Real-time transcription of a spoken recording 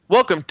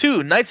Welcome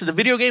to Knights of the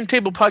Video Game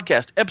Table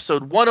Podcast,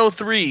 episode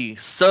 103,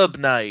 Sub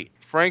Night.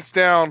 Frank's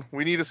down.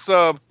 We need a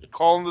sub.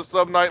 Call him the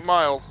Sub Night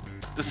Miles.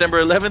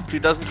 December 11th,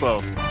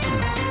 2012.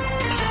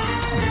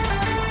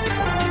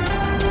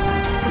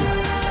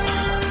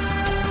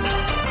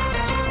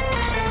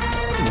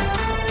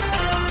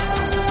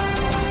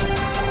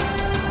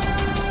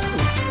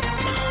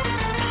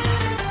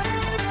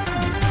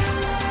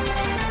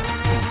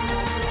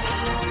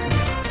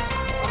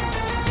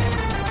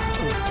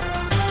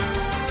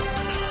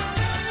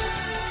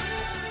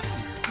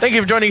 Thank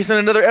you for joining us in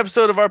another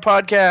episode of our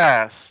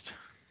podcast.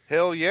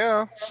 Hell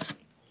yeah.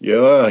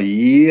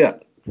 Yeah.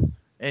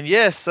 And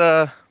yes,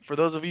 for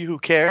those of you who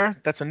care,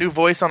 that's a new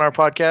voice on our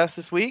podcast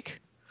this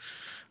week.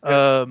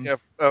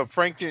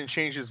 Frank didn't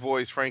change his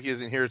voice. Frank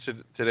isn't here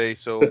today,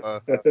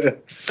 so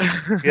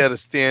he had a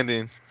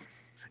stand-in.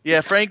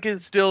 Yeah, Frank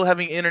is still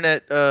having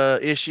internet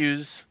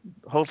issues,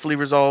 hopefully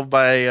resolved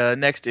by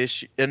next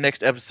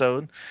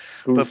episode.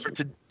 But for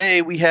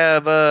today, we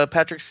have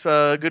Patrick's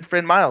good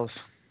friend Miles.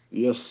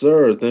 Yes,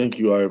 sir. Thank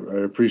you. I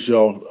appreciate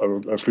y'all.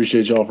 I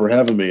appreciate y'all for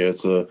having me.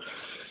 It's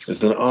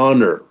an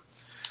honor.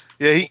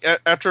 Yeah.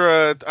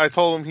 After I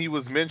told him he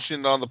was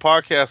mentioned on the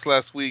podcast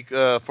last week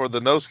for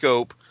the No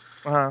Scope,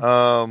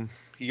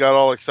 he got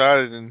all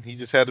excited and he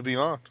just had to be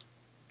on.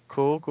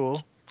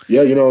 Cool.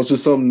 Yeah, it's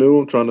just something new.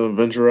 I'm trying to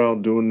venture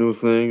out, doing new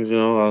things. I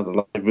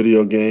like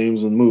video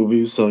games and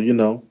movies, so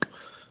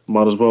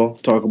might as well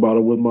talk about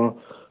it with my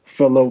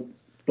fellow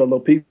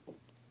people.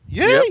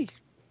 Yay! Yep.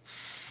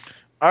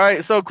 All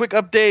right, so quick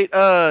update.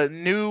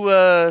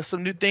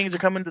 Some new things are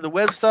coming to the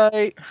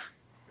website.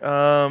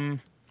 Right.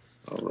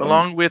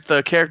 Along with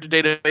the character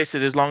database,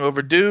 it is long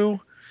overdue.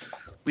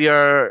 We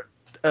are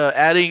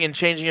adding and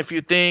changing a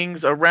few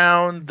things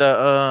around.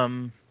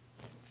 The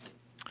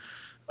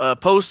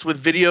posts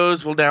with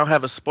videos will now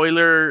have a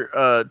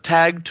spoiler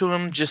tag to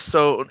them,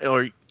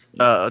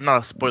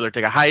 not a spoiler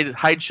tag, a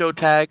hide show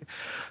tag,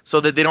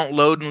 so that they don't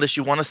load unless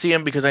you want to see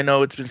them, because I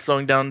know it's been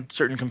slowing down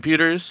certain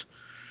computers.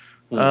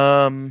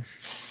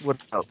 What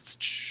else?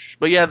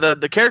 But yeah,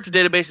 the character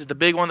database is the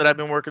big one that I've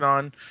been working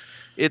on.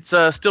 It's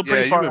still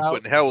pretty far out. You've been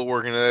putting hella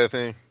work into that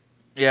thing.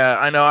 Yeah,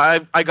 I know.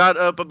 I got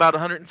up about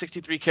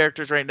 163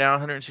 characters right now,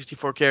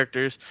 164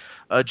 characters.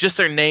 Just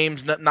their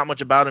names, not much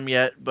about them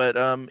yet. But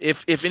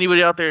if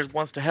anybody out there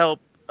wants to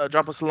help,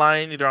 drop us a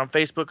line either on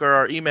Facebook or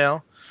our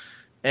email.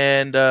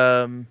 And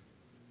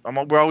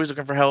we're always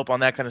looking for help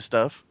on that kind of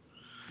stuff.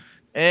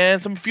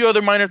 And a few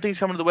other minor things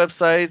coming to the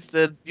websites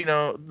that,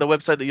 the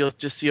website that you'll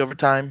just see over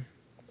time.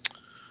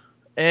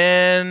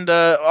 And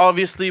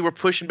obviously we're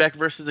pushing back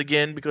Versus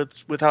again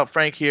because without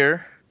Frank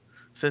here,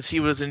 since he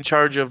was in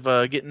charge of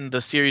getting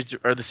the series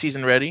or the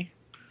season ready.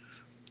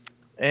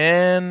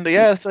 And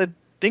yes, I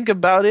think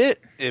about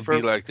it. It'd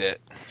be like that.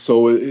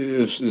 So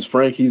is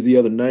Frank? He's the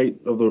other knight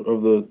of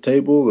the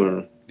table,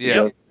 or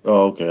yeah?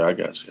 Oh, okay. I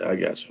got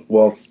you.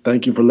 Well,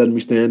 thank you for letting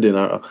me stand in.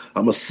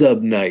 I'm a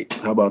sub knight.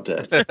 How about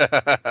that?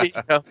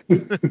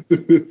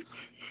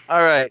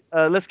 All right,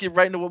 let's get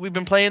right into what we've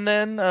been playing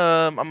then.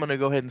 I'm going to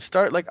go ahead and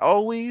start like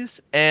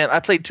always. And I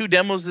played 2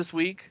 demos this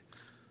week.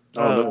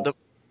 Nice.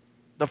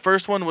 The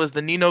first one was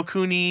the Ni no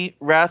Kuni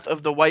Wrath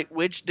of the White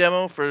Witch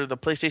demo for the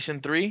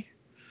PlayStation 3.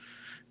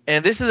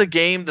 And this is a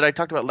game that I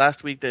talked about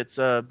last week that's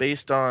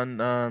based on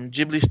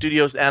Ghibli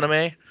Studios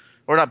anime.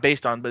 Or not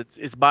based on, but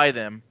it's by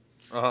them.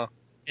 Uh-huh.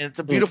 And it's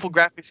a beautiful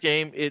graphics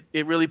game.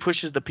 It really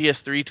pushes the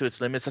PS3 to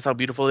its limits. That's how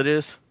beautiful it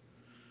is.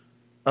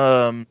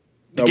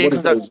 Now, what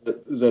is that?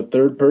 Is that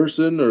third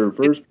person or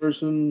first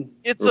person?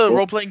 It's a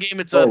role-playing game.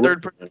 It's a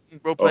third-person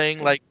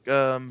role-playing, like,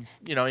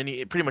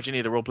 pretty much any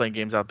of the role-playing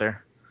games out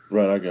there.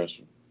 Right, I got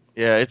you.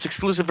 Yeah, it's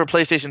exclusive for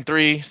PlayStation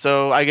 3,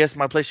 so I guess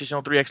my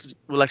PlayStation 3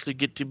 will actually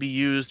get to be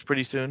used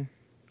pretty soon.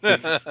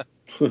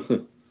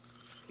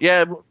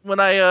 Yeah, when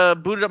I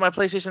booted up my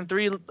PlayStation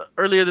 3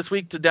 earlier this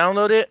week to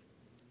download it,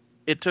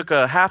 it took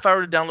a half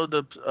hour to download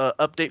the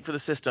update for the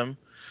system,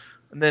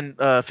 and then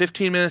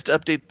 15 minutes to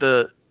update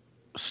the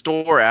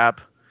store app,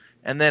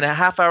 and then a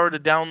half hour to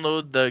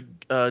download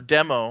the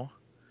demo,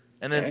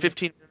 and then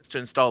 15 minutes to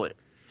install it.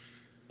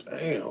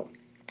 Damn.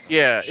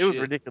 Yeah, it was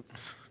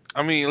ridiculous.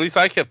 I mean, at least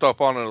I kept up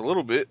on it a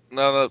little bit.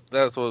 No,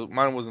 that's what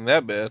mine wasn't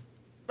that bad.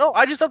 No,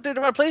 I just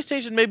updated my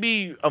PlayStation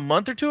maybe a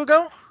month or two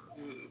ago.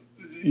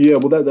 Yeah,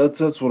 well,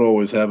 that's what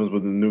always happens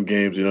with the new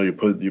games. You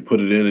put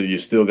it in and you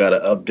still got to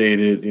update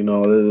it.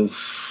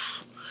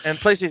 And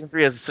PlayStation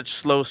 3 has such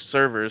slow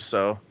servers,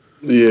 so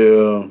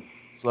yeah,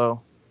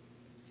 slow.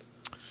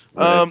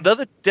 Right. The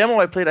other demo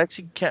I played, I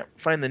actually can't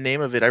find the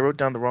name of it. I wrote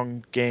down the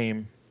wrong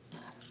game.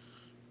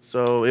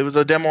 So it was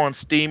a demo on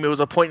Steam. It was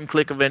a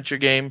point-and-click adventure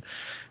game,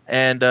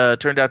 and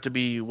turned out to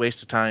be a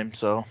waste of time.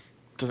 So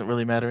it doesn't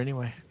really matter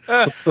anyway.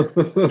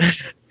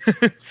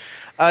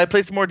 I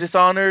played some more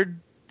Dishonored.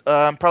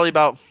 I'm probably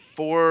about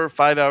 4 or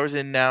 5 hours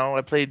in now.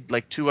 I played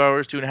like 2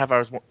 hours, 2.5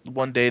 hours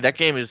one day. That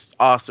game is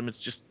awesome.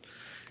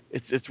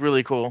 It's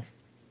really cool.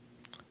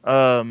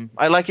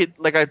 I like it,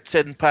 like I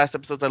said in past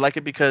episodes, I like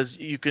it because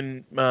you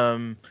can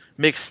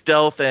mix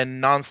stealth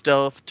and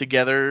non-stealth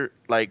together.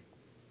 Like,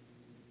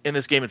 in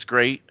this game, it's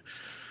great.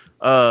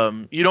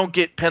 You don't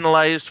get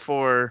penalized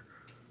for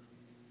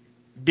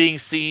being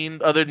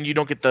seen, other than you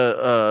don't get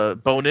the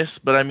bonus.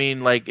 But I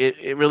mean, like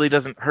it really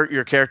doesn't hurt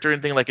your character or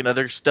anything like in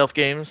other stealth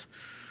games.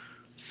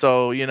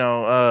 So What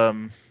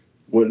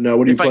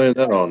are you playing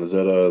that on? Is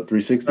that a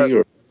 360 or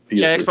PS3?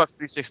 Yeah, Xbox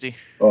 360.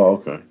 Oh,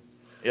 okay.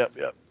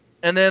 Yep.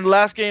 And then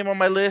last game on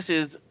my list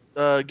is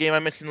a game I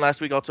mentioned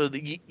last week also,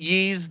 the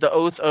Ys, The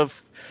Oath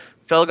of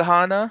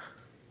Felghana.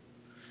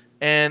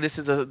 And this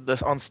is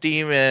on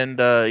Steam,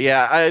 and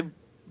I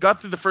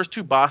got through the first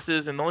 2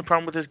 bosses, and the only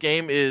problem with this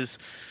game is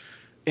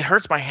it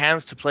hurts my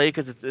hands to play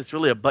because it's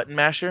really a button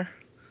masher.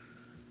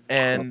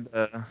 And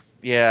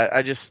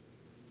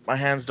my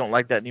hands don't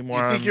like that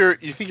anymore. You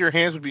think your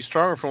hands would be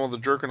stronger from all the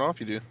jerking off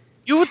you do?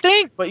 You would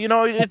think, but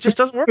it just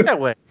doesn't work that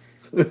way.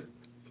 I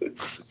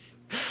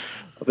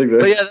think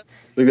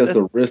that's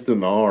the wrist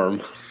and the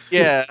arm.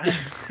 Yeah.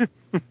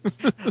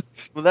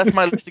 Well, that's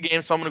my list of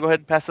games, so I'm gonna go ahead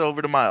and pass it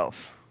over to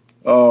Miles.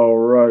 All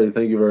right,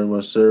 thank you very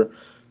much, sir.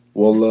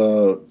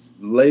 Well,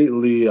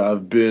 lately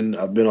I've been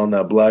on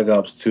that Black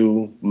Ops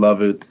 2.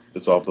 Love it.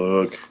 It's off the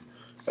hook.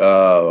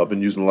 I've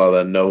been using a lot of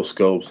that no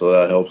scope, so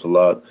that helps a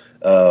lot.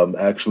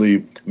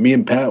 Actually, me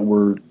and Pat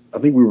I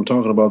think we were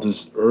talking about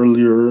this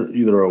earlier,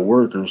 either at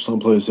work or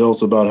someplace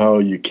else, about how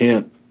you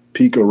can't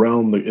peek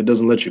around it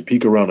doesn't let you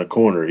peek around a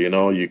corner. You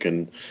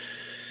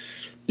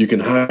can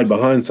hide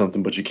behind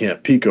something, but you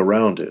can't peek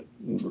around it.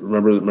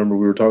 Remember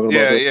we were talking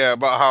about that? Yeah,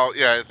 about how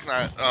it's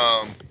not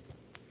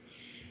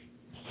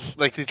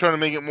like they're trying to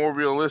make it more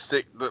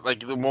realistic,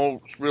 like the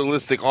more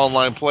realistic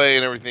online play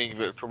and everything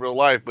for real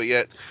life, but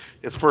yet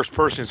it's first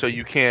person, so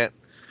you can't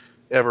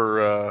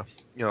ever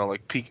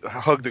like peek,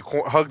 hug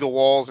the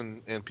walls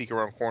and peek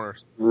around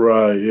corners.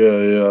 Right.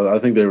 Yeah. I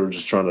think they were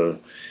just trying to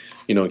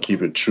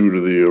keep it true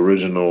to the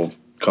original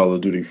Call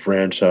of Duty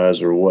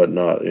franchise or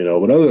whatnot.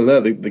 But other than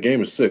that, the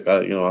game is sick.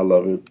 I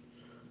love it.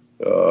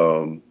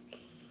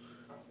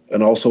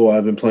 And also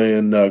I've been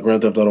playing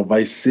Grand Theft Auto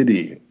Vice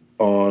City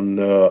on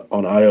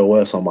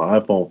iOS on my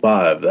iPhone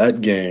 5.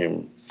 That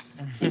game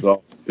is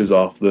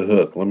off the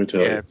hook. Let me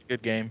tell you. Yeah, it's a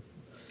good game.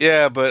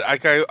 Yeah, but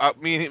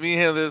me and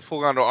him this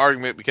full on to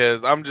argument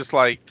because I'm just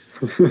like,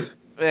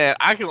 man,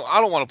 I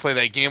don't want to play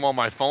that game on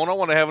my phone. I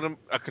want to have a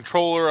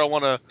controller. I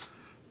want to,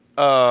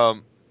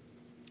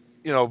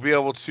 be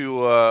able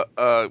to,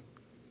 I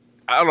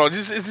don't know.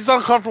 It's just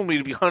uncomfortable for me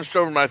to be hunched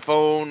over my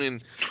phone.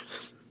 And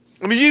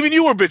I mean, even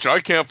you were bitching, I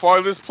can't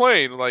fly this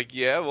plane. Like,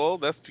 yeah, well,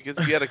 that's because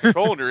if you had a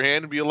control in your hand,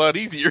 it'd be a lot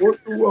easier.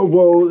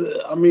 Well,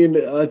 I mean,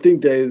 I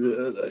think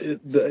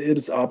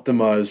it's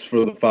optimized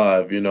for the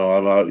 5. You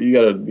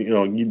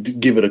gotta, you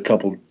give it a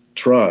couple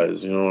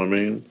tries. You know what I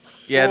mean?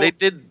 Yeah, they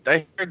did.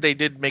 I heard they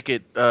did make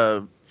it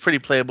pretty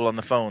playable on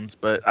the phones,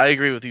 but I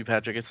agree with you,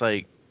 Patrick. It's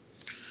like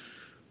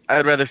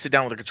I'd rather sit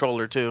down with a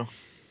controller too.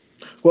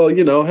 Well,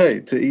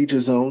 hey, to each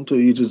his own. To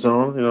each his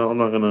own. I'm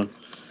not gonna.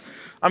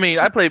 I mean,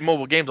 I play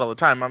mobile games all the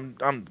time. I'm,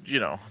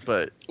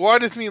 but. Well, I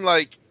just mean,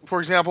 like,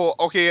 for example,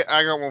 okay,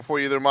 I got one for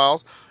you there,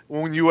 Miles.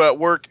 When you were at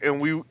work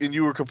and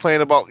you were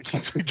complaining about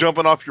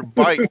jumping off your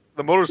bike,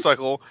 the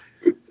motorcycle,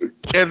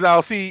 and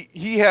now see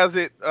he has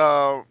it.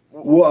 Well,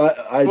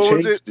 I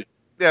changed it.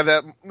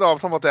 Yeah, I'm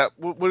talking about that.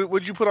 What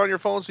would you put on your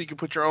phone so you can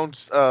put your own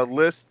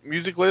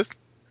music list?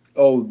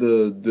 Oh,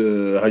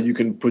 the how you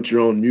can put your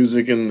own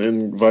music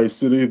in Vice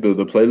City, the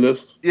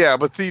playlist. Yeah,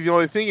 but see, the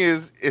only thing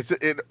is,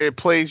 it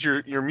plays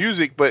your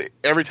music, but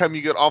every time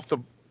you get out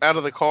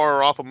of the car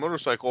or off a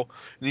motorcycle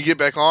and you get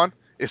back on,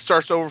 it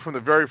starts over from the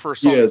very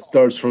first song. Yeah, it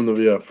starts from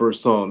the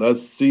first song.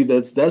 That's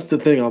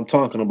the thing I'm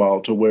talking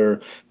about, to where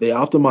they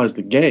optimize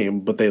the game,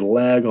 but they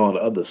lag on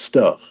other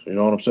stuff. You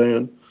know what I'm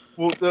saying?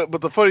 Well,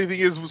 but the funny thing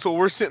is, so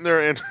we're sitting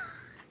there and.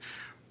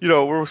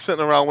 We're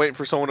sitting around waiting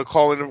for someone to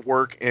call in at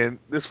work, and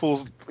this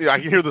fool's. I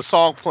can hear the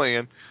song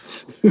playing.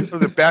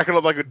 They're backing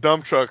up like a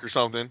dump truck or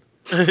something,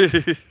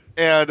 and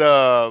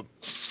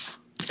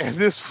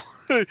this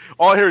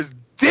all I hear is,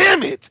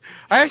 "Damn it!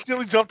 I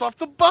accidentally jumped off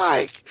the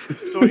bike."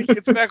 So he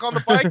gets back on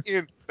the bike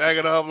and back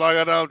it up like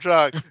a dump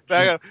truck.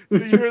 Back it up. You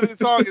hear the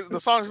song. The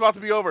song's about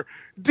to be over.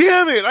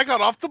 Damn it! I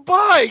got off the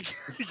bike.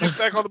 He gets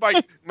back on the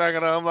bike. Back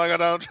it up like a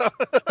dump truck.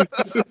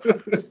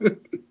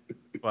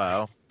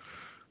 Wow.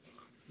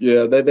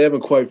 Yeah, they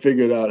haven't quite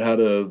figured out how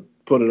to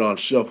put it on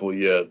shuffle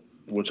yet,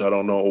 which I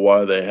don't know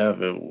why they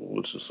haven't,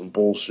 which is some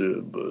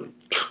bullshit, but...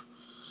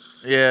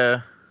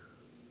 Yeah.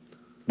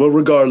 But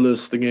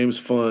regardless, the game's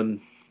fun.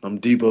 I'm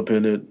deep up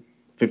in it.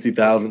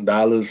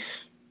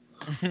 $50,000.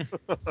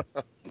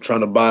 I'm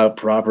trying to buy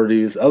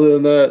properties. Other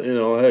than that,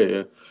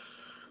 hey,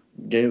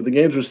 the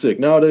games are sick.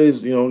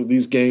 Nowadays,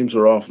 these games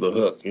are off the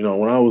hook. When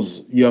I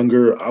was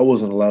younger, I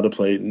wasn't allowed to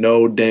play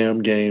no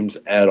damn games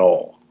at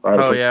all.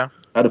 I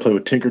had to play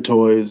with Tinker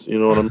Toys, you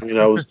know what I mean?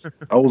 I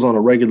was on a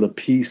regular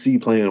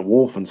PC playing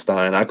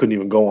Wolfenstein. I couldn't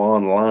even go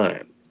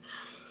online.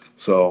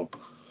 So,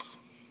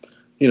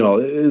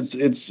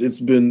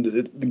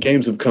 the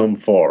games have come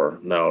far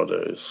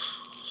nowadays.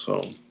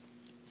 So,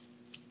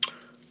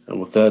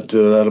 and with that,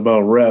 that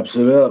about wraps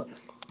it up.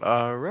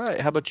 All right.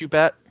 How about you,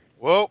 Pat?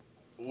 Well,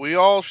 we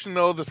all should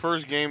know the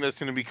first game that's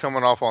going to be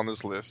coming off on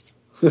this list.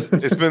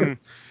 It's been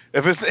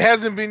if it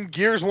hasn't been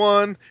Gears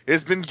 1,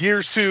 it's been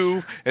Gears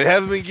 2. It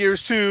hasn't been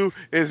Gears 2,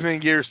 it's been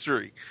Gears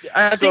 3.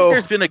 I think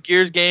there's been a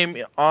Gears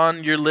game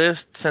on your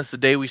list since the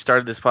day we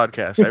started this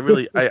podcast.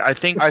 I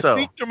think so. I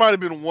think there might have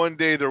been one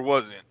day there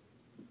wasn't.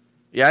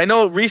 Yeah, I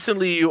know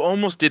recently you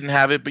almost didn't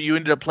have it, but you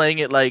ended up playing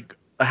it like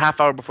a half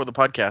hour before the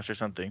podcast or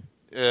something.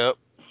 Yep.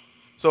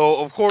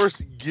 So, of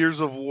course, Gears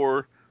of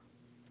War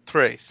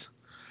Trace.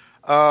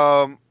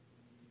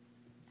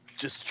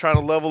 Just trying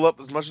to level up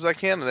as much as I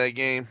can in that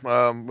game.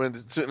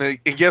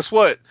 And guess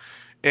what?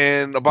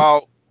 In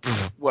about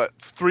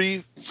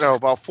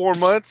 4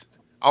 months,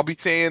 I'll be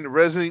saying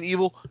Resident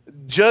Evil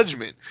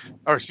Judgment.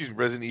 Or excuse me,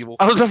 Resident Evil.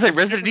 I was going to say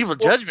Resident Evil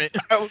Judgment.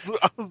 I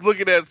was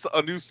looking at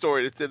a news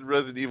story that said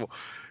Resident Evil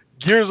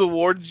Gears of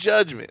War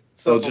Judgment.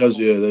 So,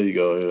 yeah, there you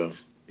go. Yeah.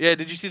 Yeah,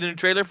 did you see the new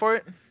trailer for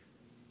it?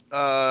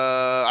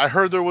 I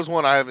heard there was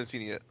one. I haven't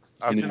seen it yet.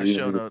 I'm in the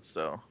show notes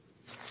though.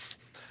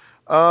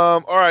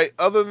 All right.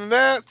 Other than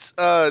that,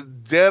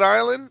 Dead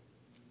Island,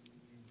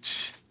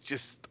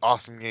 just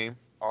awesome game.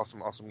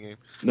 Awesome game.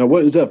 Now,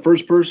 what is that?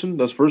 First person?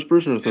 That's first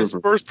person or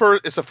third person?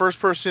 It's a first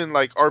person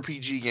like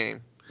RPG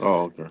game.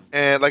 Oh, okay.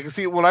 And like,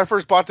 see, when I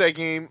first bought that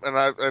game, and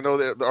I know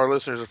that our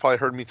listeners have probably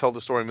heard me tell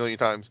the story a million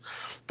times,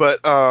 but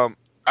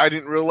I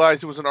didn't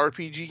realize it was an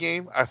RPG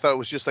game. I thought it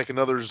was just like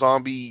another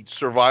zombie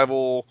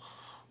survival,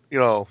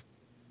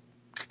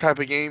 type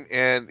of game.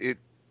 And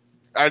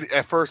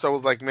at first I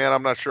was like, man,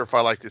 I'm not sure if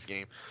I like this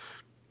game.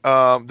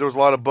 There was a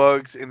lot of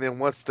bugs, and then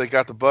once they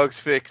got the bugs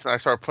fixed and I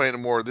started playing it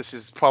more, this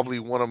is probably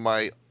one of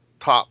my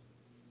top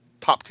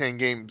 10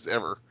 games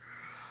ever.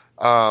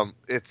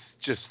 It's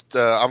just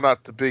I'm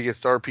not the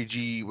biggest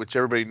RPG, which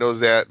everybody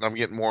knows that, and I'm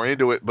getting more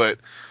into it, but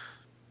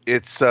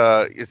it's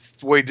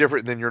way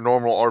different than your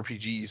normal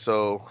RPG,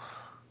 so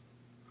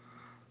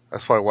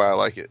that's probably why I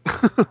like it.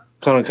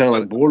 Kind of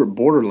like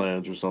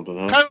Borderlands or something,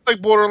 huh? Kind of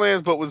like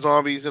Borderlands, but with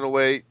zombies in a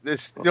way.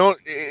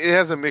 It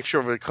has a mixture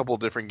of a couple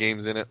different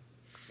games in it.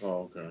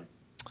 Oh, okay.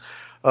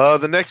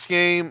 The next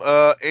game,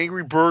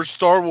 Angry Birds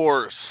Star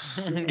Wars.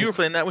 You were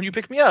playing that when you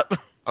picked me up.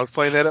 I was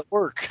playing that at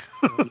work.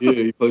 Yeah,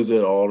 he plays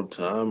that all the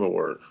time at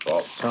work.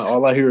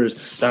 All I hear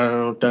is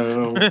down,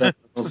 down, down,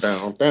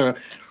 down, down.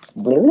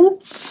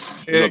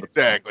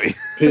 Exactly.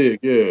 Pig,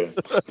 yeah.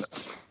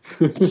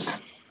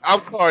 I'm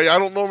sorry. I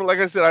don't normally, like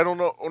I said,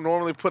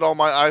 normally put all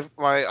my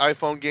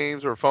iPhone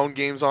games or phone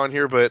games on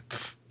here, but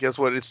guess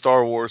what? It's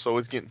Star Wars, so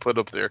it's getting put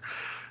up there.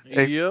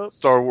 Yep.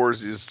 Star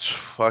Wars is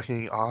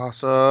fucking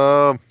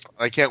awesome.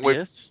 I can't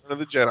wait for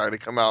the Jedi to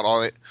come out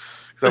on it.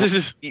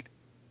 Because I eat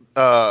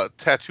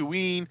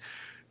Tatooine,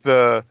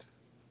 the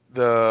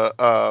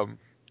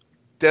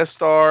Death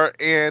Star,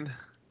 and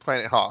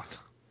Planet Hoth.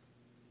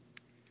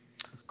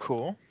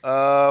 Cool.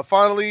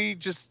 Finally,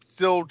 just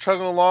still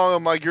chugging along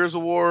on my Gears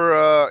of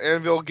War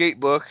Anvil Gate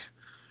book.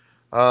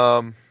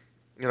 Slow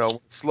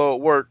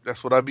at work.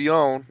 That's what I'd be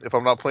on if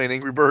I'm not playing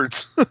Angry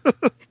Birds.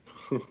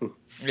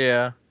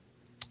 Yeah.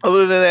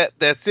 Other than that,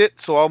 that's it.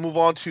 So I'll move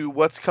on to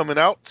what's coming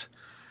out.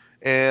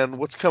 And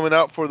what's coming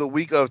out for the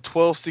week of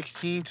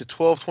 12/16 to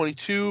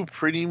 12/22,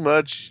 pretty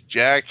much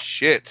jack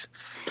shit.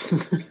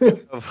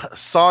 Of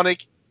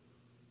Sonic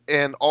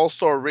and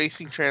All-Star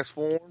Racing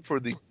Transform for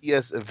the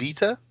PS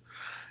Vita.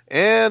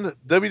 And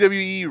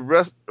WWE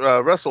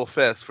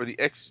WrestleFest for the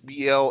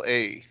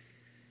XBLA.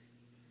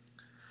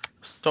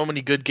 So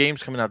many good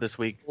games coming out this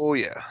week. Oh,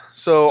 yeah.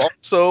 So,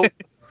 also...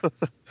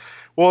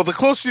 Well, the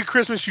closer to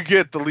Christmas you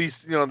get, the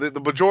least,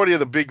 the majority of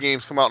the big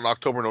games come out in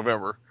October,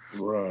 November.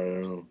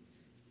 Right.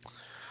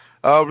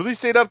 Release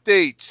date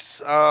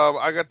updates.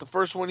 I got the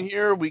first one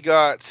here. We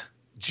got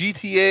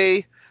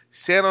GTA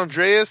San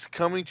Andreas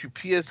coming to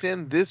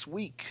PSN this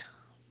week.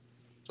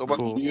 So by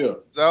the time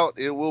it's out,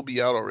 it will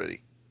be out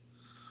already.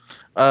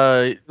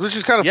 Which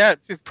is kind of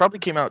it probably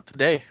came out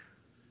today.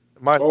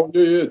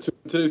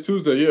 Today's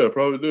Tuesday. Yeah,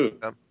 probably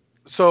did.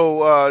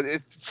 So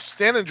it's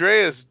San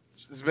Andreas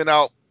has been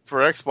out for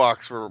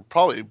Xbox for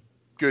probably a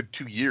good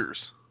 2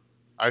 years,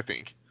 I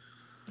think.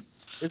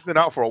 It's been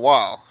out for a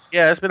while.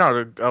 Yeah, it's been out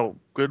a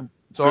good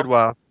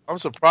while. I'm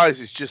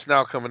surprised it's just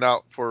now coming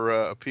out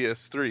for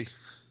PS3.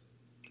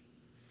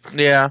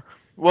 Yeah.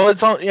 Well,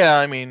 it's all. Yeah,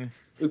 I mean,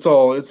 it's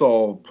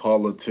all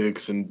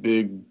politics and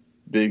big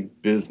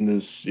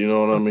business. You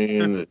know what I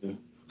mean?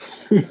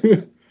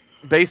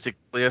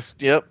 Basically,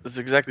 yep, that's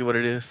exactly what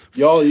it is.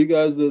 You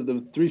guys, the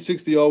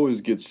 360 always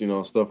gets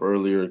stuff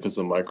earlier because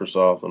of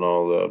Microsoft and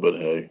all that. But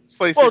hey,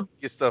 PlayStation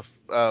gets stuff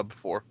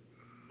before.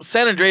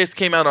 San Andreas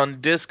came out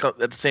on disc at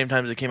the same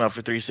time as it came out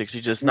for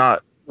 360, just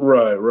not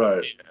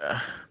right.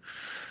 Yeah.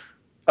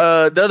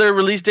 The other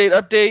release date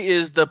update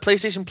is the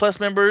PlayStation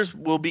Plus members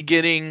will be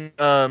getting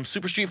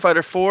Super Street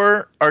Fighter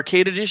 4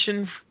 Arcade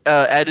Edition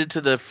added to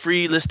the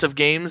free list of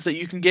games that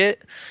you can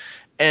get.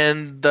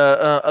 And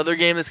the other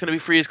game that's going to be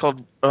free is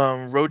called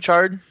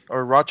Rochard.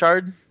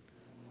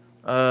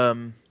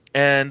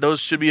 And those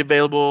should be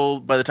available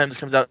by the time this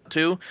comes out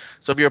too.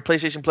 So if you're a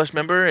PlayStation Plus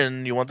member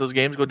and you want those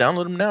games, go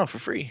download them now for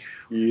free.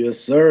 Yes,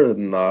 sir.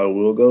 And I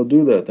will go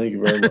do that. Thank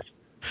you very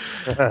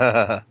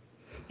much.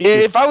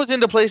 If I was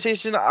into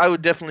PlayStation, I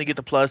would definitely get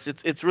the Plus.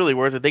 It's really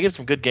worth it. They give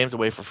some good games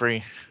away for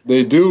free.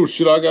 They do.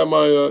 Shit, I got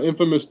my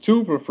Infamous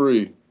 2 for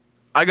free.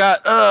 I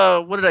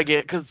got what did I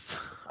get? Because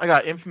I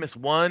got Infamous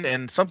 1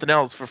 and something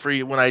else for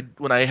free when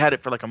I had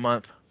it for like a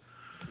month.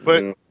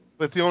 But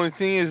the only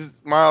thing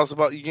is, Miles,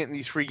 about you getting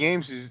these free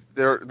games is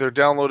they're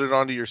downloaded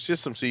onto your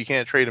system, so you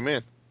can't trade them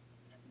in.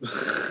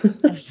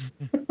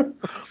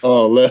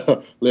 Oh,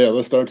 Leah,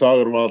 let's start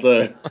talking about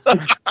that.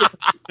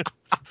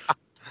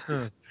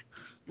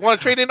 You want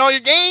to trade in all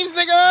your games,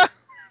 nigga?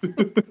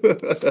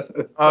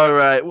 All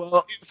right.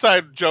 Well,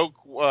 inside joke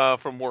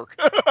from work.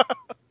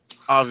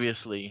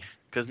 Obviously,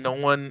 because no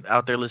one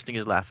out there listening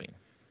is laughing.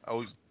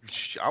 Oh,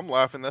 I'm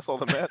laughing. That's all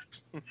that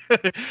matters.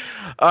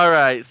 All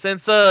right.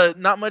 Since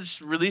not much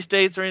release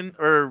dates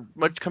or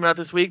much coming out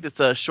this week, it's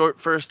a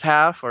short first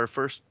half or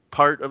first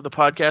part of the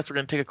podcast. We're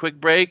going to take a quick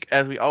break,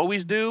 as we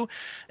always do,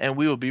 and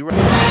we will be right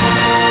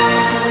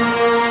back.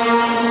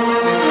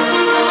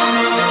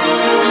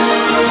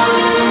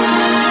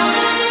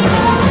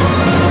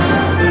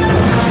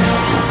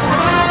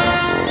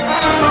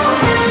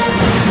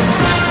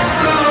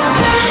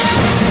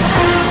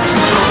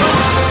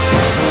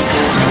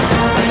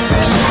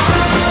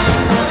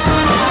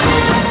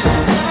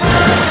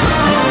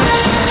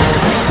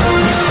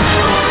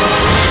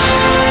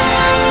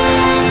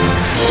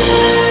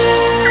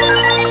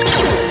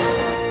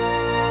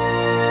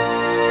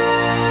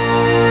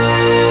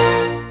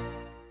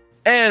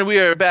 And we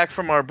are back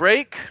from our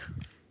break,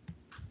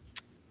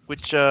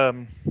 which I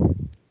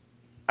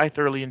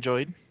thoroughly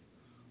enjoyed.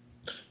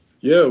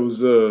 Yeah, it was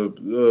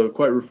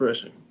quite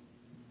refreshing.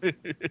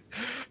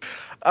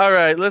 All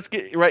right, let's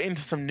get right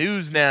into some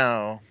news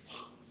now.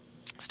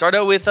 Start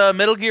out with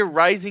Metal Gear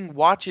Rising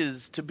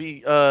watches to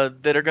be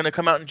that are going to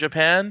come out in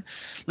Japan,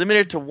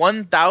 limited to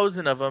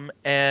 1,000 of them,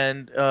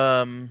 and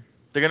they're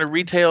going to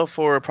retail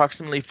for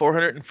approximately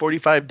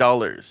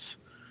 $445.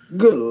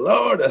 Good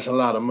Lord, that's a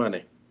lot of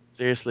money.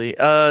 Seriously.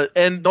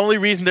 And the only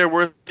reason they're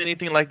worth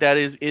anything like that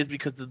is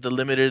because of the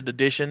limited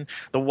edition.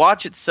 The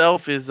watch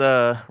itself is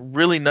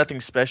really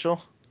nothing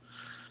special.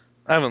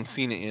 I haven't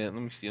seen it yet.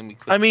 Let me see. Let me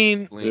click. I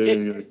mean,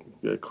 you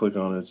gotta click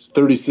on it. It's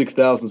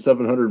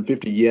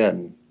 36,750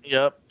 yen.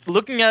 Yep.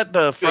 Looking at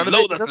the front of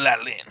it, that's a lot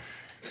of land.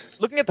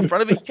 looking at the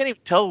front of it, you can't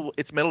even tell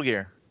it's Metal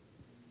Gear.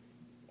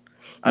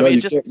 I No, mean, you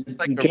it just can't. looks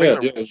like You a can't.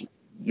 regular. Yeah,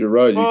 you're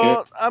right. You Well,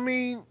 can't. I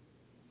mean,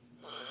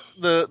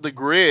 the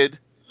grid,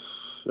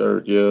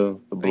 Or, yeah, the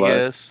I black.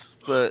 guess,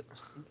 but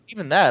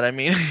Even that, I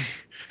mean,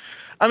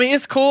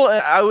 it's cool.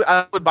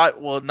 I would buy,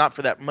 well, not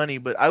for that money,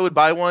 but I would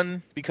buy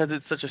one because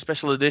it's such a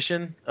special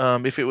edition.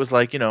 If it was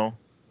like,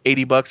 $80 or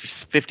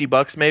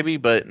 $50 maybe,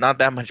 but not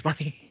that much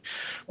money.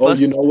 Oh, Plus-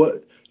 you know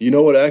what? You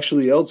know what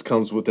actually else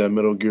comes with that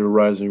Metal Gear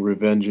Rising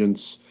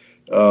Revengeance?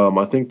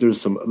 I think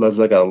there's it's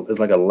like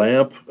a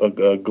lamp,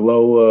 a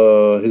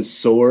glow. His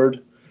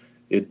sword,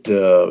 it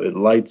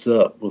lights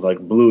up with like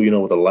blue,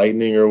 with the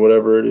lightning or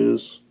whatever it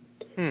is.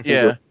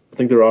 Yeah. I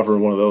think they're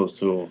offering one of those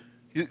too.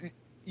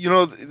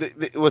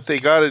 what they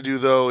got to do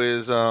though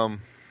is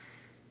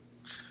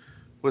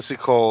what's it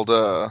called?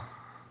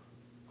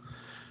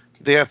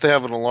 They have to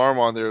have an alarm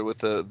on there with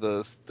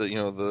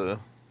the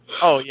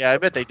Oh yeah, I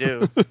bet they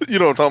do. you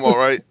know what I'm talking about,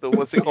 right? The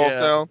what's it called Yeah.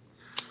 sound?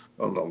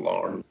 An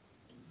alarm.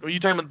 Are you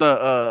talking about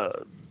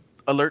the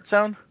alert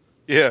sound?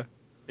 Yeah.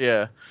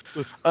 Yeah.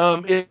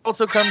 It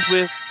also comes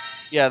with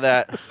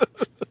that.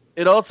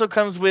 It also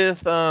comes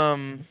with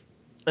an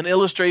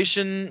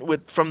illustration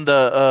from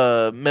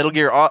the Metal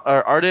Gear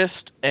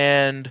artist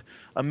and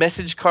a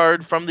message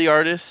card from the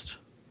artist.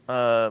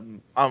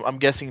 I'm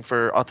guessing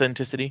for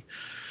authenticity.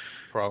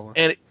 Probably.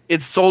 And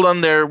it's sold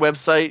on their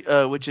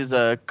website, which is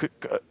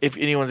if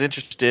anyone's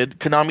interested,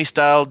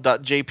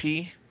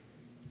 konamistyle.jp.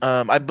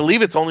 I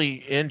believe it's only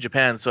in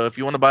Japan, so if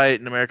you want to buy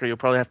it in America, you'll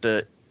probably have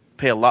to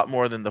pay a lot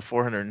more than the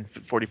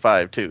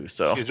 $445 too.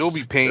 So Because you'll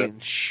be paying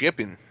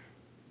shipping.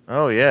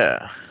 oh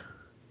yeah.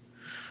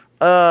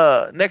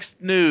 Next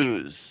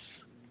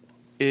news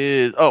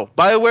is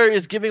BioWare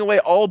is giving away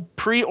all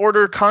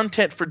pre-order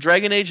content for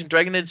Dragon Age and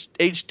Dragon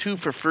Age 2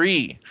 for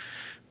free.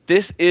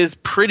 This is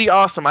pretty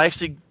awesome. I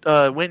actually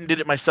went and did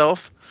it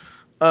myself.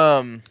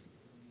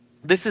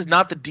 This is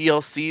not the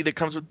DLC that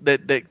comes with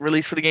that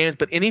released for the games,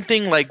 but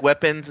anything like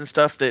weapons and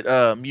stuff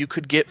that you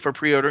could get for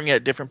pre-ordering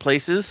at different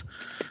places.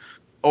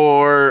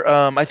 Or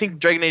I think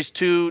Dragon Age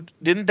 2,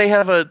 didn't they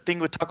have a thing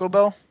with Taco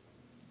Bell?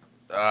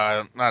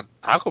 Not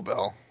Taco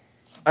Bell.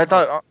 I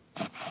thought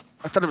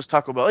it was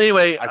Taco Bell.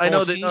 Anyway, I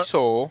know that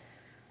so.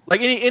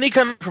 like any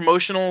kind of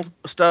promotional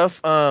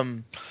stuff.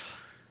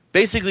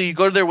 Basically, you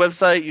go to their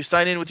website, you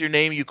sign in with your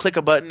name, you click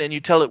a button, and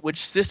you tell it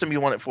which system you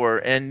want it for,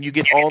 and you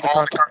get all the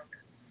content.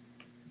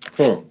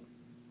 Huh.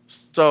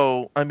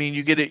 So, I mean,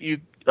 you get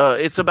it.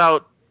 It's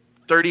about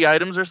 30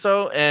 items or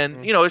so,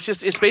 and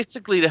it's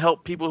basically to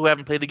help people who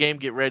haven't played the game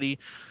get ready,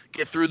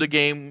 get through the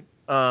game.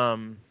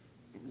 To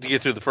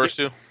get through the first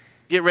two.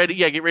 Get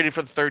ready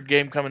for the third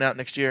game coming out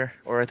next year,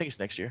 or I think it's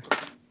next year.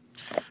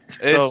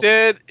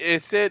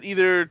 It said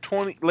either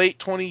late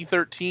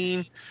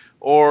 2013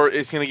 or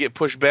it's going to get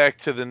pushed back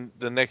to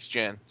the next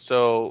gen.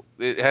 So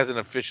it hasn't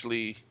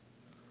officially.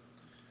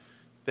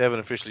 They haven't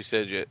officially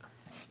said yet.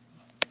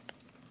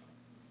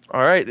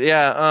 All right,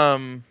 yeah.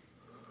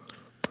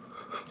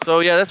 So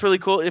yeah, that's really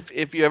cool.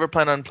 If you ever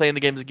plan on playing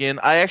the games again,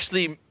 I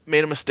actually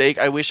made a mistake.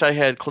 I wish I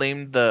had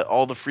claimed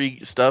all the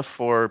free stuff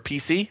for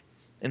PC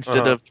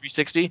instead of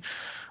 360.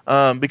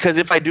 Because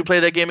if I do play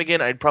that game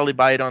again, I'd probably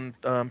buy it on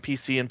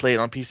PC and play it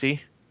on PC.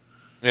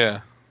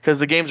 Yeah. Because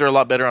the games are a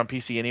lot better on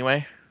PC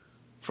anyway,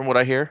 from what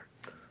I hear.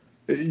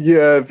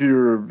 Yeah, if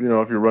you're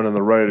running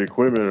the right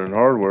equipment and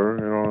hardware,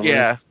 you know.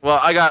 Yeah. Well,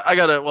 I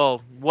got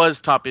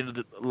was top end of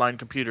the line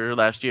computer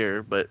last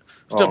year, but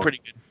still pretty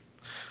good.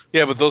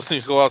 Yeah, but those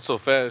things go out so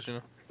fast, you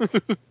know.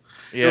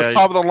 Yeah. It was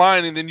top of the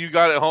line, and then you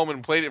got it home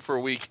and played it for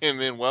a week, and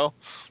then Yeah.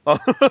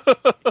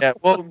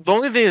 Well, the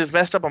only thing that's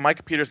messed up on my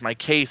computer is my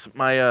case.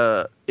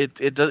 My it's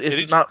Did not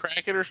you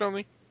crack it or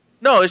something?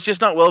 No, it's just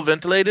not well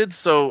ventilated.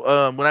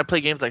 So when I play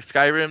games like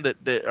Skyrim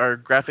that are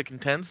graphic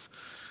intense,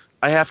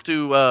 I have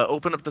to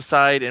open up the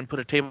side and put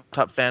a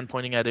tabletop fan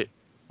pointing at it,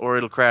 or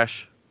it'll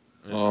crash.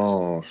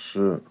 Oh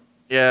shit.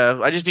 Yeah,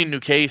 I just need a new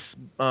case.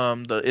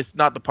 It's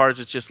not the parts;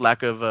 it's just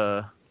lack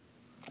of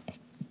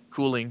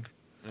cooling.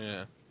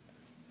 Yeah.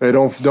 Hey,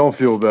 don't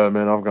feel bad,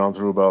 man. I've gone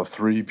through about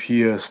 3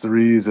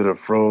 PS3s that have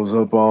froze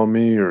up on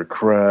me or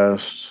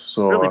crashed.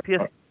 So Really,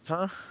 PS,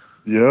 huh?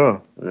 Yeah.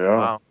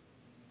 Wow.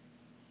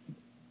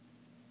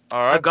 All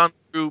right. I've gone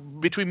through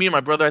between me and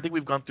my brother. I think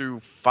we've gone through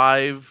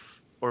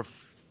five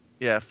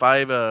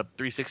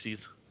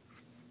 360s.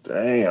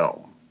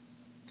 Damn.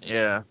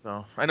 Yeah,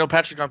 so I know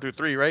Patrick gone through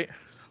 3, right?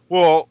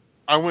 Well,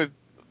 I went.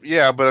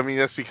 Yeah, but I mean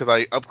that's because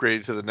I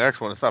upgraded to the next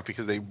one. It's not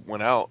because they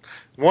went out.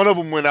 One of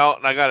them went out,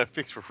 and I got it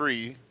fixed for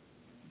free.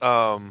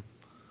 So,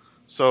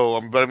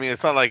 but I mean,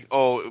 it's not like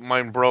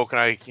mine broke and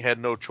I had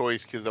no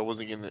choice because I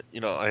wasn't gonna.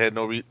 I had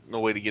no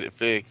way to get it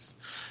fixed.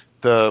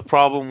 The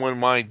problem when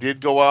mine did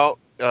go out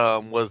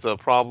was a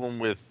problem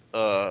with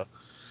that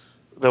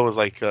was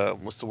like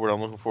what's the word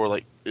I'm looking for?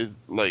 Like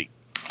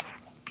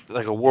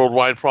a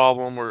worldwide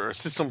problem or a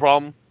system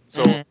problem.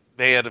 So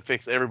they had to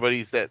fix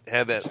everybody's that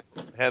had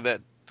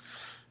that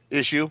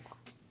issue,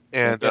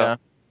 and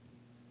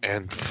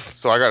and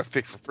so I got it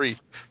fixed for free.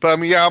 But I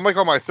mean, yeah, I'm like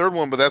on my third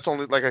one, but that's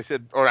only like I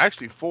said, or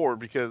actually 4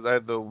 because I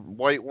had the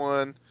white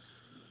one.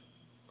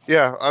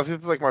 Yeah, I think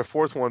it's like my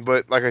 4th one,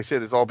 but like I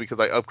said, it's all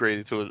because I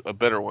upgraded to a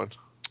better one.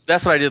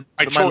 That's what I did.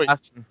 My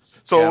choice.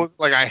 So it was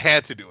like I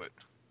had to do it.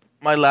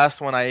 My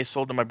last one I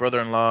sold to my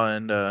brother-in-law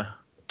and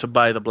to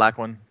buy the black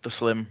one, the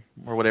Slim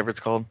or whatever it's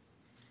called.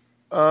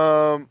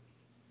 So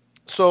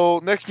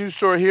next news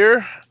story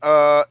here,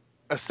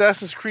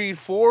 Assassin's Creed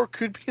 4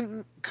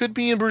 could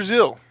be in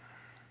Brazil.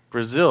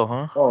 Brazil,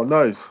 huh? Oh,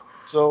 nice.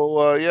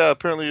 So yeah,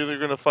 apparently they're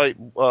gonna fight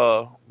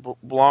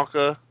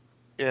Blanca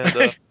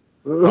and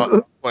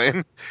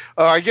playing.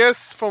 I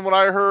guess from what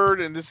I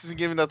heard, and this isn't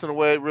giving nothing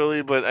away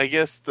really, but I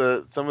guess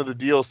some of the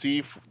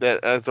DLC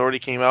that has already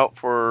came out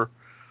for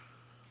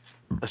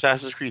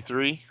Assassin's Creed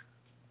 3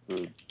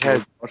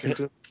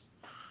 Washington.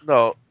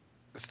 No,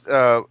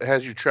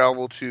 has you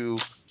travel to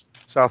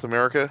South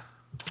America.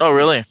 Oh,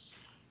 really?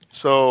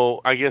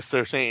 So I guess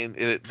they're saying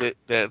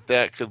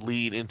that could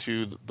lead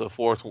into the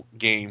 4th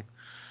game,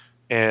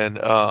 and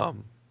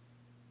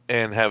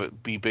have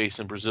it be based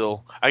in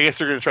Brazil. I guess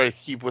they're going to try to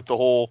keep with the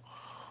whole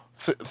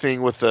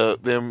thing with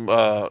them.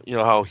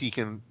 How he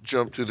can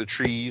jump through the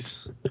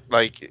trees,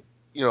 like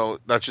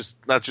not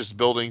just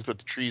buildings, but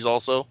the trees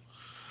also.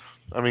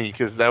 I mean,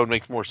 because that would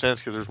make more sense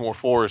because there's more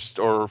forest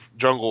or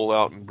jungle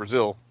out in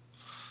Brazil.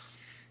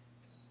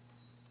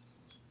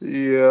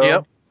 Yeah.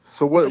 Yep.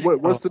 So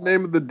what's the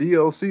name of the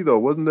DLC though?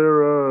 Wasn't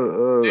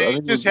there They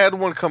just had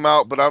one come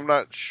out, but I'm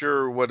not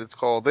sure what it's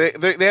called. They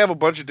have a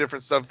bunch of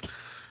different stuff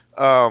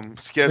scheduled. I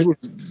think it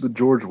was the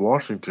George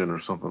Washington or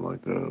something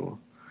like that.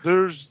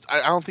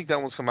 I don't think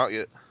that one's come out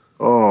yet.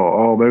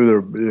 Oh, maybe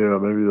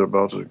they're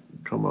about to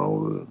come out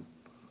with it.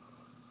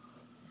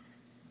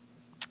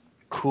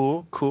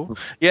 Cool.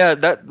 Yeah,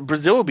 that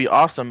Brazil would be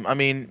awesome. I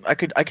mean, I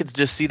could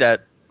just see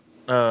that.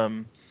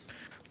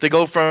 They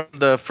go from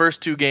the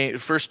first two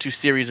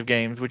series of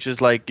games, which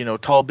is like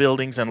tall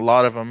buildings and a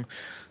lot of them,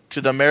 to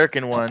the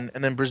American one,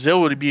 and then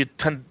Brazil would be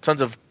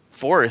tons of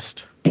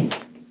forest,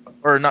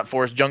 or not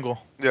forest, jungle.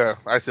 Yeah,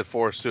 I said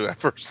forest too at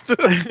first.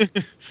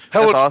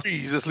 Hello awesome.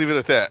 Trees. Let's leave it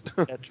at that.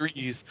 Yeah,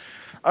 trees.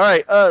 All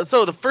right.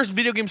 So the first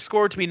video game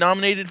score to be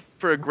nominated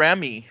for a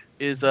Grammy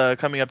is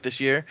coming up this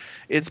year.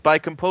 It's by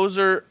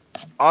composer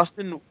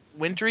Austin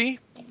Wintory,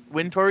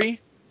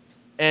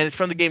 and it's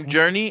from the game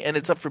Journey, and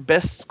it's up for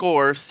Best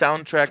Score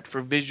Soundtrack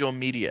for Visual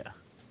Media.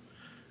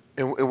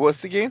 And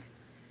what's the game?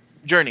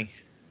 Journey.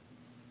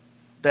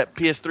 That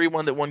PS3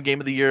 one that won Game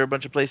of the Year a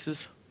bunch of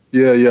places.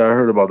 Yeah, I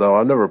heard about that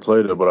one. I never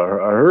played it, but I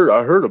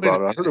heard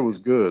about it. I heard it was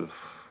good.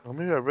 Oh,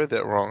 maybe I read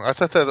that wrong. I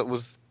thought that it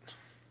was.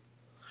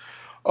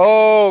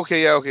 Oh,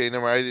 okay, yeah, okay.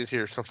 Never mind. I did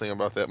hear something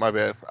about that. My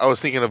bad. I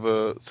was thinking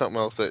of something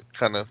else that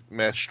kind of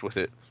matched with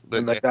it. But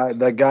And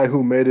that guy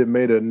who made it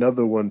made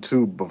another one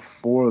too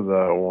before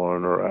that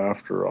one or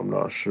after. I'm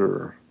not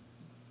sure.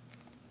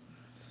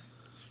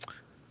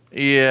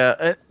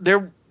 Yeah,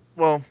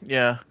 well,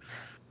 yeah.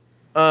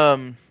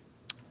 Um,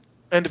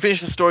 and to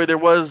finish the story, there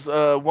was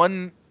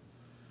one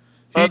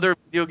He other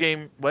video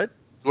game. What?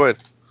 Go ahead.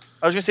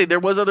 I was gonna say there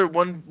was other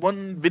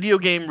one video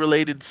game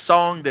related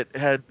song that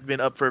had been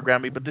up for a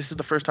Grammy, but this is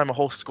the first time a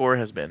whole score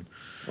has been.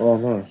 Oh,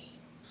 nice.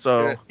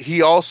 So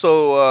He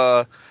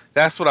also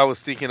that's what I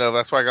was thinking of.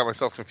 That's why I got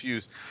myself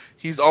confused.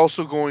 He's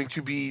also going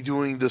to be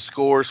doing the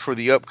scores for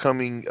the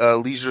upcoming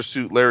Leisure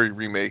Suit Larry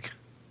remake.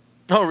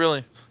 oh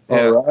really?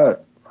 Yeah. All right.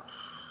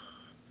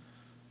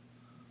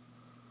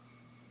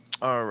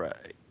 All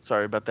right.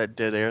 Sorry about that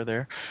dead air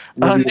there.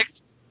 Well,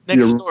 Next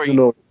the story.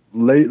 original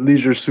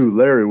Leisure Suit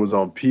Larry was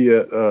on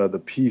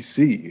the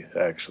PC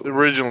actually.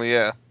 Originally,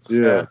 yeah.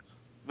 Yeah.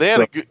 They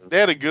had So- they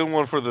had a good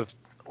one for the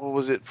what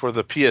was it for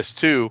the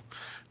PS2.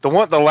 The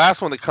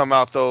last one to come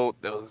out though,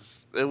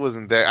 it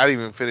wasn't that. I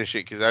didn't even finish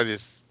it because I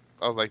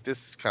was like,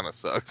 this kind of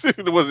sucks.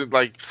 It wasn't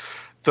like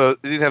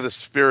it didn't have the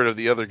spirit of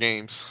the other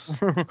games.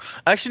 I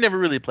actually never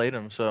really played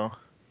them, so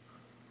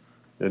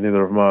Yeah,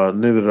 neither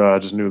did I. I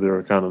just knew they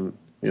were kind of,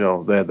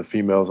 they had the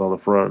females on the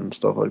front and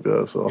stuff like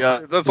that. So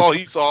yeah, That's all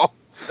he saw.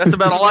 that's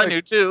about all I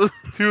knew too.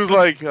 He was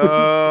like,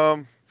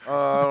 I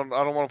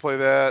don't want to play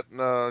that.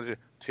 No,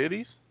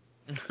 titties.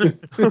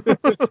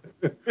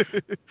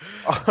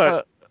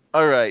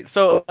 All right.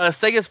 So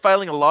Sega's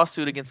filing a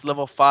lawsuit against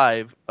Level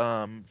 5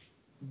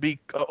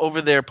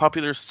 over their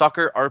popular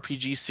soccer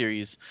RPG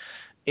series,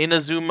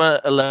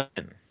 Inazuma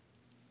 11.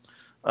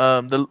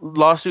 The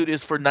lawsuit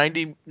is for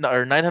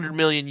 900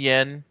 million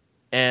yen,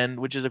 and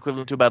which is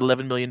equivalent to about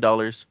 $11 million,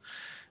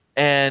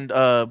 and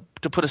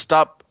to put a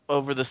stop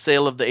over the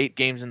sale of the 8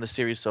 games in the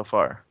series so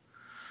far.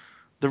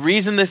 The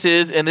reason this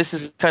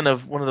is kind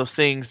of one of those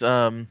things.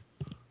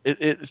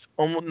 It's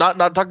almost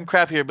not talking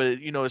crap here, but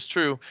it's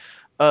true.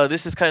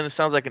 This is kind of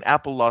sounds like an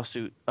Apple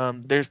lawsuit.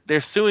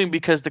 They're suing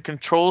because the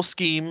control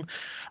scheme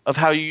of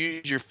how you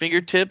use your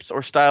fingertips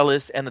or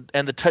stylus and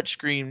the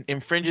touchscreen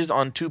infringes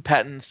on 2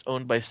 patents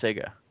owned by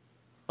Sega.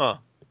 Huh.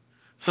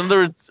 So in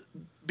other words,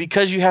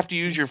 because you have to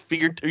use your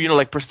finger,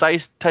 like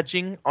precise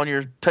touching on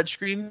your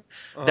touchscreen,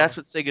 that's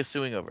what Sega's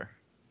suing over.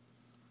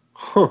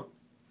 Huh.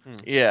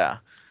 Yeah.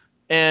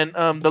 And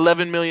the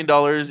 $11 million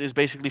is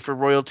basically for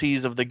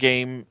royalties of the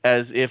game,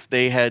 as if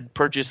they had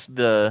purchased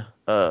the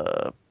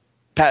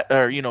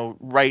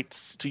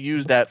rights to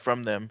use that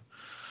from them.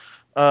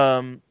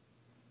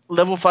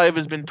 Level 5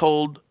 has been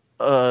told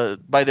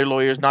by their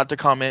lawyers not to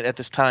comment at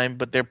this time,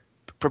 but they're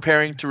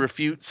preparing to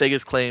refute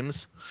Sega's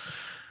claims.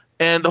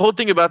 And the whole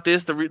thing about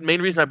this, the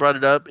main reason I brought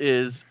it up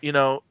is,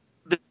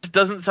 this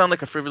doesn't sound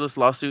like a frivolous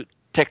lawsuit.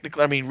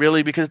 Technically, I mean,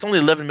 really, because it's only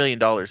 $11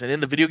 million, and in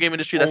the video game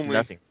industry, that's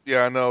nothing.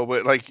 Yeah, I know,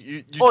 but like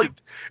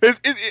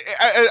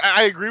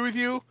I agree with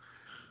you.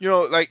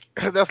 Like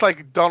that's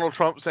like Donald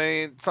Trump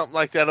saying something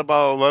like that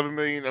about 11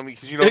 million. I mean,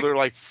 because they're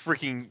like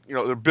freaking,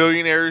 they're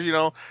billionaires.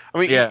 I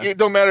mean, Yeah. it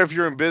don't matter if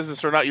you're in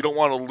business or not. You don't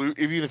want to lose,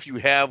 even if you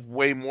have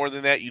way more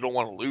than that. You don't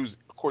want to lose.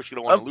 Of course, you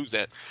don't want to lose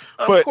that.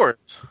 Of But course.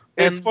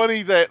 it's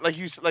funny that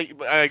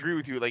I agree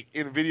with you. Like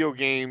in the video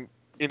game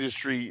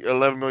industry,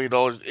 $11 million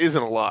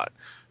isn't a lot.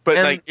 But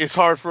And- it's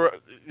hard for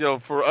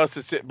for us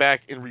to sit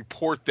back and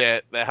report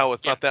that how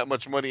it's not that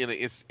much money in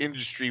the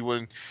industry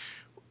when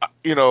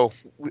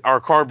our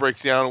car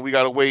breaks down and we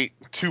got to wait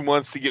 2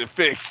 months to get it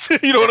fixed.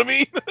 You know what I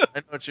mean? I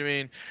know what you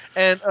mean.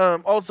 And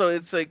also,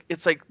 it's like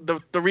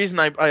the reason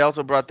I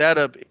also brought that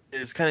up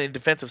is kind of in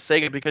defense of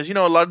Sega, because a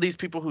lot of these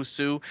people who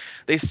sue,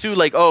 they sue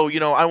like, oh,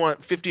 I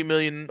want 50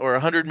 million or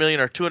 100 million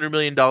or 200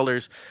 million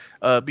dollars,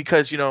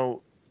 because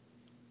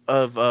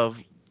of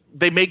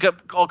they make up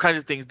all kinds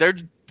of things.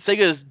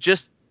 Sega is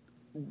just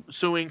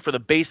suing for the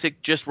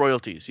basic just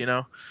royalties,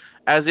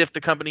 as if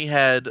the company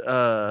had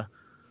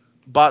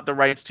bought the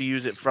rights to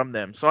use it from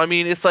them. So I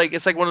mean, it's like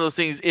one of those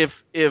things.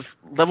 If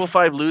Level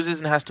 5 loses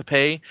and has to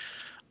pay,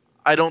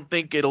 I don't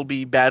think it'll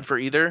be bad for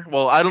either.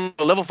 Well, I don't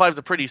know. Level 5 is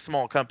a pretty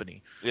small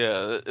company.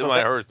 Yeah, it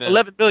might hurt them.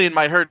 11 million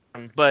might hurt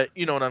them, but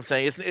you know what I'm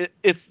saying.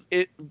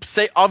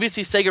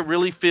 Obviously Sega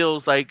really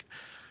feels like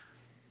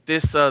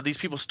these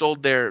people stole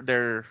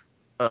their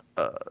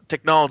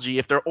technology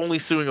if they're only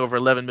suing over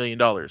 $11 million.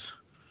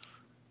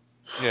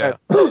 Yeah.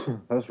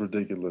 That's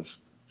ridiculous.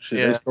 Shit,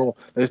 Yeah.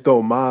 they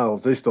stole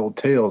Miles. They stole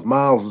Tails.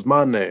 Miles is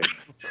my name.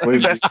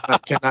 Wait,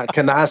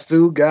 can I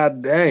sue?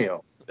 God damn.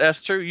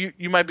 That's true.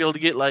 You might be able to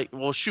get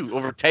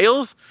over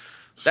Tails.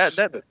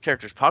 That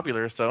character's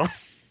popular, so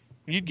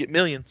you'd get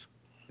millions.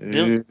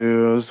 Yeah,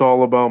 it's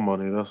all about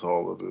money. That's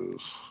all it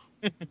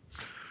is.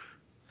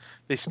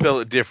 They spell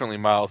it differently,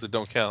 Miles. It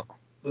don't count.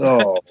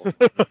 Oh,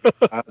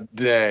 God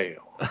damn.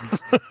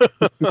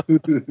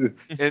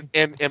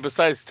 And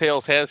besides,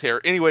 Tails has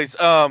hair. Anyways,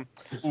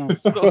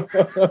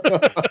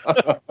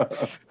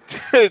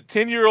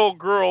 10-year-old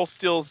girl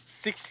steals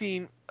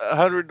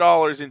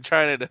 $1,600 in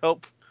China to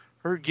help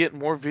her get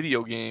more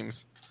video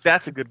games.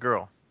 That's a good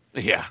girl.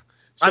 Yeah.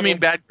 I mean,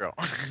 bad girl.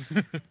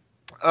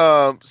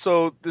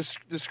 So this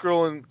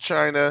girl in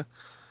China,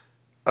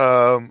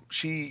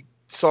 she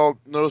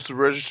noticed the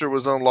register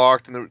was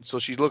unlocked, and so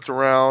she looked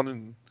around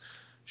and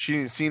she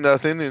didn't see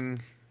nothing,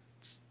 and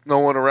no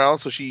one around,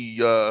 so she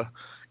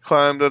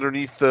climbed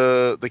underneath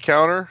the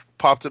counter,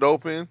 popped it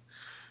open,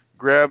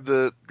 grabbed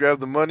the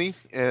money,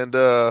 and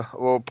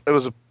well, it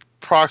was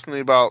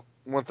approximately about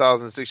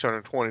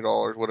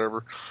 $1,620,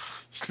 whatever.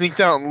 Sneaked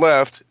out and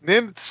left.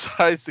 Then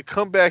decides to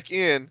come back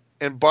in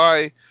and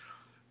buy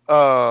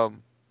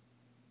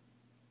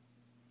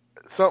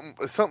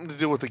something to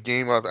do with the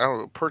game. I don't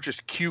know.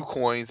 Purchase Q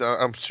coins.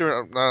 I'm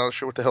not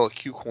sure what the hell a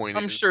Q coin is.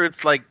 I'm sure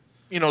it's like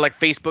like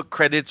Facebook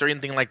credits or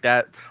anything like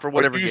that for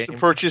whatever used game. to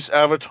purchase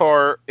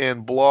avatar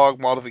and blog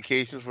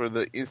modifications for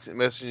the instant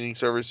messaging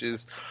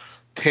services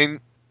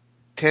 10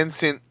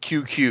 cent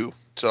QQ.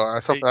 So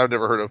something I've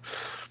never heard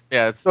of.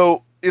 Yeah.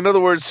 So in other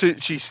words,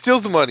 she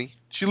steals the money.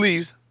 She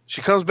leaves.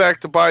 She comes back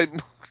to buy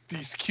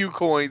these Q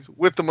coins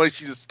with the money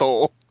she just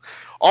stole,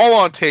 all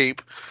on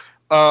tape.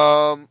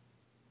 But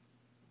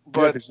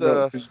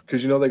because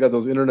they got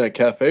those internet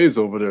cafes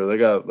over there. They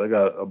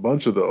got a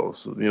bunch of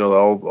those.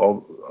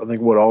 All I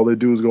think all they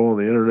do is go on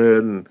the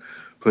internet and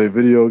play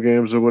video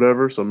games or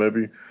whatever. So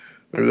maybe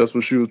that's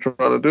what she was trying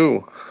to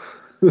do.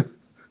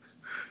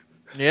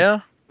 Yeah.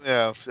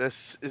 Yeah,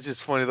 it's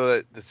just funny though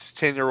that this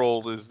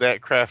 10-year-old is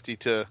that crafty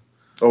to.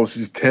 Oh,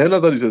 she's 10? I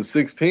thought you said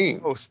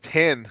 16. Oh, it's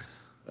 10.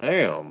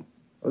 Damn.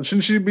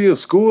 Shouldn't she be at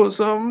school or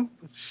something?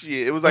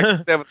 Shit, it was like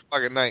 7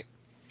 o'clock at night.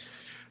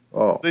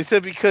 Oh. They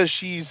said because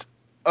she's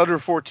under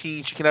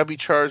 14, she cannot be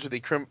charged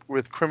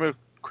with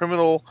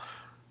criminal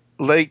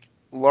like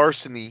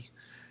larceny.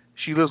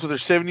 She lives with her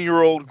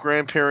 70-year-old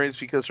grandparents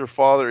because her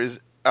father is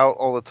out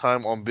all the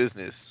time on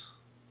business,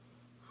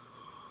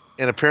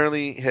 and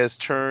apparently has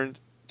turned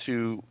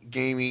to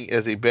gaming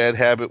as a bad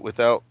habit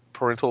without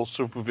parental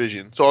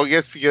supervision. So I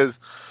guess because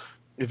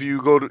if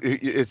you go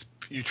to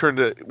you turn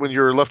to when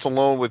you're left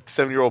alone with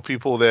 7-year-old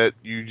people that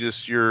you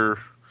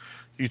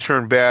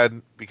turn bad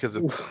because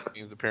of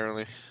games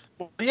apparently.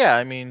 Yeah,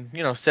 I mean,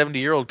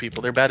 70-year-old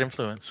people, they're bad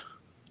influence.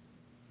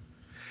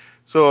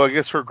 So I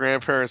guess her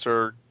grandparents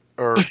are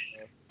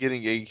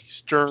getting a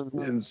stern.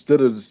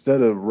 Instead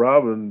of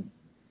robbing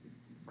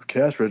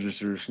cash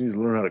registers, she needs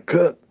to learn how to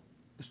cut.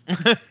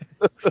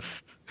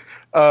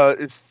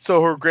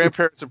 So her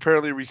grandparents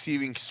apparently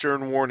receiving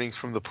stern warnings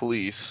from the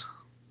police.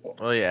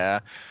 Oh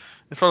yeah,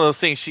 it's one of those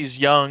things. She's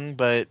young,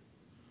 but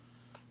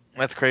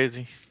that's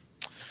crazy.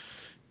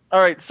 All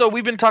right, so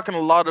we've been talking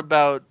a lot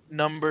about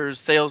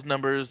sales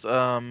numbers,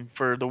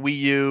 for the Wii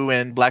U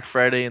and Black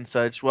Friday and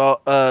such. Well,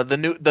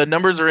 the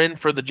numbers are in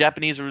for the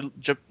Japanese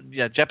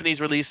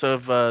release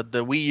of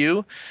the Wii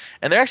U,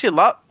 and they're actually a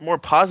lot more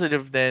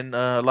positive than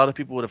a lot of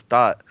people would have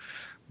thought.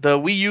 The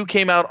Wii U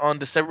came out on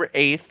December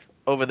 8th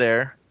over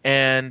there,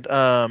 and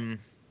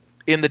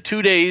in the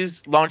 2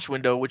 days launch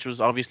window, which was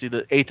obviously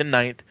the 8th and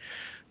 9th,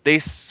 they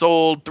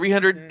sold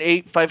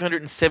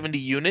 308,570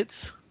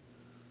 units.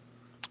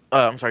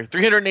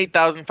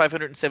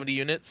 308,570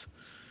 units,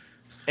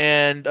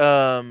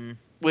 and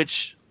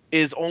which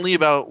is only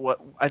about what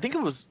I think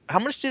it was. How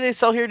much did they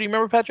sell here? Do you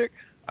remember, Patrick?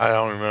 I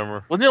don't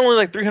remember. Wasn't it only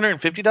like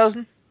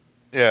 350,000?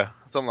 Yeah,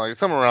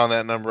 something around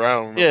that number. I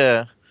don't remember.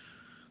 Yeah.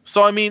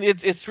 So I mean,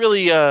 it's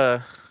really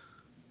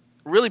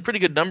really pretty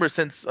good number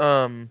since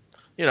the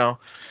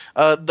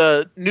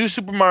new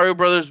Super Mario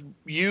Brothers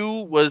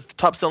U was the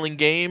top selling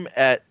game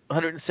at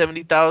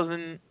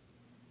 170,000,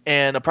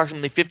 and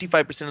approximately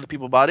 55% of the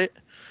people bought it.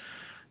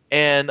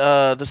 And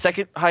the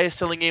second highest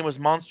selling game was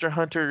Monster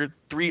Hunter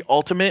 3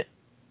 Ultimate,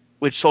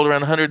 which sold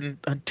around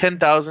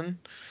 110,000,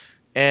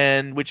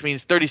 and which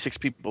means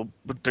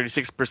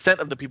 36%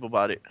 of the people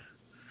bought it.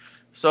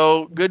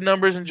 So good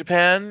numbers in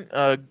Japan,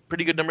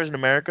 pretty good numbers in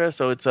America.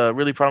 So it's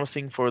really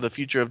promising for the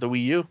future of the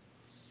Wii U.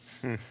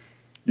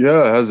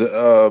 Yeah, has it?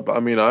 I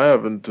mean, I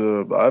haven't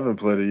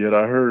played it yet.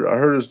 I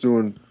heard it's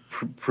doing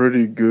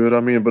pretty good.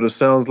 I mean, but it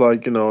sounds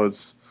like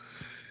it's.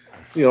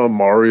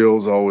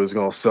 Mario's always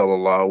gonna sell a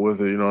lot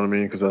with it. You know what I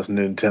mean? Because that's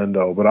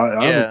Nintendo. But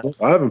I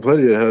haven't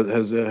played it yet.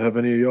 Have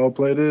any of y'all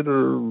played it?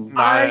 Or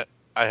I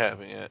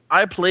haven't yet.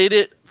 I played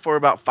it for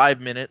about 5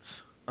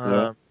 minutes.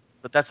 Yeah.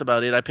 But that's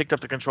about it. I picked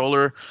up the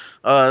controller.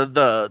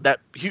 That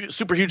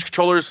super huge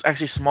controller is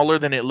actually smaller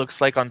than it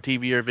looks like on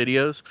TV or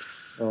videos.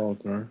 Oh,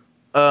 okay.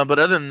 But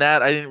other than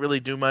that, I didn't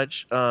really do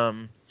much. I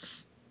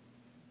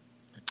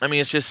mean,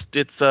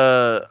 it's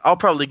I'll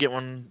probably get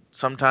one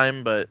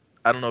sometime, but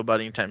I don't know about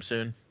anytime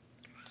soon.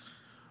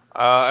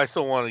 I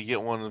still want to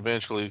get one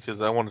eventually because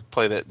I want to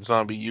play that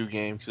Zombie U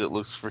game because it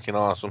looks freaking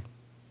awesome.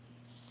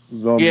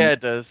 Zombie. Yeah, it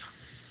does.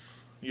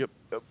 Yep.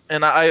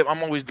 And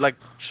I'm always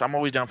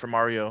down for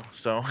Mario.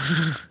 So,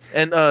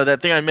 and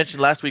that thing I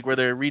mentioned last week where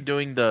they're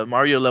redoing the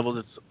Mario levels,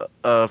 it's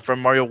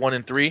from Mario 1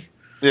 and 3.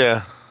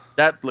 Yeah,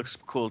 that looks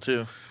cool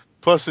too.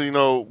 Plus, we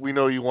know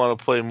you want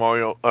to play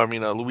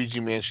Luigi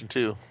Mansion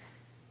 2.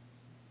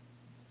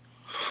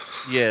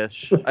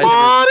 Yes.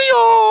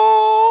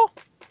 Mario.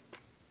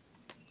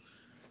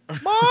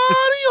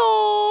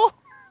 Mario.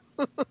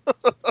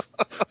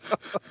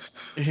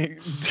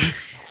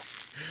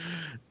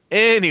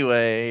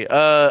 Anyway,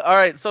 all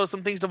right. So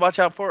some things to watch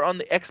out for on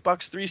the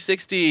Xbox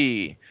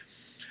 360.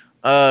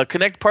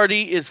 Connect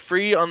Party is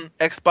free on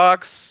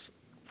Xbox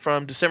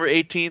from December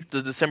 18th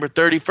to December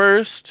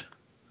 31st.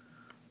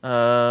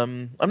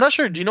 I'm not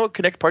sure. Do you know what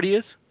Connect Party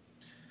is?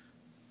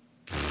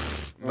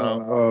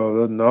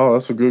 No. No,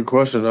 that's a good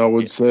question. I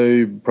would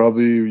say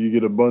probably you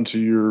get a bunch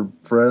of your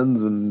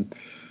friends and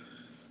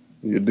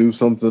you do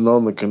something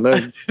on the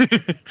Connect.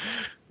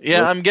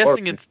 Yeah, That's I'm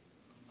guessing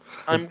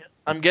party.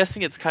 I'm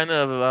guessing it's kind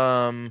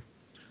of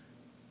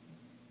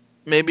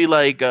maybe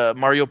like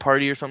Mario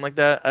Party or something like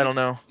that. I don't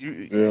know.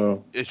 Yeah.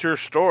 It's your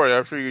story.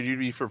 I figured you'd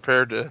be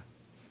prepared to.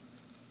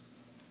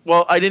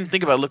 Well, I didn't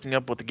think about looking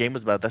up what the game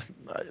was about.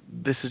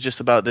 This is just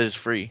about that it's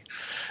free.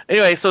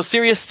 Anyway, so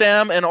Serious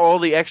Sam and all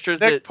the extras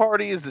Connect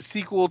Party is the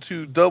sequel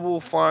to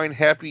Double Fine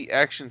Happy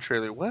action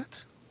trailer.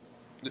 What?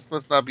 This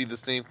must not be the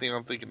same thing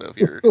I'm thinking of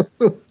here.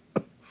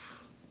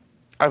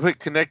 I put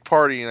Connect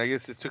Party, and I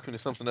guess it took me to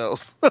something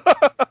else.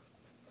 Probably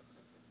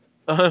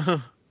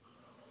got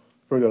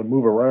to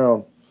move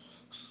around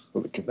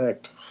with the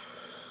Connect.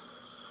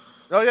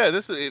 Oh yeah,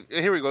 this is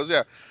here we go.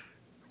 Yeah,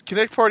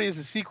 Connect Party is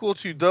the sequel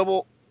to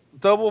Double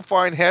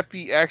Fine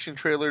Happy action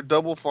trailer.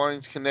 Double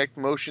Fine's Connect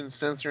motion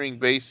censoring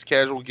based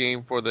casual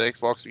game for the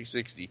Xbox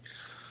 360.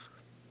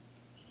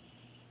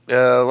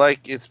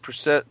 Like its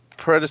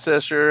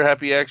predecessor,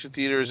 Happy Action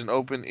Theater is an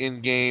open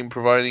in-game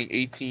providing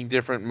 18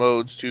 different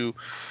modes to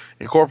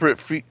incorporate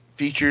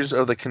features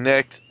of the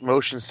Kinect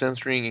motion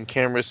censoring and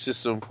camera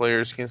system.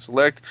 Players can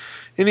select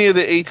any of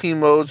the 18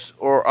 modes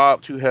or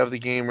opt to have the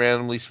game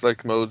randomly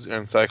select modes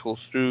and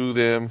cycles through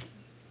them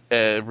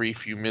every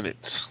few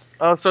minutes.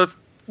 Oh, so it's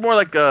more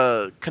like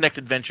Connect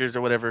Adventures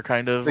or whatever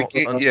kind of.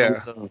 Yeah.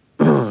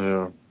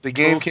 The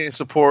game can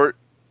support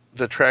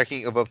the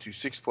tracking of up to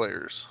 6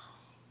 players.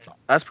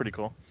 That's pretty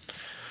cool.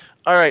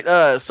 All right,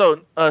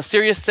 so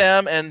Serious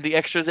Sam and the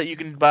extras that you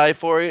can buy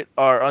for it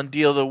are on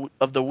deal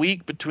of the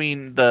week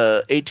between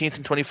the 18th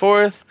and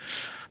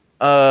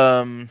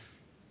 24th.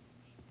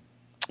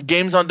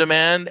 Games on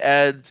Demand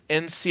adds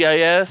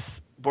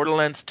NCIS,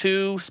 Borderlands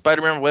 2,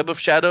 Spider-Man Web of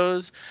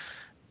Shadows,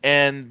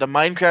 and the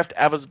Minecraft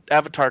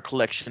Avatar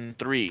Collection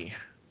 3.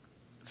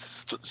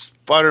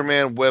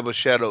 Spider-Man Web of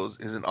Shadows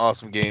is an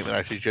awesome game, and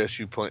I suggest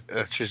you play.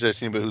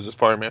 Suggest anybody who's a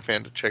Spider-Man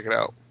fan to check it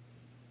out.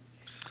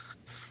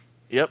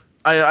 Yep.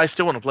 I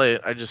still want to play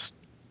it. I just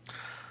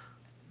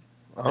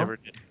never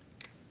did.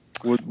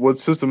 What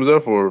system is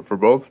that for? For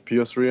both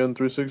PS3 and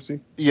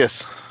 360?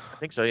 Yes. I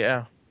think so,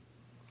 yeah.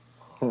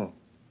 Huh.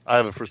 I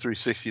have it for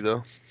 360,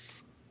 though.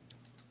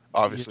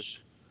 Obviously.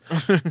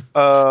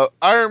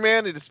 Iron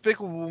Man and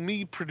Despicable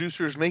Me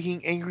producers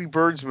making Angry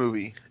Birds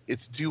movie.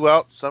 It's due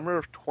out summer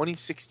of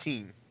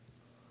 2016.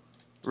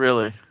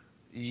 Really?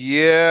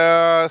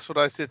 Yeah, that's what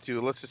I said too.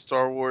 Unless it's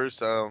Star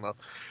Wars, I don't know.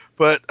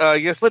 But I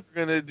guess they're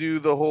gonna do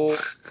the whole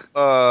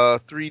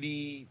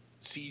 3D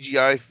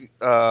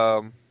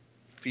CGI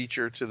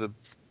feature to the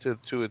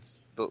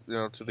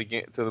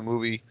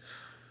movie.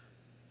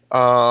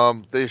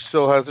 There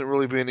still hasn't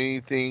really been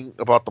anything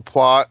about the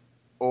plot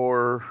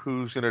or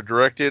who's gonna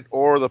direct it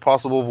or the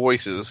possible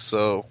voices.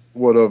 So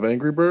what of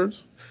Angry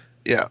Birds?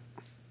 Yeah,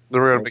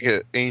 they're gonna make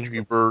an Angry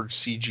Birds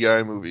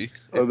CGI movie.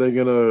 Are they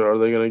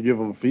gonna give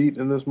them feet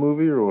in this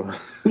movie or?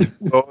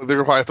 Oh, they're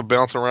gonna probably have to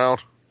bounce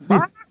around.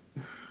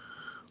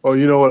 Oh,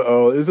 you know what?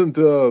 Oh, isn't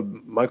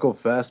Michael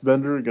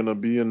Fassbender gonna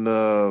be in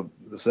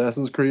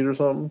Assassin's Creed or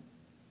something?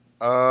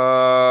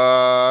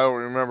 I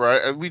don't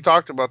remember. We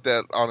talked about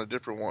that on a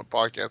different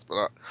podcast, but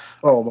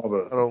my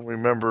bad. I don't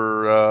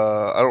remember.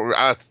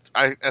 I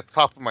at the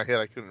top of my head,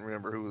 I couldn't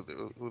remember who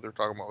they're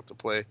talking about to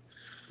play.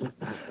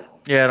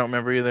 Yeah, I don't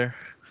remember either.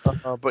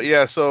 But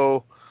yeah,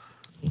 so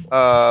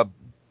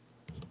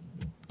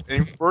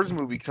Angry Birds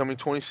movie coming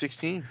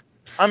 2016.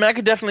 I mean, I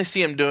could definitely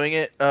see him doing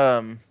it.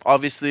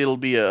 Obviously, it'll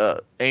be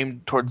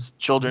aimed towards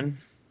children.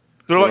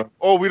 They're like,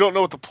 oh, we don't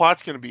know what the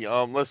plot's going to be.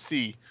 Let's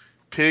see,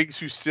 pigs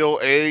who steal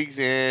eggs,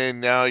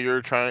 and now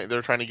they're trying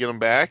to get them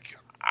back.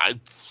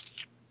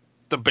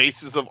 The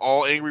basis of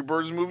all Angry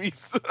Birds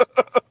movies.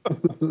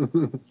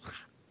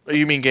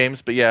 You mean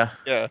games, but yeah.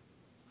 Yeah.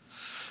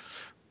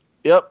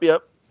 Yep.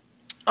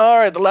 All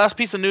right, the last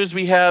piece of news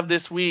we have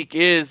this week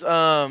is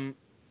I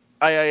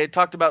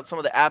talked about some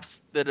of the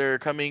apps that are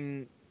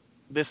coming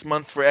this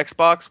month for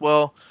Xbox.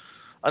 Well,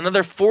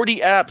 another 40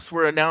 apps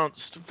were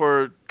announced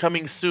for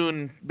coming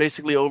soon,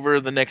 basically over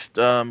the next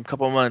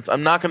couple of months.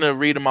 I'm not going to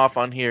read them off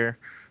on here.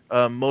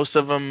 Most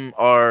of them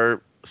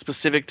are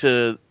specific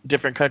to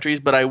different countries,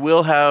 but I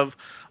will have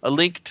a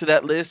link to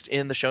that list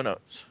in the show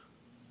notes.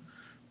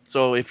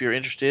 So if you're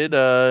interested,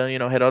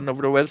 head on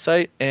over to our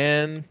website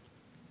and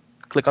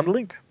click on the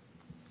link.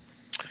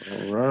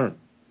 All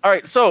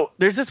right, so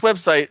there's this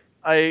website.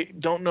 I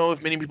don't know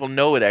if many people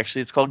know it,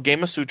 actually. It's called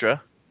Gamasutra.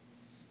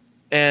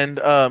 And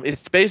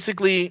it's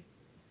basically,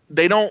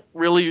 they don't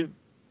really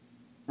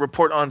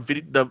report on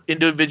the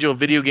individual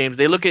video games.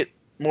 They look at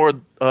more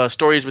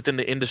stories within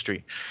the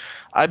industry.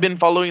 I've been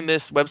following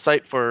this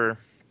website for,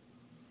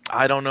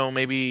 I don't know,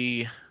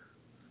 maybe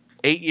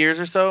 8 years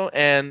or so,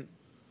 and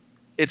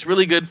it's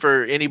really good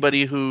for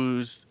anybody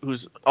who's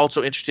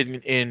also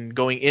interested in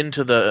going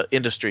into the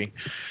industry.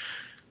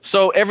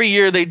 So every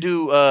year they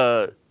do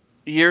a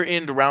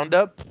year-end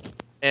roundup,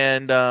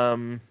 and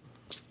I'm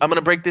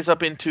gonna break this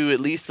up into at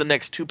least the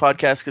next 2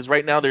 podcasts because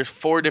right now there's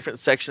 4 different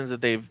sections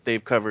that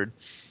they've covered.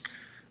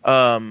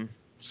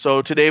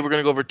 So today we're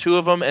gonna go over 2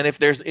 of them, and if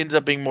there's ends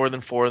up being more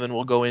than 4, then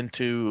we'll go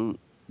into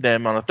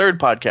them on a 3rd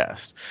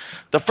podcast.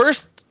 The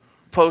first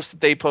post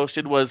that they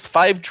posted was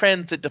 5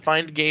 trends that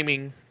defined the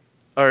gaming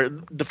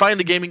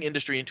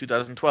industry in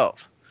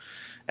 2012.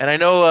 And I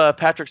know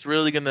Patrick's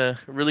really gonna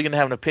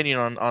have an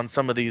opinion on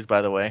some of these,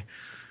 by the way.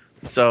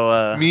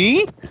 So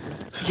Me?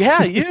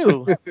 yeah,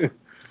 you.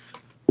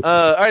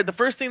 All right, the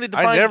first thing that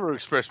defined. I never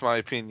express my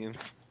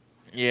opinions.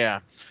 Yeah.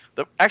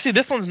 Actually,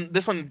 this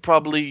one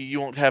probably you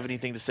won't have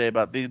anything to say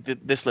about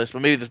this list,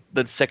 but maybe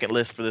the second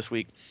list for this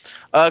week.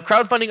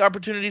 Crowdfunding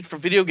opportunities for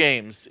video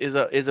games is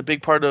a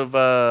big part of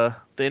the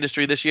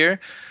industry this year.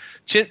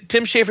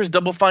 Tim Schafer's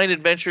Double Fine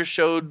Adventure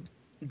showed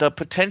the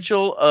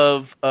potential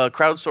of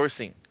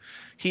crowdsourcing.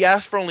 He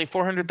asked for only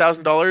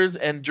 $400,000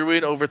 and drew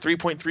in over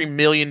 $3.3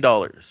 million.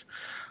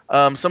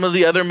 Some of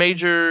the other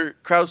major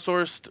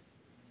crowdsourced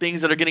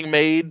things that are getting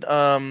made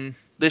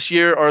this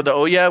year are the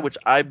Ouya, which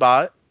I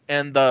bought,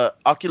 and the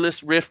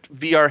Oculus Rift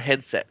VR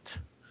headset.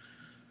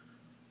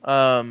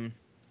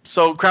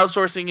 So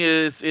crowdsourcing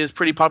is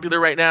pretty popular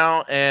right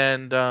now,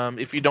 and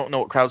if you don't know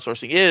what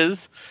crowdsourcing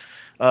is,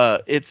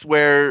 it's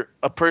where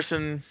a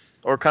person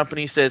or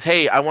company says,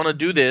 "Hey, I want to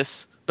do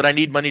this, but I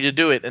need money to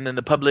do it," and then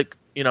the public,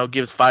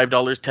 gives $5,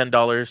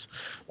 $10,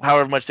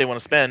 however much they want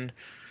to spend,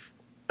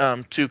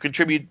 to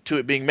contribute to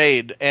it being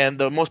made. And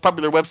the most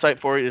popular website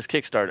for it is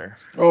Kickstarter.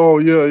 Oh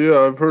yeah,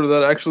 I've heard of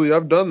that. Actually,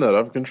 I've done that.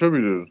 I've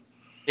contributed.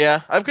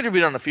 Yeah, I've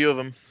contributed on a few of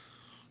them.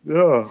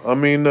 Yeah, I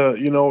mean,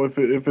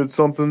 if it's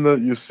something that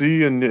you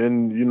see and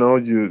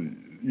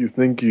you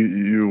think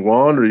you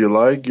want or you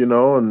like,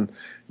 and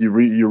you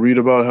read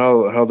about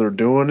how they're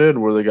doing it,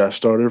 where they got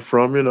started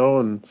from,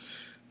 and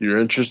you're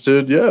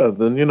interested, yeah,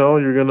 then you're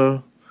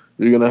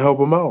gonna help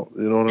them out.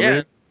 You know what I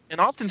mean? And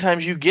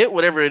oftentimes you get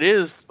whatever it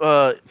is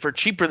for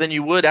cheaper than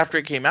you would after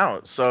it came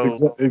out.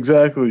 So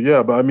exactly,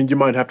 yeah. But I mean, you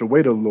might have to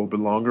wait a little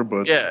bit longer.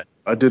 But yeah,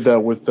 I did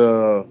that with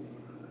a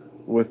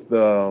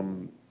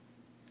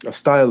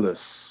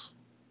stylus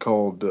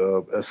called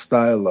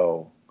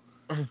Estilo.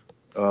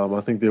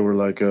 I think they were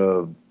like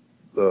a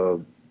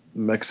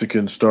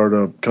Mexican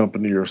startup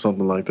company or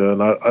something like that.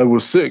 And I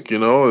was sick,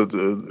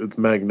 it's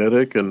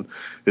magnetic and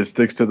it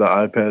sticks to the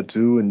iPad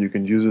too, and you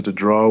can use it to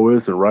draw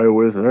with and write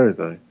with and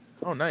everything.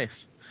 Oh,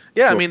 nice.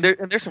 Yeah, I mean,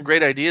 there's some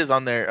great ideas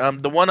on there.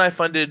 The one I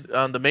funded,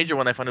 the major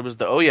one I funded was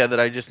the Ouya that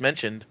I just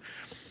mentioned.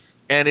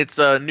 And it's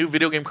a new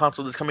video game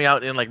console that's coming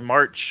out in like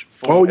March.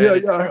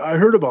 I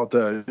heard about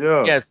that.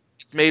 Yeah. Yeah, it's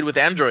made with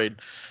Android.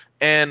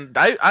 And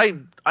I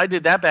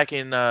did that back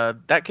in,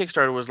 that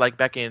Kickstarter was like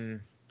back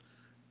in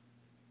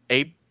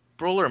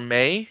April or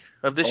May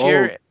of this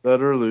year. That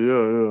early,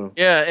 yeah.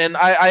 Yeah, and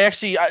I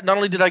actually, not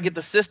only did I get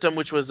the system,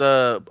 which was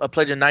a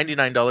pledge of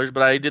 $99,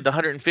 but I did the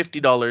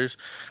 $150,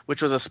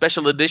 which was a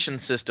special edition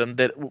system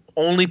that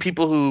only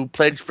people who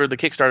pledged for the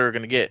Kickstarter are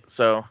going to get.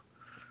 So.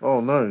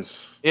 Oh,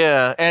 nice.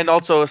 Yeah, and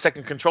also a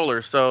second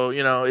controller. So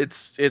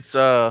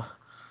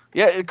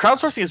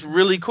crowdsourcing is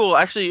really cool.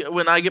 Actually,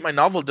 when I get my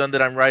novel done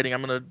that I'm writing,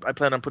 I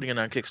plan on putting it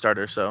on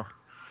Kickstarter. So.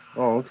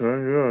 Oh, okay.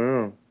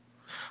 Yeah.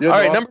 Yeah, all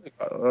right.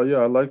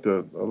 I like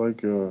that. I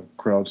like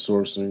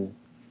crowdsourcing.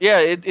 Yeah,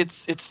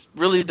 it's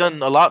really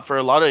done a lot for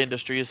a lot of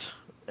industries.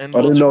 And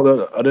I didn't know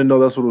that. I didn't know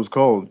that's what it was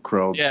called,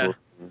 crowdsourcing.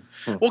 Yeah.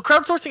 Huh. Well,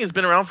 crowdsourcing has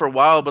been around for a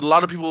while, but a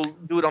lot of people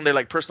do it on their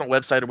like personal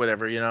website or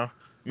whatever.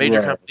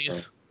 Major companies.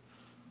 Right.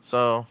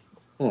 So.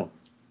 All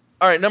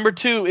right. Number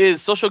 2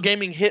 is social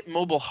gaming hit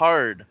mobile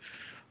hard.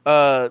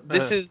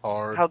 This is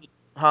hard.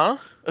 How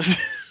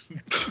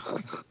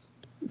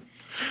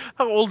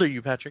old are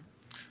you, Patrick?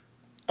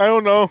 I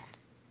don't know.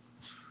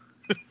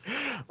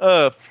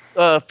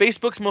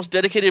 Facebook's most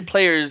dedicated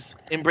players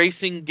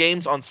embracing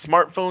games on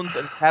smartphones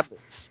and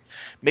tablets.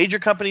 Major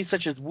companies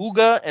such as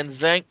Wooga and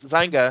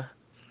Zynga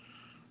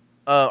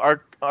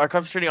are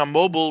concentrating on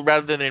mobile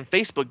rather than in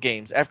Facebook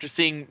games after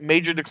seeing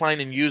major decline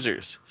in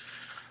users.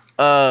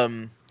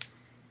 That's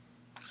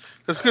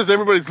because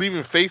everybody's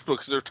leaving Facebook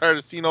because they're tired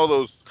of seeing all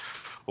those.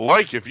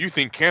 Like if you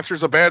think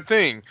cancer's a bad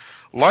thing.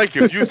 Like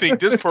if you think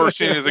this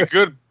person is a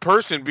good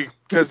person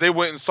because they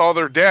went and saw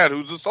their dad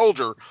who's a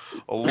soldier.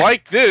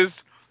 Like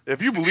this,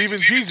 if you believe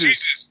in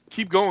Jesus,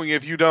 keep going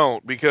if you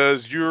don't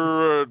because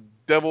you're a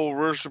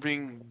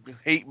devil-worshipping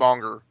hate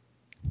monger.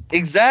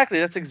 Exactly.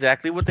 That's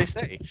exactly what they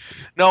say.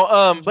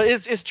 No, but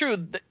it's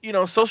true.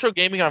 Social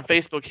gaming on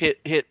Facebook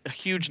hit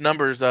huge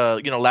numbers,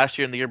 last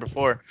year and the year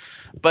before.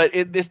 But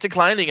it's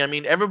declining. I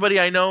mean, everybody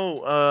I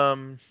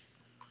know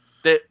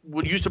that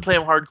would used to play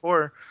them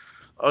hardcore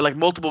or like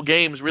multiple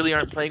games really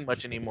aren't playing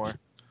much anymore.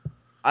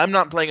 I'm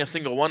not playing a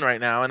single one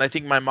right now, and I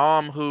think my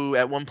mom, who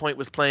at one point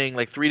was playing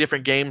like 3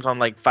 different games on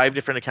like 5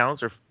 different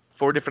accounts or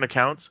 4 different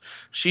accounts,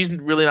 she's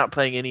really not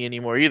playing any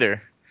anymore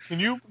either. Can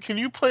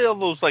you play all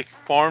those like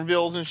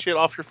Farmvilles and shit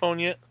off your phone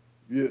yet?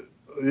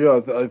 Yeah,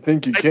 I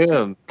think you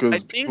can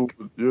because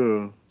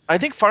I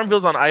think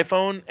Farmville's on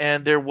iPhone,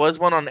 and there was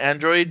one on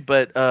Android,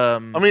 but I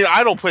mean,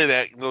 I don't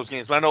play those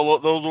games, but I know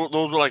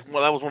those were like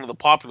that was one of the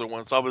popular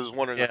ones. So I was just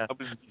wondering. Yeah. I would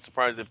be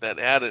surprised if that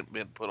hadn't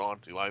been put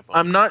onto iPhone.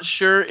 I'm not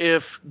sure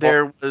if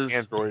there was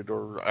Android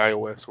or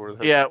iOS or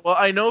whatever. Yeah, well,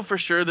 I know for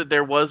sure that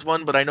there was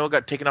one, but I know it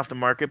got taken off the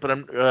market. But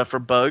I'm for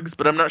bugs,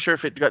 but I'm not sure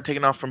if it got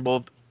taken off from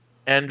both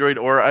Android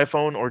or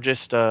iPhone or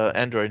just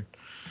Android.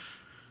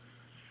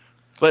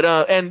 But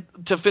and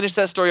to finish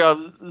that story off,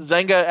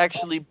 Zynga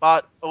actually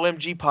bought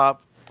OMG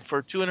Pop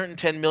for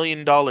 $210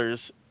 million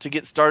to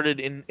get started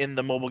in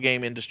the mobile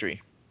game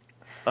industry.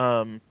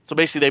 So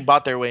basically, they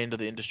bought their way into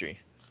the industry.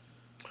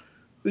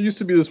 There used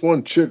to be this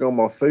one chick on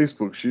my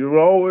Facebook. She would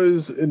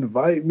always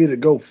invite me to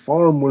go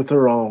farm with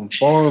her on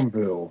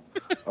Farmville.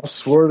 I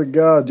swear to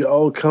God,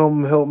 y'all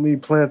come help me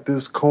plant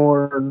this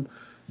corn,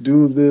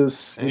 do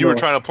this. And you were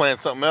trying to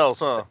plant something else,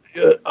 huh?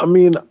 I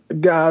mean,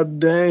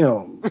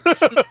 goddamn.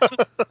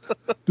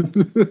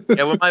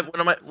 Yeah, when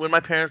my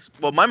parents,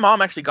 well, my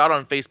mom actually got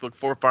on Facebook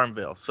for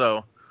Farmville,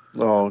 so.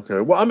 Oh,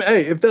 okay. Well, I mean,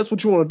 hey, if that's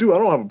what you want to do, I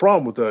don't have a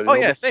problem with that.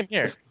 Yeah, same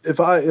here. If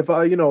I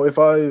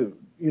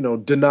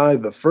deny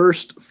the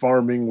first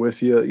farming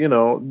with you,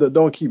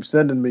 don't keep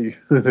sending me.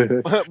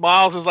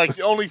 Miles is like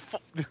the only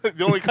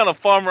kind of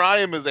farmer I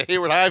am is a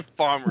Hayward High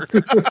farmer.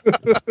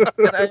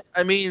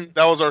 I mean,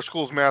 that was our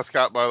school's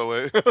mascot, by the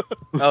way.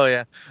 Oh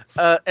yeah.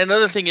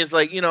 Another thing is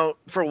like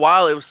for a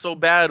while it was so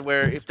bad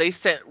where if they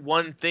sent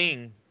one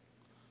thing,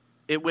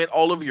 it went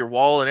all over your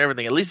wall and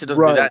everything. At least it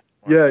doesn't do that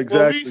anymore. Yeah,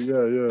 exactly.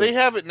 Well, they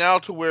have it now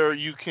to where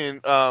you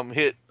can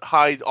hit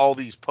hide all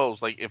these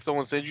posts. Like if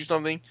someone sends you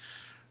something,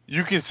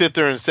 you can sit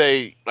there and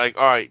say like,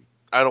 all right,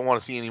 I don't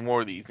want to see any more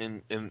of these.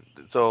 And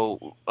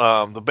so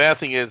the bad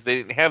thing is they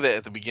didn't have that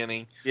at the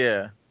beginning.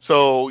 Yeah.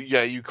 So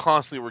yeah, you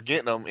constantly were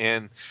getting them,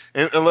 and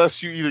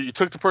unless you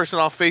took the person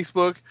off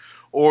Facebook,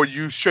 or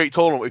you straight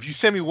told them, if you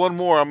send me one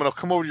more, I'm gonna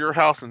come over to your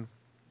house and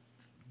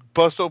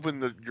bust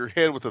open your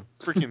head with a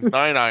freaking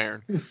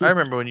 9-iron. I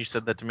remember when you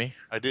said that to me.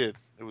 I did.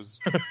 It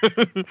was.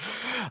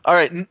 All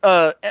right.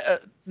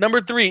 Number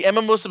 3,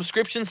 MMO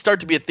subscriptions start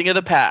to be a thing of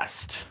the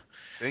past.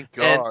 Thank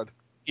God. And,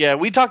 yeah,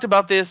 we talked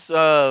about this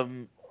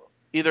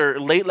either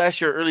late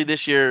last year or early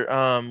this year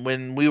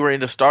when we were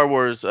into Star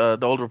Wars: The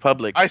Old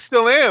Republic. I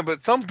still am,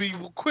 but some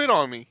people quit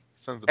on me.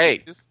 Sons of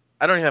bitches.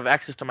 I don't even have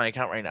access to my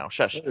account right now.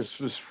 Shush.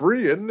 It's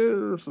free, isn't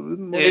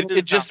it?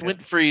 It just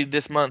went free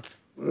this month.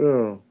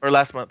 Yeah. Or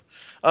last month.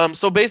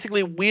 So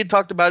basically, we had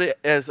talked about it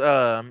as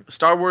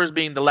Star Wars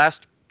being the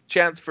last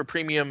chance for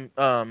premium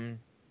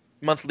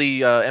monthly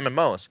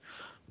MMOs.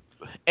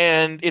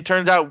 And it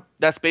turns out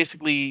that's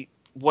basically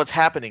what's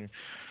happening.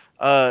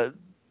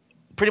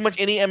 Pretty much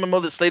any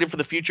MMO that's slated for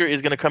the future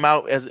is going to come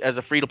out as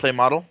a free-to-play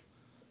model.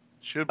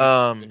 Should be.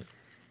 The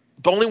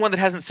only one that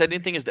hasn't said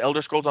anything is the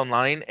Elder Scrolls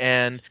Online,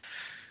 and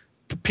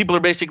people are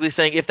basically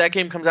saying if that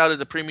game comes out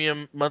as a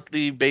premium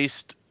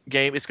monthly-based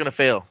game, it's going to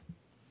fail,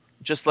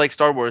 just like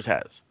Star Wars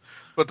has.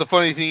 But the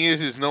funny thing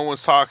is no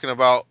one's talking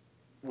about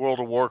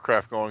World of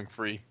Warcraft going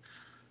free.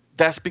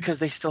 That's because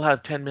they still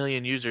have 10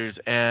 million users,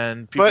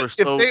 and people are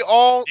so. But if they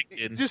all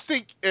addicted. just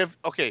think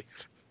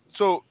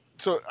so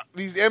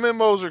these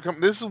MMOs are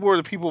coming. This is where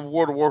the people of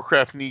World of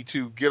Warcraft need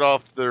to get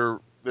off their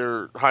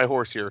high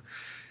horse here.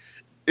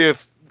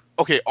 If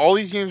all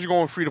these games are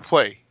going free to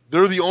play,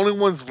 they're the only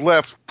ones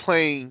left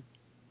paying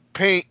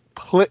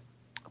for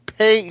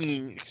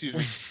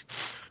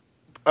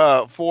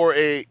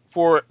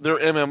their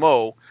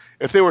MMO.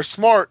 If they were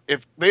smart,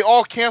 if they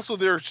all canceled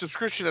their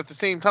subscription at the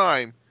same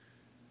time,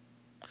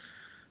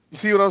 you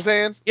see what I'm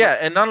saying? Yeah,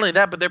 and not only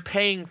that, but they're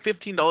paying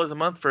 $15 a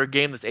month for a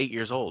game that's 8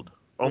 years old,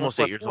 almost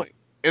 8 years old.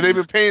 And they've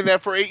been paying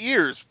that for 8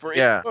 years, for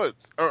 8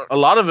 months. A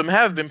lot of them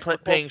have been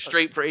paying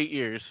straight for 8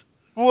 years.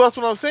 Well, that's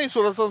what I'm saying.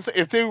 So that's what I'm saying.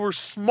 If they were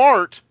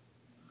smart,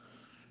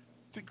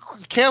 they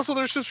cancel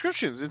their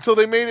subscriptions until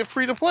they made it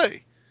free to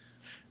play.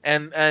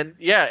 And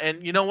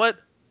you know what?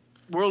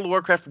 World of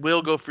Warcraft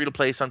will go free to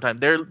play sometime.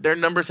 Their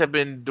numbers have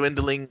been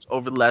dwindling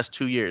over the last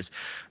 2 years.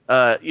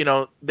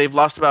 They've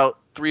lost about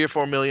 3 or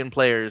 4 million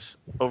players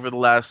over the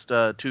last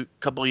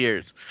couple of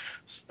years.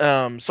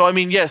 So I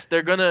mean, yes,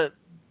 they're gonna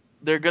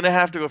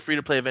have to go free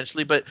to play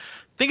eventually. But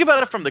think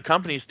about it from the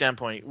company's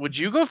standpoint. Would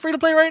you go free to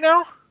play right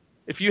now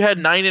if you had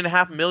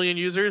 9.5 million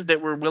users that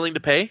were willing to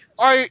pay?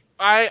 I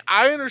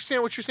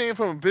understand what you're saying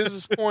from a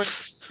business point.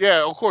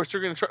 Yeah, of course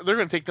they're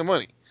gonna take the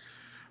money.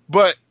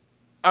 But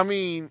I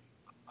mean,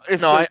 if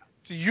the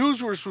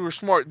users were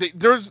smart,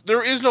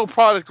 there is no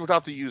product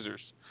without the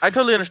users. I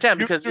totally understand,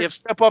 because if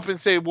step up and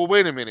say, well,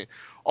 wait a minute,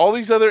 all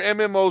these other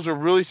MMOs are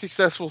really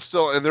successful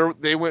still, and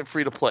they went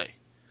free to play.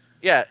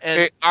 Yeah,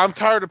 and I'm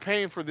tired of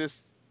paying for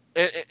this.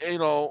 Yeah,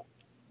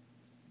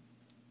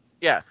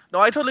 no,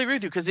 I totally agree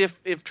with you, because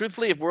if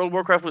truthfully, if World of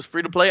Warcraft was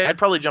free to play, I'd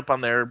probably jump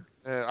on there.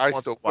 I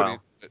still put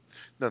it,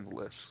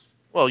 nonetheless.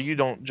 Well, you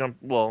don't jump.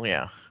 Well,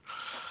 yeah.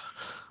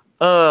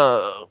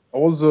 I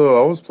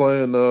was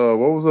playing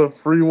what was that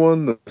free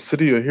one? The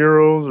City of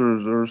Heroes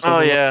or something? Oh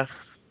yeah,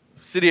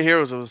 City of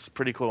Heroes was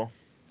pretty cool.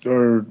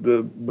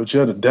 But you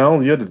had to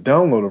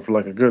download it for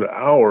like a good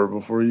hour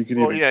before you could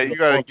Well, even. yeah, you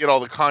got to get all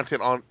the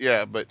content on.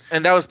 Yeah, but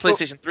And that was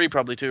PlayStation 3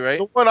 probably too, right?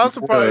 the one I'm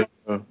surprised.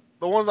 Yeah.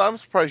 The ones I'm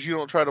surprised you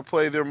don't try to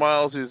play there,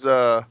 Miles, is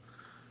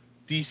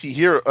DC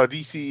Hero,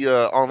 DC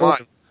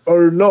Online.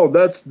 Or no,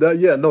 that's that.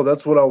 Yeah, no,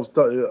 that's what I was.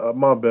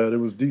 My bad. It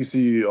was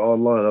DC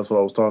Online. That's what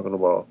I was talking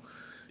about.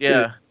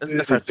 Yeah,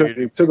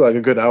 It took like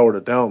a good hour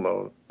to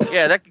download.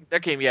 Yeah,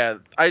 that came. Yeah,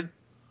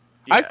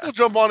 I still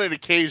jump on it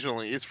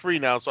occasionally. It's free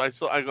now, so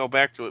I go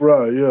back to it.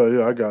 Right?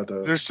 Yeah, I got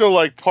that. There's still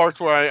like parts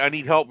where I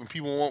need help and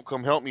people won't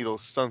come help me.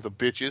 Those sons of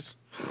bitches.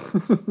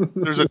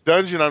 There's a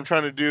dungeon I'm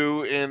trying to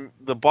do, and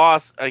the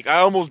boss, like, I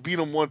almost beat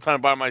him one time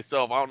by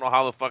myself. I don't know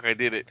how the fuck I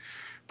did it,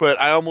 but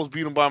I almost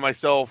beat him by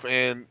myself.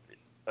 And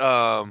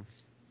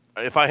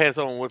if I had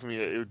someone with me,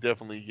 it would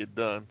definitely get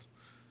done.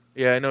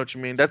 Yeah, I know what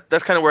you mean.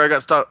 That's kind of where I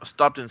got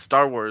stopped in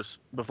Star Wars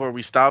before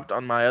we stopped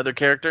on my other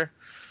character.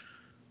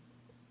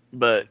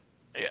 But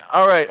yeah.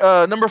 All right,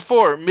 number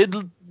 4,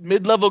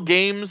 mid-level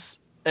games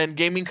and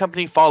gaming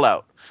company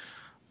Fallout.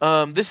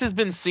 This has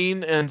been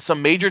seen in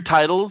some major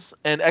titles,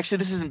 and actually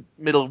this isn't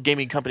mid-level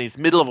gaming companies,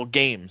 mid-level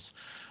games.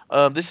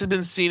 This has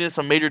been seen in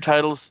some major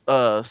titles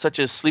such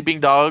as Sleeping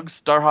Dogs,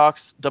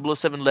 Starhawks,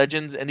 007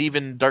 Legends, and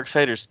even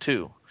Darksiders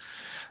 2.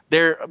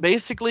 They're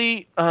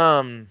basically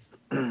the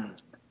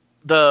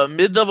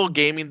mid-level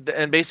gaming,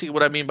 and basically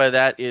what I mean by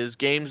that is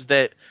games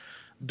that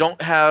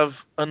don't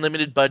have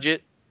unlimited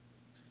budget,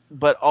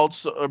 but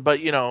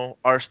you know,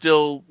 are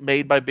still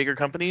made by bigger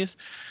companies.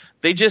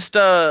 They just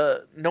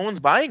no one's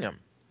buying them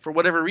for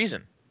whatever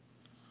reason.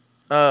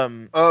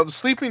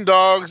 Sleeping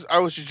Dogs, I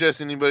would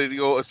suggest anybody to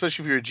go,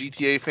 especially if you're a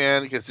GTA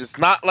fan, because it's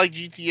not like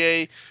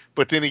GTA,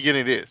 but then again,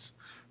 it is.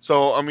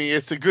 So, I mean,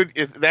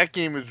 that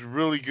game is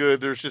really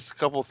good. There's just a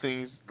couple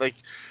things, like,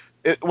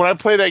 when I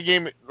play that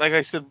game, like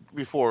I said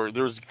before,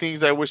 there's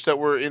things I wish that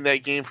were in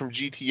that game from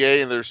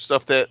GTA, and there's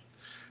stuff that's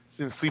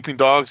in Sleeping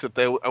Dogs that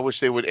I wish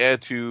they would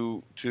add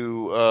to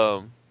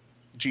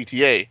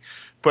GTA.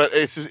 But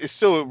it's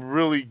still a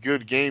really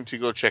good game to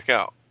go check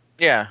out.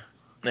 Yeah.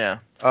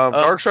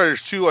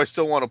 Darksiders 2, I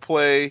still want to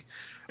play.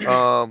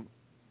 I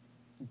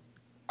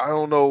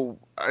don't know.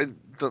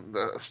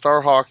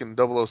 Starhawk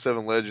and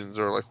 007 Legends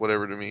are like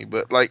whatever to me,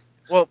 but like.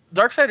 Well,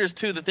 Darksiders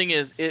 2, the thing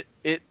is,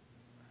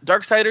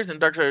 Darksiders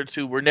and Darksiders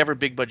 2 were never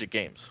big budget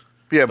games.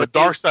 Yeah, but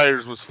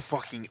Darksiders was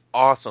fucking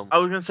awesome. I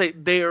was gonna say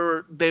they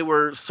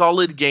were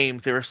solid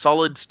games. They were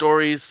solid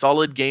stories,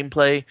 solid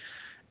gameplay.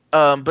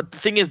 But the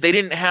thing is, they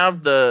didn't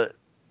have the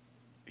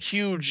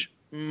huge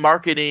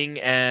marketing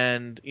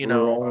and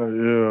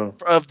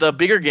of the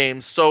bigger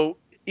games. So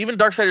even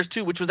Darksiders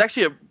 2, which was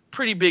actually a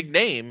pretty big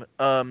name,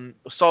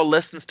 saw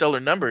less than stellar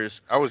numbers.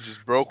 I was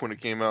just broke when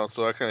it came out,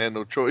 so I kind of had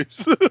no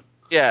choice.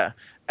 Yeah,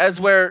 as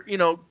where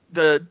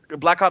the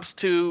Black Ops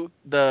 2,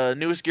 the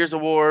newest Gears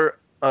of War,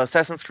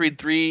 Assassin's Creed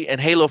 3, and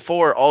Halo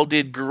 4 all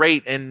did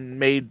great and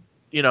made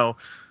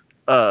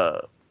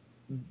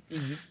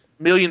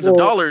millions of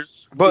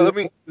dollars. But I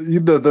mean,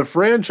 the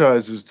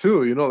franchises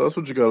too. That's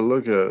what you got to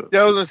look at.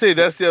 Yeah, I was gonna say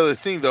that's the other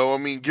thing, though. I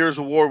mean, Gears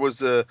of War was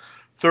the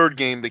third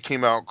game that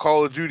came out.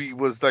 Call of Duty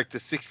was like the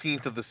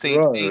 16th of the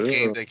same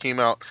game that came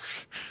out.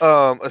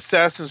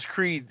 Assassin's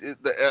Creed.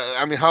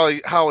 I mean,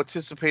 how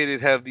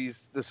anticipated have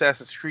these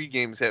Assassin's Creed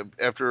games have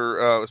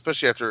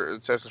especially after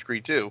Assassin's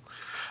Creed 2.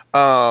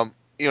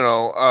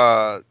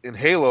 In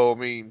Halo, I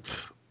mean,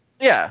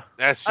 yeah,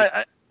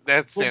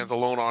 that stands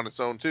alone on its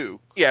own too.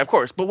 Yeah, of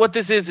course. But what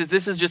this is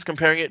just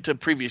comparing it to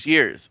previous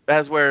years,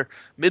 as where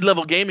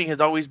mid-level gaming has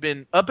always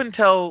been, up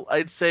until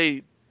I'd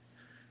say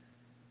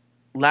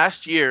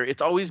last year,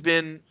 it's always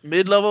been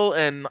mid-level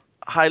and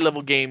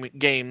high-level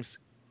games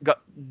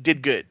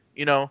did good.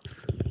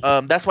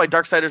 That's why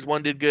Darksiders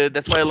 1 did good.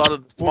 That's why a lot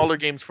of the smaller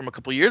games from a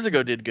couple years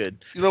ago did good.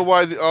 You know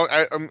why?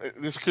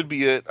 This could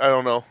be it. I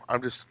don't know.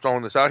 I'm just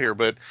throwing this out here,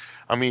 but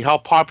I mean, how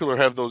popular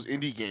have those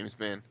indie games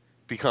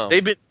become?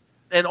 They've been,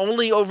 and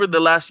only over the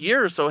last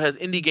year or so has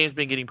indie games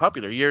been getting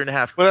popular. Year and a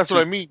half. But that's what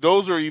I mean.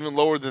 Those are even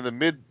lower than the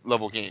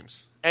mid-level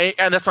games. And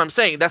that's what I'm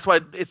saying. That's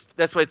why it's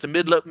a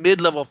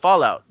mid-level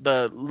Fallout.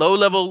 The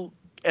low-level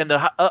and the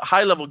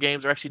high-level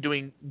games are actually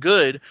doing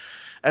good,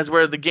 as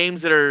where the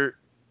games that are,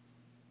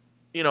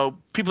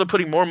 people are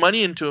putting more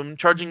money into them,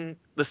 charging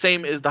the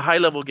same as the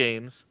high-level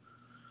games,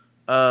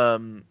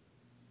 aren't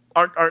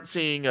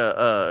seeing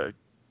a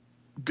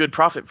good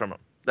profit from them.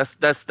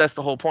 That's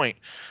the whole point.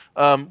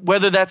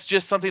 Whether that's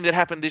just something that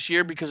happened this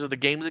year because of the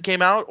games that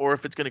came out, or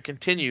if it's going to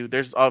continue,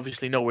 there's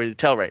obviously no way to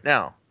tell right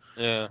now.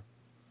 Yeah.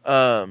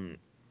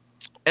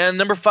 And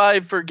number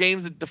 5 for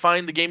games that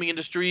define the gaming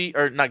industry,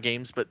 or not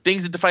games, but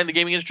things that define the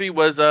gaming industry,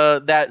 was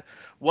that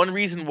One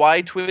Reason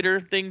Why Twitter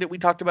thing that we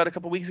talked about a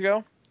couple weeks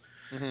ago.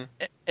 Mm-hmm.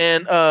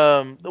 And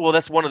well,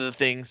 that's one of the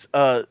things.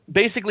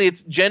 Basically,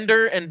 it's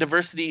gender and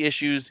diversity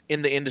issues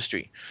in the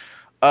industry.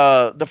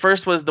 The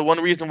first was the One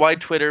Reason Why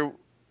Twitter,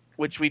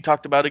 which we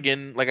talked about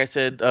again, like I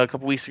said a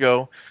couple weeks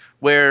ago,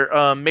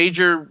 where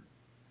major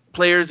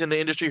players in the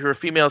industry who are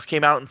females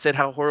came out and said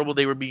how horrible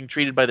they were being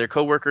treated by their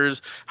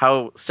coworkers,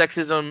 how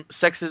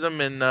sexism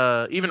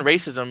and even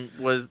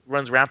racism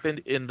runs rampant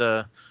in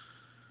the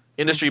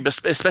industry, but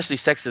especially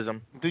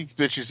sexism. These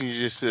bitches need to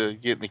just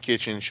get in the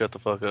kitchen and shut the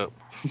fuck up.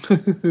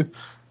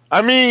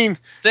 I mean,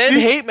 send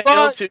hate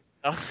mail to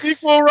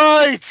equal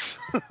rights.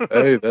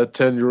 Hey, that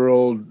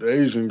 10-year-old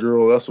Asian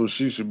girl, that's what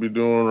she should be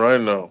doing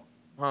right now.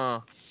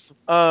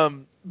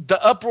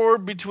 The uproar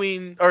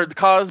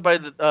caused by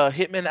the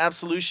Hitman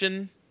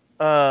Absolution,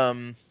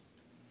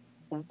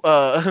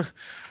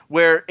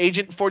 where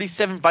Agent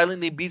 47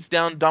 violently beats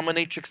down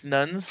dominatrix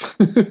nuns.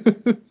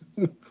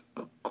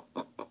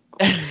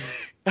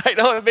 I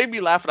know, it made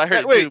me laugh when I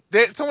heard it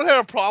too. Someone had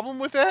a problem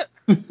with that?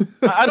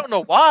 I don't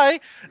know why.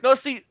 No,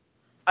 see,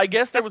 I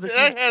guess there was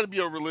that had to be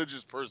a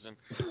religious person.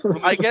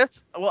 I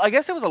guess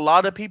there was a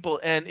lot of people,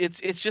 and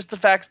it's just the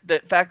fact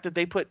that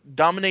they put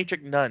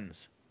dominatrix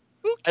nuns.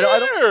 Who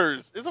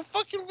cares? It's a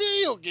fucking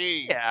video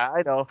game. Yeah,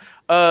 I know.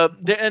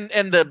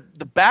 And the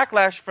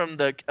backlash from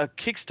the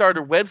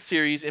Kickstarter web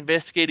series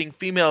investigating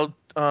female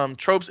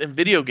tropes in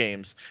video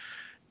games,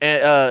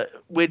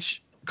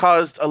 which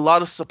caused a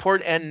lot of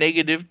support and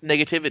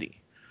negativity.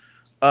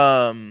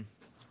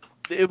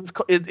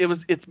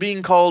 It's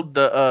being called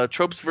the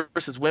tropes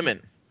versus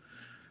women,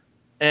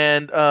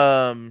 and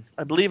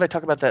I believe I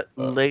talk about that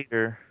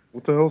later.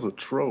 What the hell's a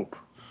trope?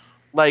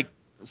 Like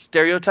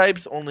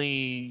stereotypes,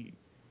 only.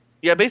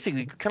 Yeah,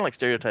 basically, kind of like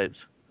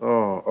stereotypes.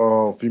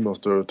 Oh, female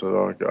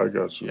stereotype. I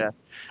got you. Yeah,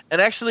 and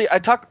actually, I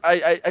talk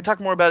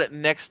more about it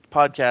next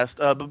podcast.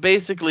 But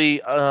basically,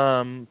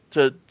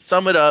 to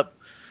sum it up,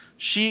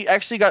 she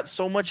actually got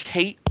so much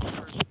hate.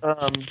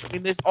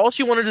 All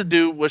she wanted to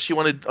do was she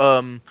wanted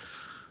a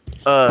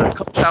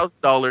couple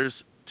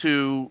 $1,000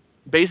 to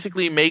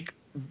basically make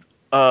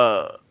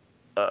what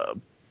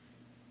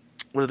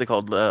are they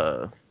called?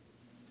 A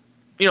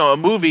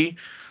movie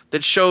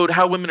that showed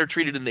how women are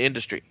treated in the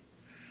industry.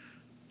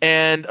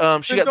 And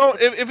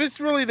if it's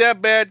really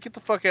that bad, get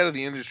the fuck out of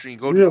the industry and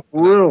go. Yeah,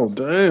 for real,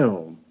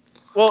 damn.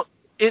 Well,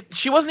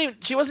 she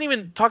wasn't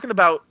even talking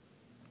about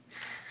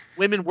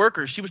women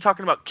workers. She was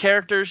talking about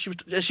characters.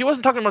 She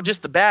wasn't talking about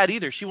just the bad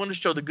either. She wanted to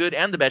show the good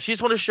and the bad. She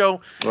just wanted to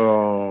show.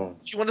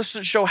 She wanted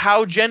to show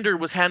how gender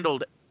was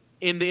handled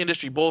in the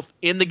industry, both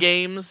in the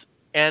games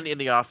and in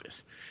the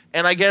office.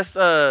 And I guess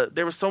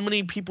there were so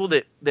many people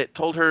that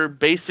told her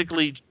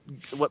basically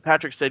what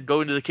Patrick said: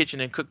 go into the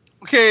kitchen and cook.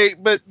 Okay,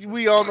 but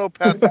we all know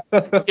Patrick.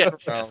 Yeah,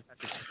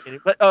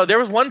 but there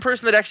was one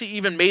person that actually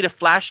even made a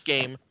Flash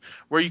game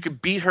where you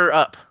could beat her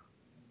up,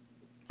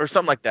 or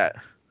something like that,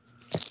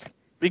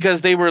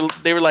 because they were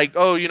like,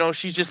 oh,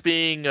 she's just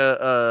being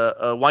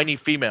a whiny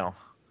female,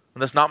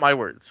 and that's not my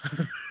words.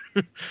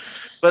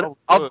 But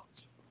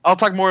I'll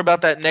talk more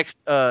about that next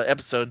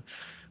episode.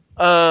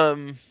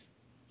 What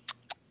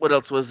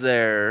else was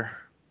there?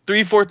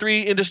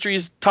 343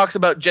 Industries talks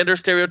about gender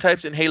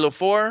stereotypes in Halo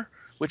 4,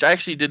 which I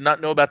actually did not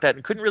know about that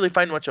and couldn't really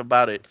find much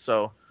about it.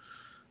 So,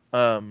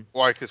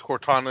 why? Because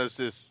Cortana's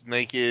this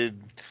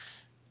naked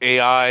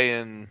AI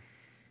and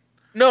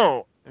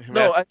no,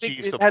 I think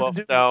it had to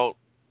do, out.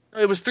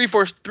 It was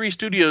 343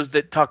 Studios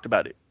that talked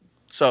about it.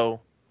 So,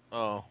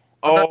 I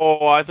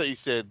thought you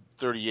said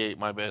 38.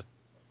 My bad.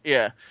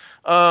 Yeah,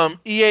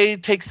 EA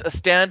takes a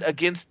stand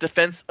against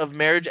Defense of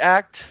Marriage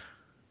Act.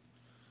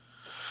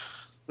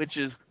 Which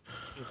is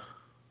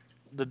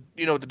what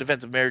the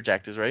Defense of Marriage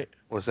Act is, right?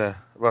 What's that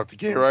about the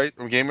gay right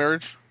or gay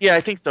marriage? Yeah,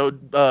 I think so.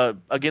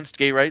 Against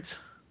gay rights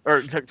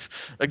or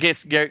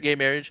against gay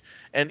marriage,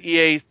 and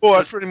EA. Well,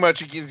 that's pretty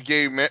much against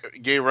gay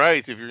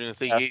rights. If you're going to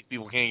say gay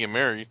people can't get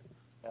married.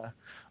 Yeah.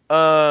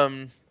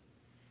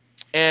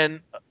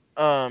 And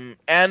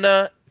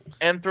Anna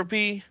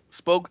Anthropy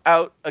spoke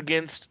out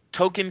against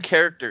token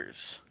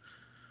characters,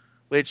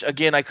 which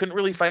again I couldn't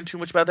really find too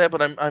much about that,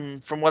 but I'm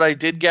from what I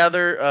did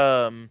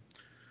gather.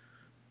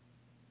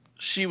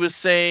 She was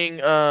saying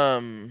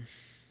how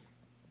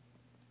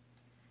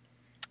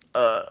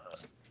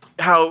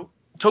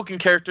token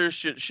characters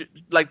should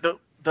like the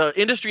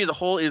industry as a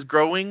whole is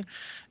growing,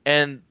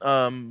 and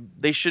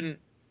they shouldn't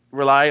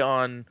rely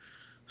on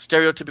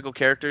stereotypical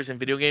characters in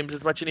video games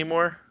as much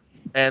anymore.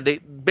 And they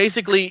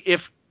basically,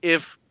 if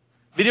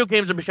video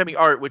games are becoming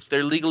art, which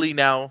they're legally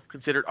now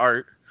considered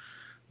art,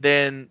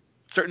 then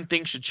certain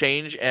things should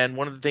change. And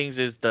one of the things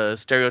is the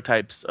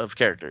stereotypes of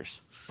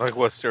characters. Like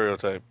what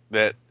stereotype?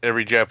 That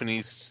every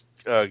Japanese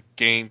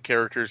game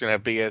character is gonna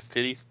have big ass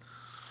titties?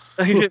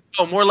 No,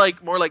 more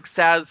like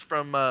Saz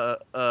from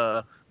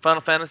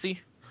Final Fantasy.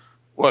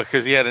 What?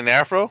 Because he had an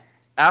afro?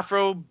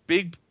 Afro,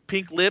 big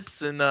pink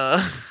lips, and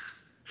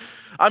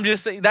I'm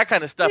just saying that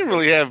kind of stuff. He didn't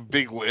really have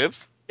big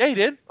lips. Yeah, he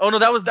did. Oh no,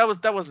 that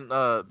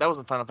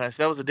wasn't Final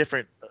Fantasy. That was a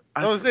different.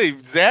 I was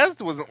saying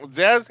Zaz wasn't.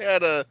 Zaz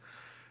had a.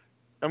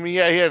 I mean,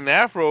 yeah, he had an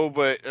afro,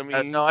 but I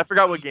mean, no, I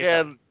forgot what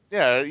game.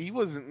 Yeah, he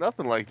wasn't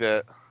nothing like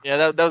that.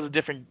 Yeah, that was a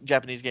different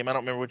Japanese game. I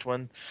don't remember which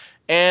one.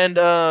 And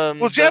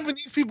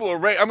Japanese people are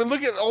right. I mean,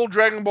 look at old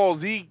Dragon Ball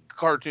Z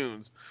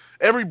cartoons.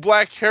 Every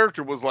black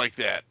character was like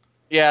that.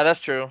 Yeah, that's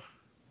true.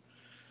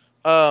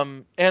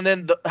 And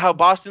then how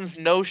Boston's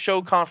No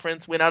Show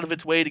conference went out of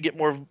its way to get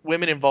more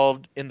women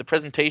involved in the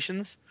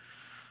presentations.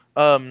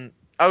 I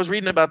was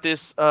reading about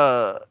this,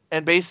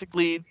 and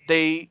basically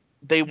they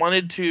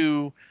wanted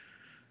to.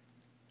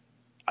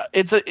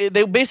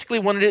 They basically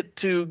wanted it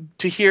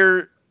to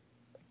hear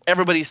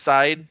everybody's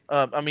side.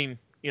 I mean,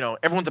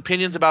 everyone's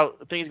opinions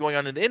about things going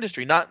on in the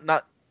industry,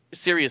 not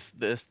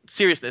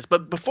seriousness.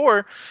 But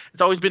before,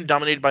 it's always been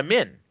dominated by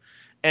men.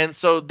 And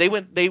so they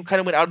kind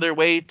of went out of their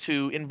way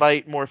to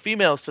invite more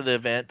females to the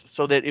event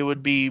so that it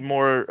would be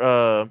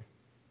more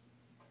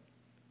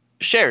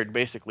shared,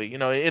 basically,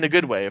 in a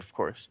good way, of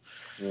course.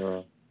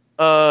 Yeah.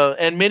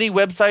 And many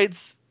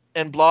websites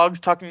and blogs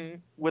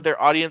talking with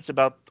their audience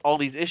about all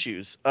these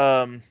issues.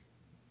 We've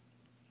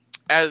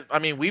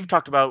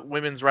talked about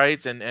women's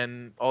rights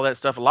and all that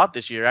stuff a lot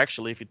this year,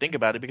 actually, if you think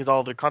about it, because of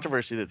all the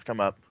controversy that's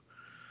come up.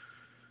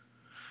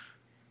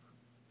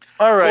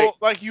 All right. Well,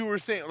 like you were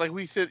saying, like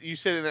you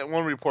said in that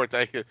one report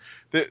that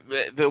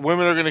the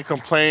women are going to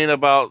complain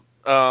about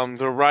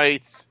their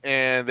rights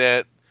and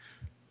that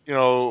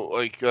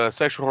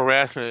sexual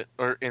harassment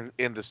or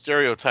in the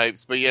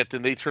stereotypes, but yet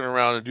then they turn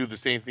around and do the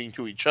same thing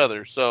to each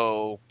other.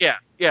 So yeah,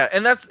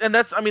 and that's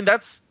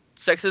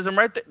sexism,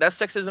 right? That's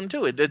sexism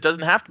too. It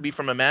doesn't have to be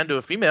from a man to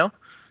a female.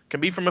 It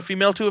can be from a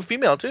female to a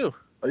female too.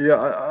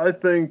 Yeah, I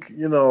think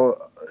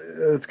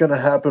it's going to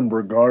happen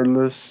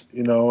regardless.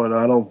 And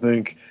I don't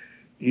think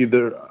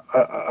either.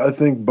 I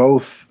think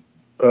both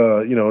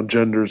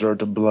genders are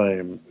to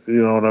blame.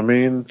 You know what I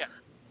mean? Yeah.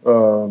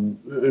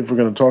 If we're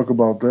going to talk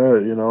about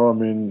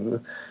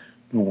that,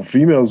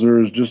 females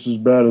are just as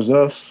bad as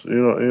us.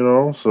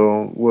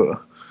 So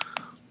what?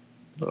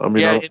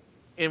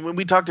 And when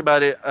we talked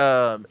about it,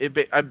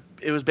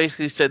 it was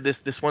basically said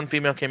this one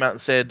female came out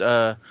and said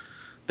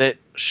that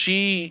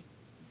she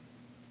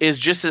is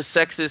just as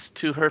sexist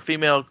to her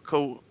female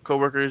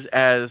coworkers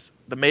as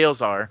the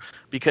males are,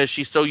 because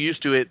she's so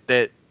used to it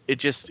that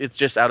it's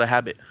just out of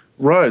habit.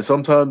 Right.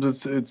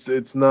 Sometimes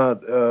it's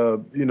not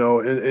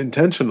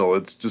intentional.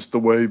 It's just the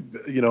way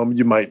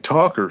you might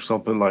talk or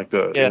something like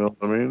that. Yeah. You know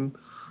what I mean?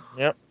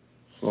 Yep.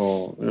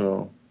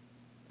 So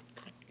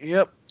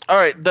Yep. All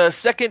right. The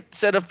second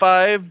set of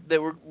 5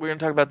 that we're going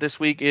to talk about this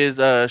week is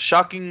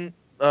shocking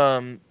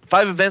 5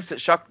 events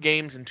that shocked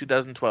games in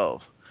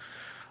 2012.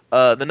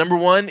 The number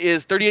 1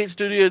 is 38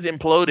 Studios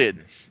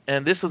imploded,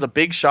 and this was a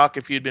big shock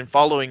if you'd been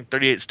following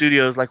 38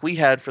 Studios like we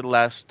had for the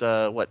last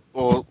 2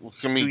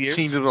 years.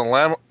 Kingdom of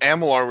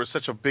Amalur was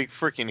such a big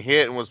freaking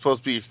hit and was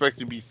supposed to be expected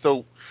to be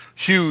so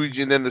huge,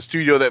 and then the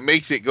studio that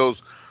makes it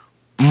goes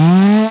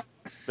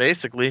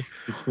basically.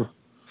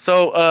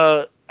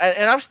 So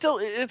and I'm still,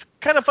 it's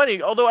kind of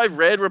funny, although I've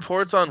read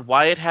reports on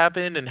why it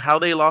happened and how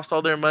they lost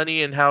all their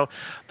money and how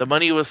the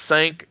money was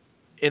sank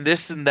in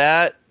this and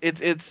that.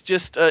 It's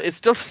just it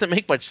still doesn't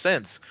make much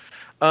sense.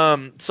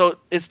 So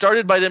it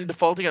started by them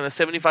defaulting on a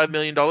 $75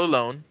 million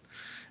loan,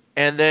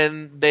 and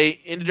then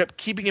they ended up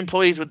keeping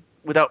employees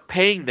without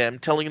paying them,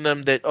 telling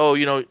them that,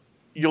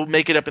 you'll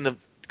make it up in the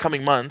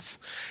coming months,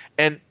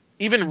 and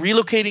even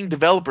relocating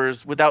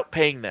developers without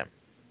paying them.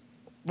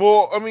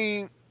 Well, I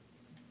mean,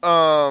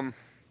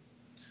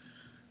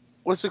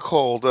 what's it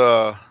called?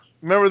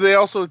 Remember they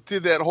also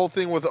did that whole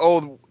thing with,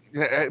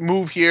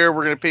 move here,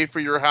 we're going to pay for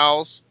your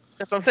house.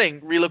 That's what I'm saying.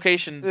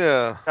 Relocation,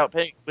 yeah,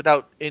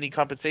 without any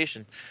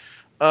compensation,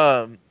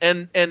 and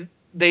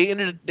they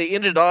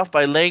ended off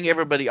by laying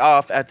everybody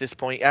off at this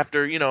point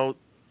after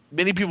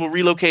many people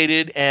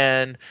relocated,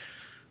 and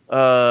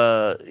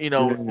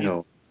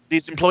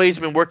these employees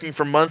have been working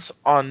for months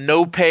on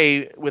no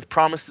pay with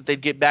promise that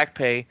they'd get back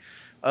pay.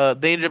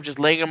 They ended up just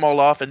laying them all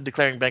off and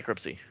declaring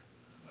bankruptcy.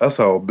 That's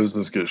how a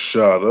business gets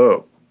shot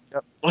up.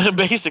 Yep.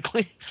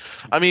 Basically,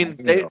 I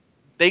mean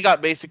they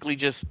got basically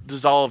just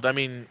dissolved. I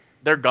mean,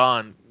 they're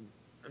gone.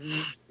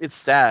 It's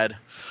sad,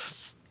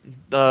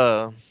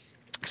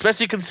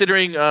 especially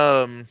considering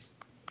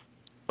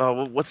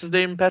what's his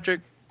name, Patrick?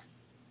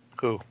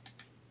 Who?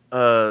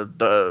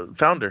 The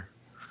founder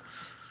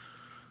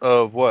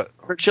of what?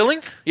 Curt Schilling?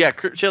 Yeah,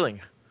 Curt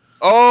Schilling.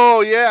 Oh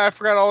yeah, I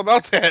forgot all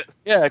about that.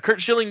 Yeah,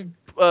 Curt Schilling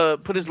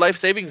put his life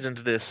savings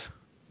into this.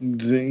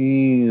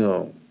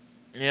 Damn.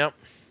 Yep.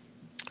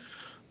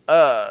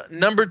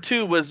 Number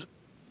 2 was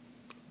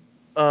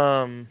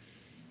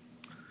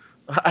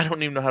I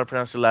don't even know how to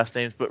pronounce their last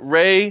names, but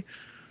Ray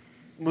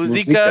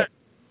Muzyka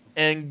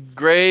and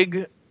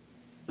Greg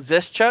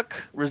Zeschuk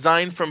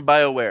resigned from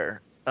BioWare,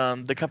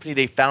 the company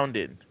they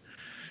founded.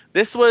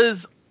 This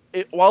was,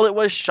 while it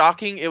was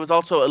shocking, it was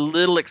also a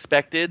little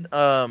expected.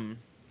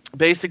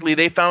 Basically,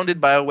 they founded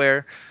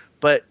BioWare,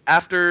 but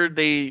after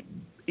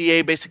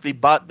EA basically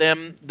bought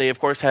them, they of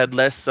course had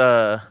less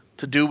to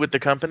do with the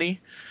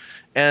company.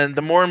 And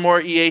the more and more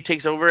EA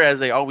takes over, as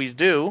they always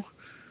do,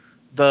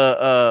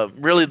 the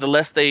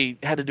less they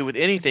had to do with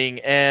anything.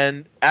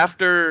 And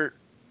after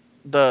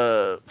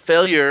the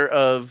failure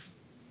of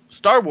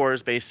Star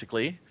Wars,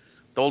 basically,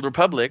 the Old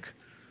Republic,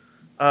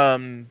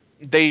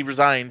 they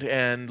resigned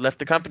and left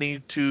the company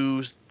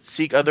to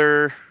seek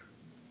other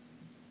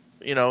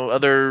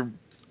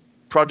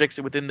projects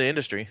within the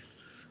industry.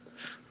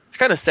 It's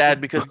kind of sad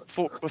because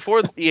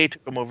before EA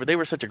took them over, they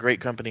were such a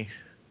great company.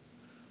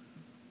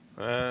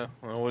 Well,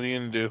 what are you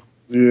gonna do?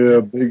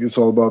 Yeah, big. It's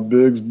all about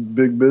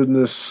big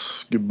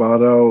business. Get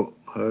bought out.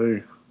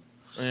 Hey.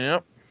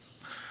 Yep.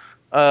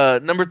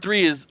 Number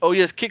 3 is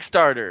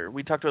Kickstarter.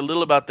 We talked a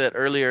little about that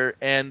earlier,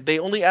 and they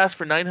only asked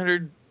for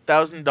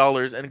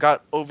 $900,000 and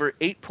got over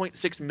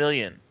 8.6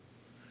 million.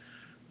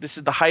 This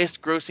is the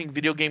highest grossing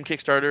video game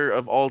Kickstarter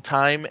of all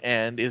time,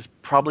 and is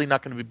probably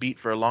not going to be beat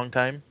for a long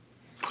time.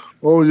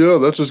 Oh yeah,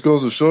 that just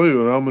goes to show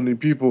you how many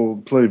people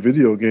play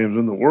video games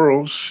in the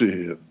world.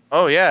 Shit.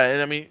 Oh yeah, and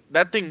I mean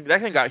that thing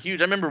got huge.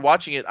 I remember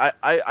watching it.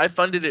 I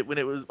funded it when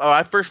it was. Oh,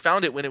 I first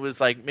found it when it was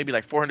maybe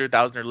like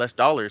 $400,000 or less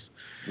dollars.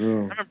 Yeah. I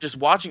remember just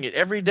watching it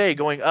every day,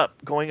 going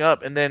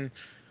up, and then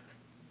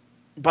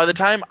by the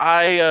time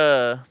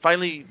I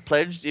finally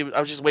pledged, I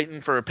was just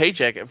waiting for a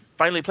paycheck. I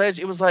finally pledged.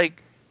 It was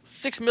like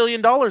 $6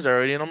 million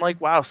already, and I'm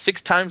like, wow,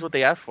 6 times what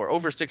they asked for,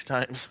 over 6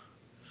 times.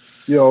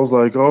 Yeah, I was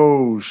like,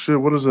 oh shit,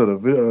 what is that?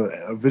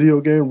 A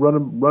video game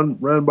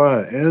ran by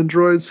an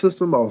Android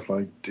system? I was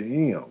like,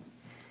 damn.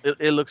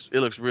 It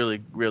looks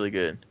really, really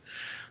good.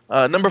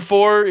 Number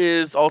 4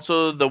 is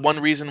also the one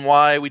reason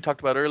why we talked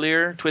about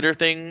earlier, Twitter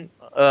thing,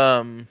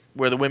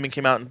 where the women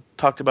came out and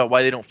talked about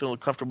why they don't feel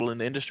comfortable in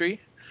the industry.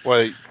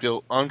 Why they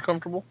feel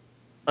uncomfortable?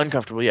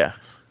 Uncomfortable, yeah.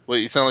 Wait,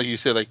 you sound like you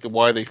said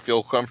why they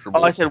feel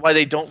comfortable. Oh, I said why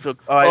they don't feel.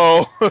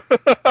 I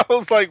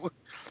was like,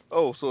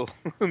 oh, so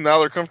now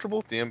they're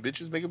comfortable? Damn,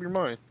 bitches, make up your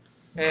mind.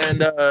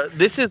 And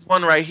this is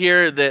one right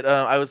here that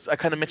I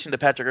kind of mentioned to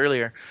Patrick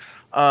earlier.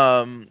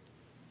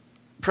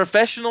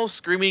 Professionals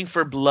screaming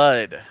for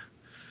blood.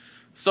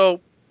 So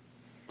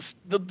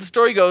the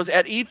story goes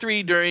at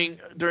E3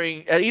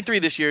 at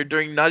E3 this year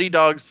during Naughty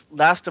Dog's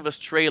Last of Us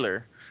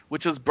trailer,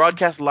 which was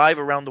broadcast live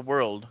around the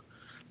world.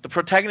 The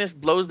protagonist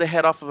blows the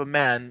head off of a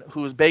man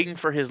who is begging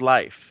for his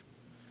life.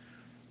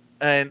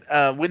 And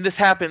when this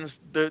happens,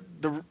 the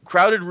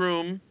crowded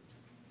room,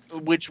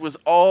 which was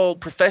all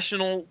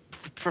professionals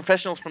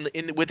from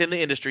within the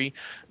industry,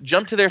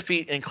 jump to their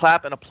feet and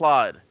clap and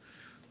applaud,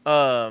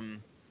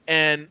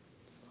 and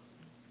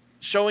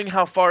showing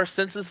how far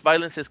senseless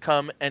violence has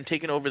come and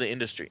taken over the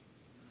industry.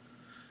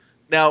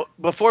 Now,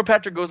 before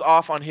Patrick goes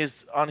off on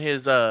his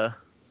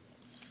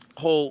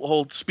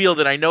whole spiel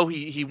that I know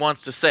he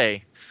wants to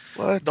say,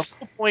 what? The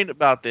whole point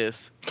about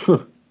this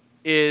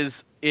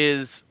is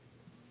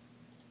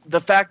the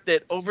fact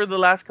that over the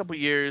last couple of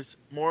years,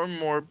 more and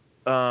more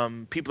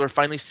people are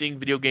finally seeing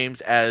video games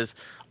as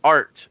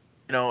art,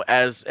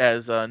 as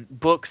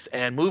books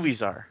and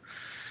movies are.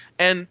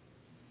 And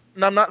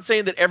I'm not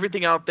saying that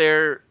everything out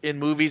there in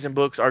movies and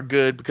books are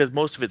good, because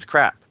most of it's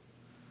crap.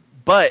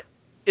 But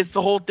it's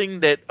the whole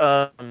thing that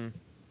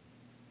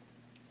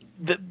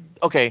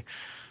okay.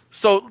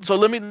 So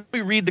let me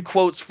read the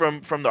quotes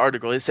from the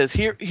article. It says,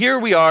 here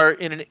we are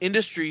in an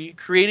industry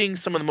creating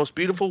some of the most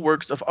beautiful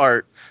works of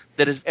art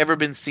that has ever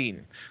been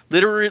seen,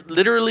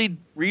 literally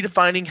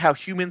redefining how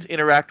humans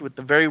interact with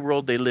the very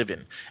world they live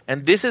in.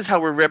 And this is how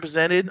we're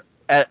represented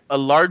at a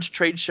large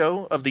trade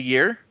show of the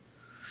year.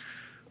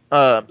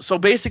 So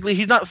basically,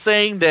 he's not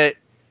saying that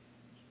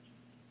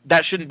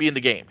shouldn't be in the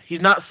game.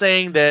 He's not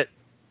saying that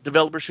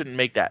developers shouldn't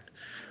make that.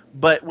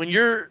 But when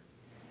you're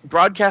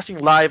broadcasting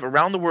live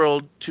around the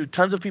world to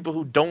tons of people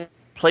who don't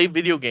play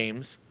video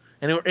games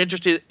and who are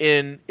interested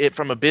in it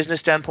from a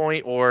business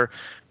standpoint or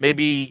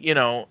maybe,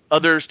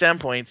 other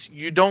standpoints,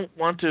 you don't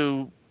want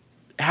to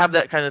have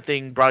that kind of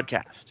thing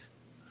broadcast.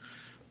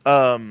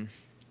 And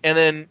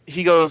then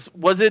he goes,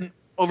 was it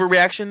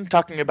overreaction,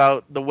 talking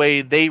about the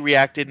way they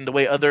reacted and the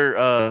way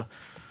other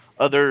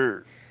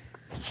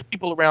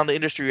people around the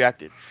industry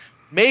reacted?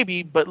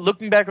 Maybe, but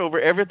looking back over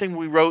everything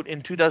we wrote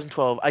in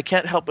 2012, I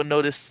can't help but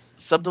notice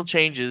subtle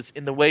changes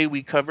in the way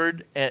we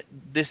covered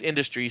this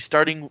industry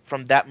starting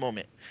from that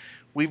moment.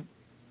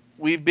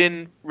 We've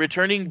been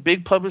returning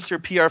big publisher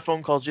PR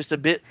phone calls just a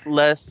bit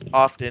less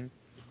often,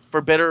 for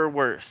better or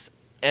worse,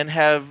 and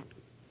have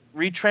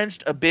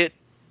retrenched a bit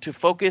to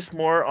focus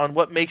more on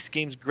what makes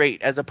games great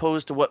as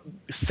opposed to what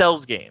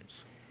sells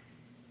games.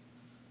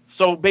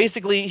 So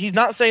basically, he's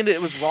not saying that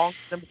it was wrong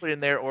for them to put in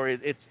there or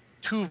it's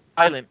too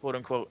violent, quote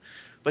unquote,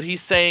 but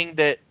he's saying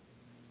that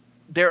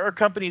there are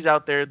companies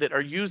out there that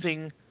are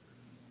using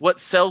what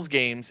sells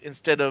games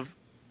instead of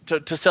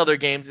to sell their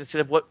games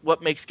instead of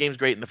what makes games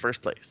great in the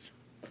first place.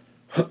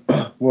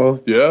 Well,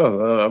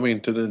 yeah, I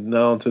mean,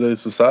 now in today's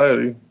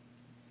society,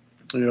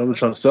 they're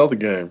trying to sell the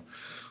game.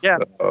 Yeah.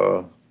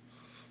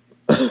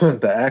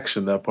 The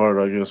action, that part,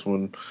 I guess,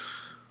 when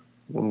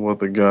what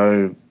the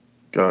guy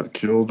got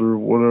killed or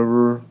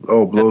whatever,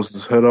 blows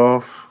his head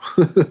off.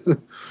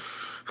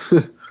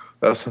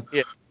 That's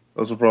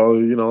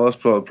probably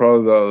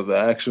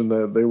the action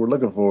that they were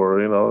looking for,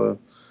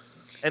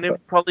 And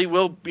it probably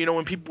will,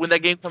 when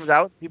that game comes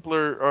out, people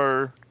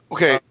are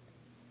okay.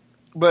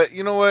 But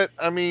you know what?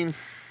 I mean,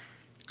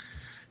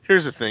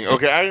 here's the thing.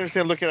 Okay, I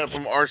understand looking at it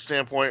from our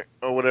standpoint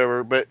or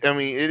whatever, but I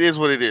mean, it is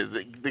what it is.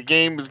 The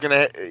game is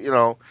gonna,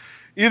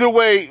 either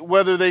way,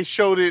 whether they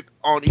showed it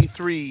on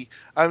E3.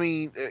 I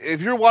mean,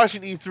 if you're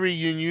watching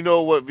E3 and you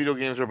know what video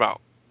games are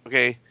about,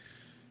 okay,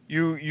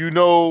 you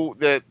know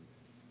that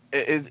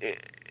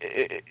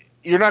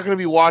you're not going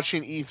to be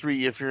watching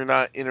E3 if you're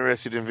not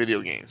interested in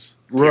video games.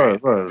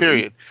 Right.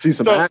 Period. See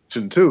some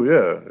action too,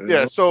 yeah.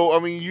 Yeah. So I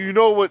mean, you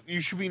know what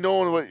you should be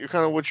knowing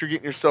what you're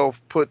getting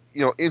yourself put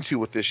into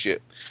with this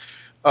shit.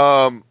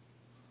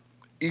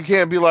 You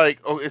can't be like,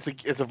 oh,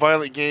 it's a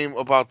violent game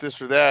about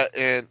this or that,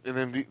 and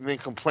then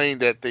complain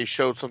that they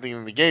showed something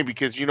in the game,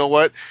 because you know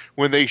what?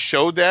 When they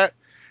showed that,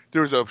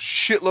 there was a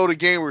shitload of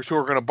gamers who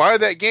are going to buy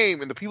that game,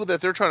 and the people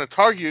that they're trying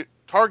to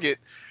target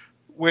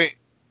went,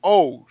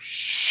 oh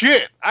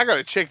shit, I got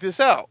to check this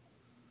out.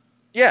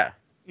 Yeah.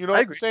 You know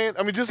what I'm saying?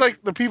 I mean, just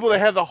like the people that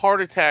had the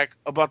heart attack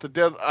about the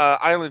Dead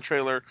Island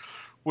trailer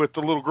with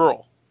the little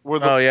girl, where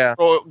the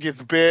girl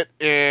gets bit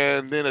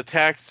and then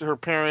attacks her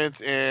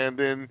parents and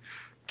then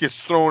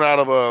gets thrown out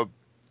of a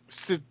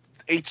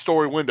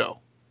 8-story window.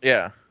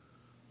 Yeah.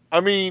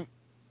 I mean,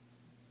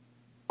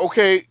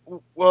 okay,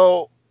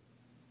 well,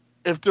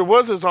 if there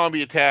was a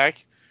zombie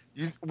attack,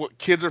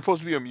 kids are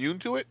supposed to be immune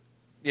to it?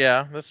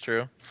 Yeah, that's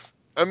true.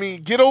 I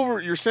mean, get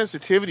over your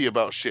sensitivity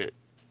about shit.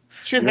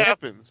 Shit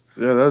happens.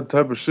 Yeah, that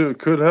type of shit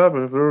could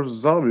happen if there was a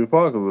zombie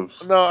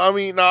apocalypse. No, I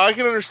mean, I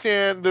can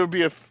understand there would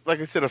be like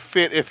I said, a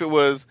fit if it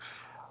was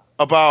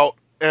about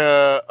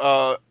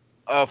a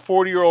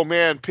 40-year-old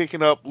man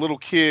picking up little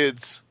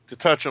kids to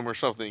touch them or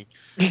something.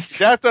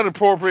 That's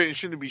inappropriate and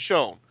shouldn't be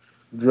shown.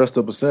 Dressed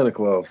up as Santa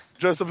Claus.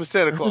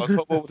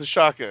 With a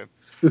shotgun.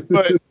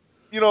 But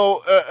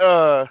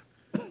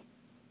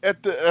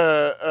if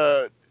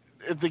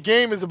the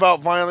game is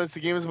about violence,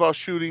 the game is about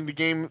shooting, the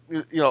game,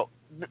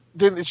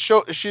 then it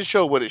should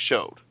show what it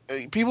showed. I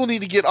mean, people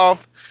need to get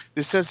off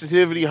the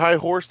sensitivity high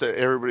horse that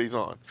everybody's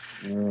on.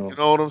 Yeah. You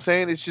know what I'm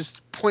saying? It's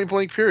just point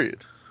blank,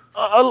 period.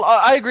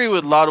 I agree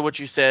with a lot of what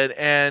you said,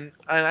 and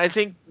I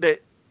think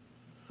that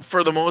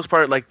for the most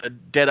part, like the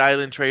Dead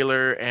Island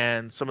trailer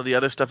and some of the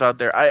other stuff out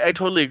there, I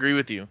totally agree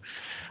with you.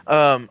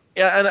 And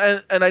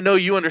I know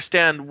you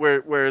understand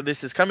where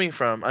this is coming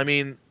from. I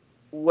mean,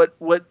 what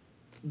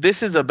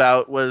this is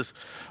about was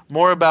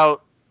more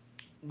about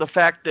the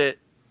fact that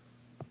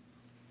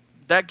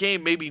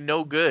game may be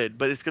no good,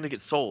 but it's going to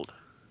get sold.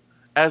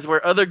 As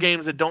where other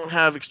games that don't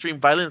have extreme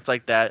violence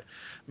like that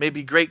may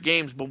be great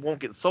games, but won't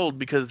get sold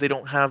because they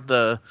don't have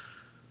the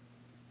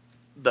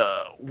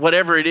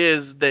whatever it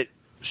is that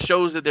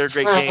shows that they're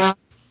great games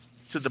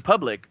to the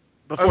public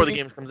before the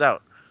game comes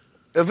out.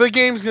 If the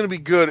game's going to be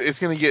good, it's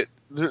going to get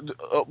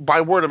by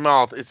word of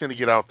mouth. It's going to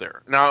get out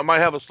there. Now it might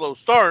have a slow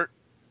start,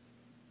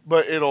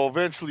 but it'll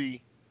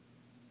eventually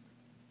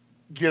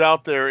get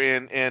out there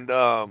and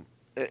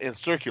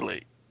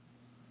circulate.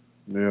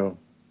 Yeah.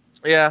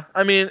 Yeah,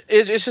 I mean,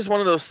 it's just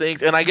one of those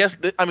things, and I guess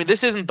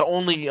this isn't the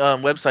only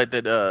website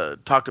that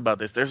talked about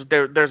this. There's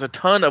a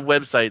ton of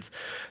websites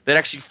that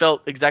actually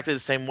felt exactly the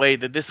same way.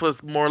 That this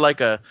was more like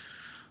a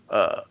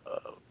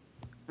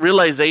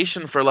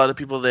realization for a lot of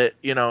people that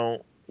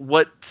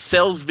what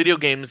sells video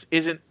games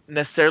isn't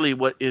necessarily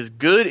what is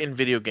good in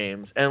video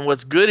games, and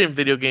what's good in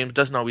video games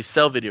doesn't always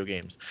sell video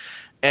games.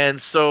 And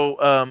so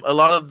a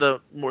lot of the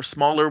more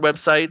smaller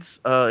websites,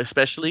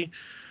 especially,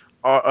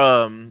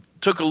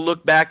 took a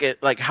look back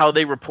at like how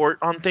they report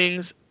on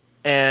things,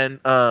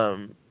 and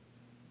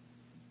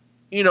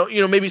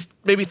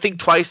maybe think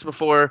twice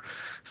before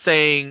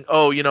saying,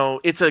 oh,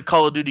 it's a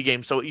Call of Duty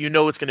game, so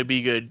it's going to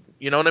be good.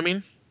 You know what I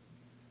mean?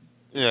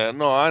 Yeah,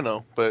 no, I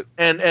know, but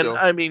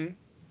I mean,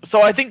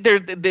 so I think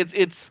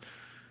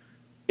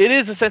it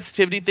is a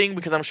sensitivity thing,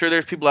 because I'm sure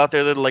there's people out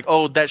there that are like,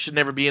 oh, that should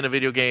never be in a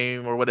video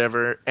game or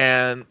whatever,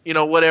 and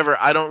whatever.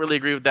 I don't really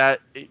agree with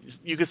that.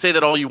 You can say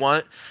that all you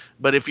want,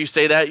 but if you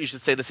say that, you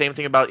should say the same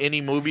thing about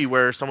any movie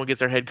where someone gets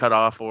their head cut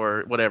off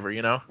or whatever,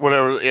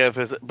 Whatever, yeah.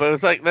 But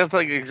it's like that's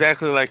like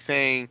exactly like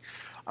saying,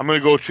 I'm gonna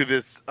go to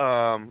this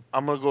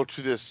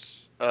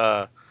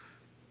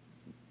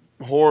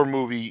horror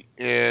movie,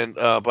 and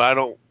but I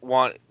don't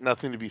want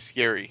nothing to be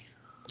scary.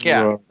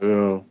 Yeah.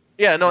 Yeah.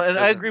 Yeah, no, and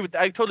I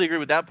totally agree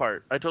with that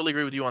part. I totally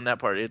agree with you on that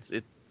part. It's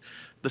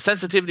the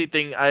sensitivity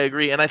thing. I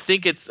agree, and I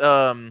think it's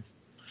just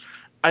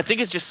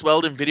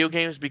swelled in video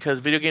games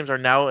because video games are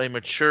now a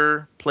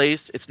mature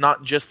place. It's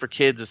not just for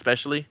kids,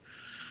 especially,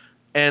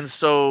 and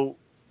so,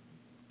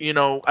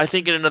 I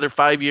think in another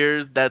 5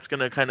 years that's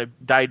gonna kind of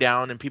die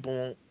down, and people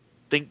won't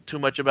think too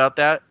much about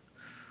that,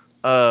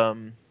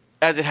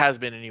 as it has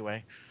been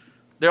anyway.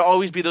 There'll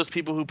always be those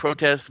people who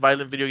protest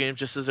violent video games,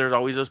 just as there's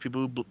always those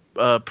people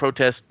who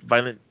protest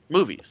violent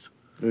movies.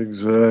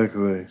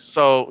 Exactly.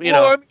 So, I mean,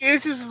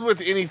 it's just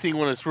with anything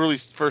when it's really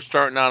first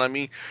starting out. I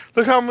mean,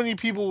 look how many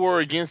people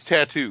were against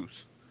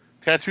tattoos.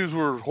 Tattoos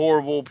were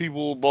horrible.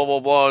 People, blah, blah,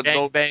 blah.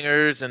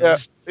 Gangbangers. And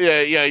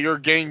yeah, you're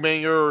a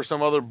gangbanger or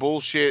some other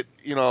bullshit,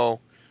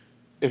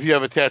 if you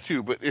have a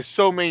tattoo. But it's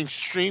so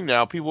mainstream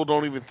now, people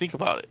don't even think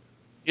about it.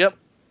 Yep.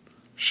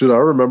 Shit, I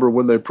remember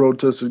when they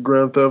protested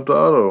Grand Theft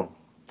Auto.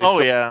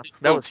 Yeah,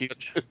 that was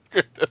huge.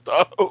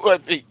 I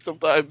think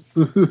sometimes.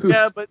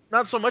 Yeah, but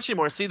not so much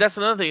anymore. See, that's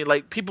another thing.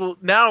 Like, people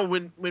now,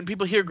 when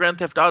people hear Grand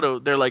Theft Auto,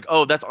 they're like,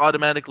 "Oh, that's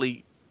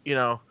automatically, you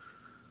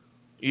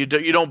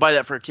don't buy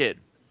that for a kid."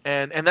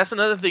 And that's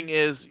another thing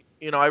is,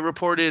 I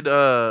reported.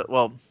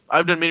 Well,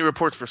 I've done many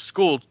reports for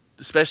school,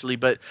 especially,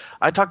 but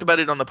I talked about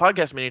it on the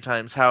podcast many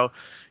times. How,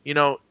 you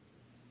know,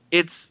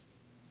 it's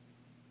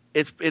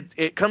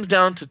it comes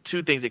down to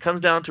two things. It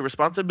comes down to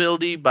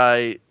responsibility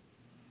by,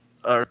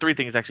 or three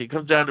things actually. It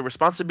comes down to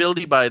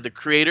responsibility by the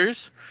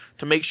creators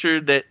to make sure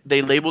that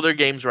they label their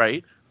games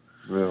right.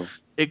 Yeah.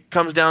 It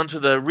comes down to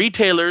the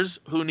retailers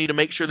who need to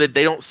make sure that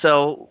they don't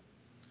sell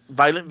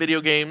violent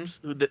video games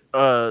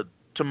to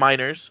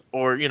minors,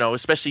 or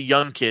especially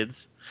young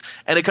kids.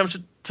 And it comes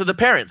to the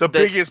parents. The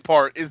biggest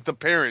part is the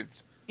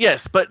parents.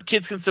 Yes, but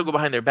kids can still go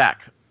behind their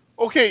back.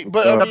 Okay,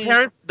 but The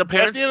parents at the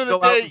end of the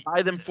go out day, and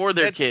buy them for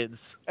their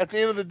kids. At the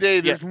end of the day,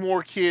 there's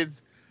more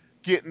kids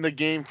getting the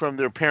game from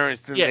their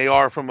parents than Yes. they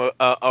are from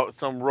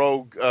some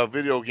rogue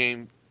video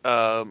game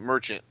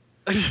merchant.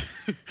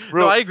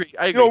 No, I agree.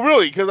 No,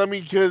 really,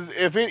 because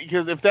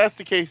if that's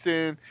the case,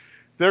 then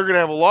they're gonna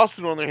have a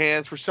lawsuit on their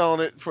hands for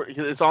selling it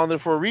because it's on there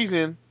for a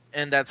reason.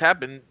 And that's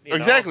happened.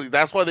 Exactly.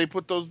 That's why they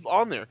put those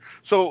on there.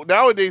 So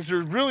nowadays,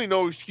 there's really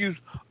no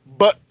excuse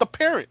but the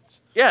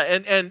parents. Yeah,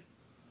 and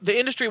the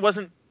industry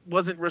wasn't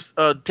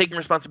taking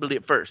responsibility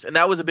at first, and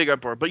that was a big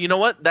uproar. But you know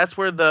what? That's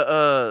where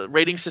the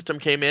rating system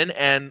came in,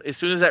 and as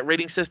soon as that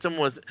rating system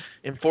was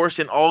enforced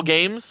in all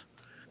games,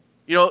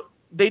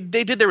 they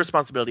did their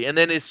responsibility. And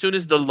then as soon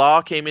as the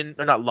law came in,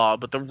 or not law,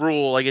 but the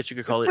rule, I guess you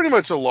could call It's it. pretty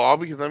much a law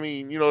because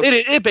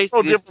It basically it's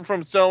no different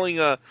from selling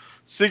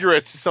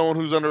cigarettes to someone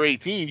who's under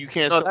 18. You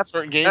can't sell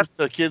certain games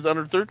to kids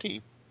under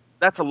 13.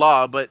 That's a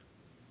law, but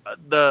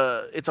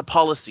it's a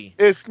policy.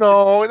 It's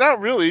not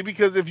really,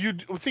 because if you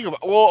think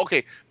about,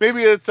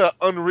 maybe it's an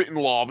unwritten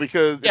law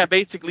because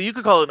Basically you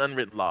could call it an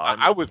unwritten law.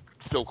 I would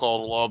still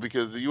call it a law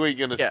because you ain't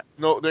gonna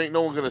there ain't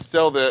no one gonna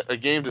sell a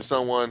game to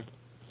someone,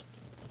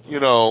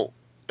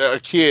 a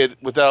kid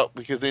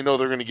because they know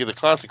they're gonna get a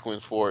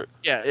consequence for it.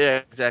 Yeah,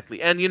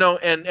 exactly. And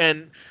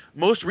and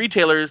most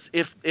retailers,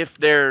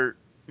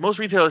 most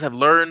retailers have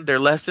learned their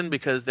lesson,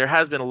 because there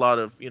has been a lot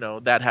of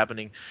that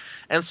happening.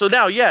 And so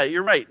now,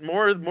 you're right.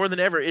 More than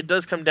ever, it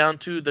does come down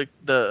to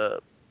the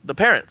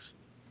parents,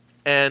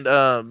 and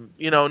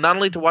not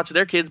only to watch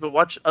their kids, but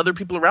watch other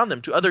people around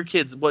them, to other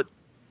kids, what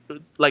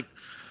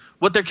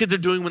their kids are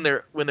doing when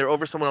they're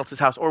over someone else's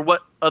house, or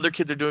what other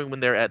kids are doing when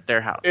they're at their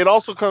house. It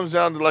also comes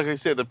down to, like I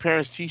said, the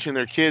parents teaching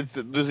their kids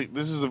that this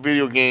is a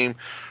video game.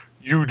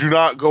 You do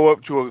not go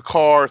up to a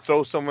car,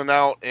 throw someone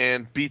out,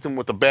 and beat them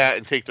with a bat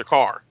and take their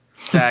car.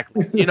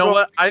 Exactly. You know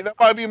what? That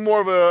might be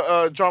more of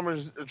a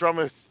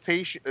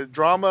dramatization.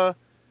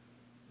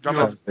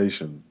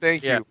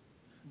 Thank you.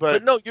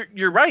 But no,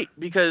 you're right,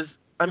 because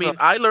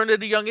I learned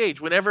at a young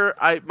age. Whenever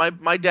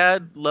my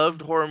dad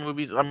loved horror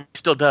movies,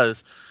 still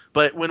does.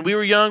 But when we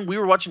were young, we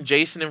were watching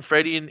Jason and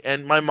Freddy,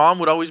 and my mom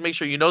would always make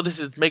sure, this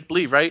is make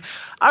believe, right?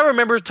 I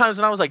remember times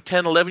when I was like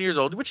 10, 11 years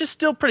old, which is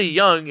still pretty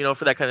young,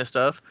 for that kind of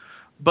stuff.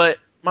 But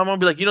my mom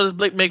would be like, this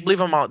make believe.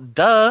 I'm out,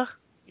 duh,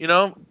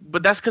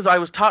 But that's because I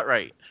was taught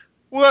right.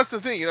 Well, that's the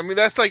thing.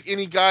 That's like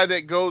any guy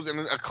that goes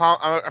and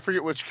I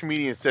forget which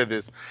comedian said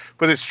this,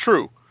 but it's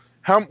true.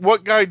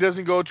 What guy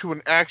doesn't go to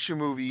an action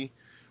movie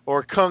or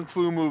a kung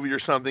fu movie or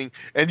something,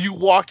 and you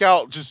walk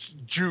out just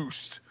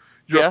juiced,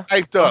 you're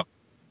hyped up.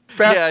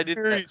 Fast and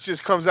Furious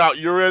just comes out.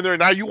 You're in there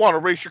now. You want to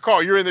race your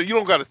car. You're in there. You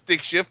don't got a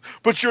stick shift,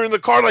 but you're in the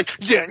car like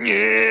yeah.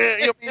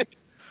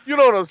 You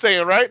know what I'm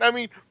saying, right?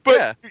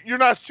 But you're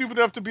not stupid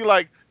enough to be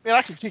like, man,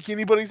 I can kick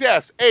anybody's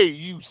ass. Hey,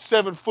 you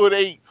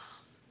 7'8",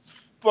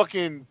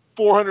 fucking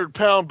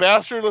 400-pound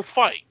bastard, let's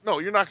fight. No,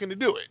 you're not going to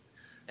do it.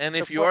 And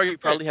if you are, you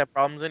probably have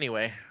problems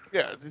anyway.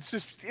 Yeah,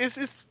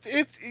 it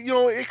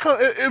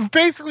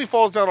basically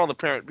falls down on the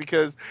parent,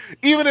 because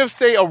even if,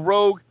 say, a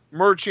rogue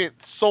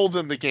merchant sold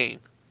them the game.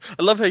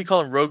 I love how you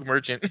call him rogue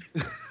merchant. Even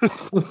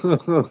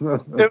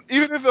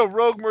if a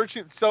rogue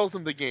merchant sells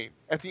them the game,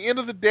 at the end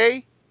of the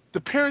day,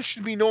 the parents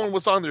should be knowing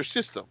what's on their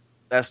system.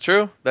 That's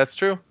true.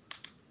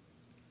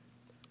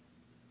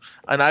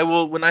 And I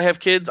will, when I have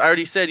kids, I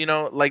already said,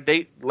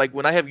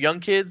 when I have young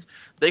kids,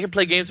 they can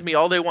play games with me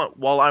all they want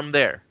while I'm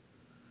there.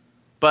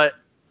 But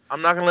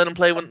I'm not going to let them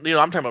play when,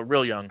 I'm talking about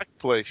real young. I can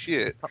play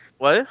shit.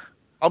 What?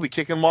 I'll be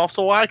kicking them off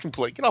so I can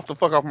play. Get off the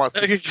fuck off my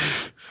system.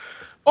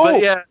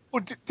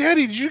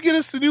 Daddy, did you get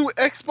us the new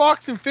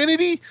Xbox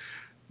Infinity?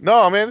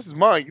 No, man, this is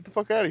mine. Get the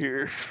fuck out of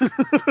here.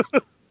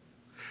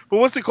 But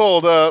what's it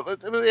called?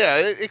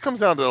 It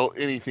comes down to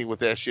anything with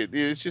that shit.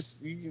 It's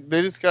just,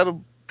 they just got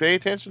to pay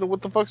attention to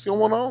what the fuck's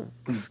going on.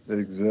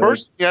 Exactly.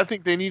 Personally, I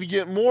think they need to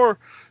get more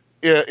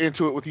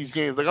into it with these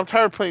games. Like, I'm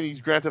tired of playing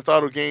these Grand Theft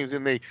Auto games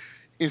and they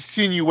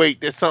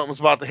insinuate that something's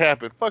about to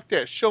happen. Fuck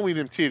that. Show me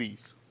them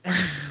titties.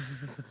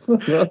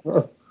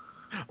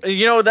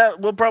 That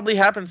will probably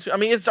happen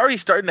soon. It's already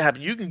starting to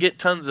happen. You can get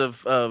tons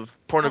of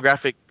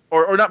pornographic,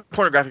 or not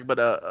pornographic,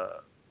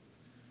 but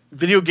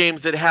video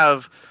games that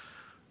have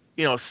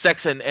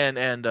sex and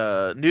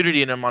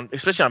nudity in them,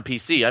 especially on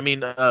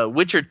PC.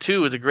 Witcher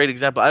 2 is a great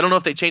example. I don't know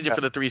if they changed it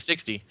for the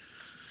 360,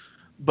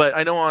 but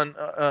I know on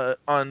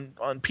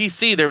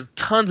PC there's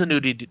tons of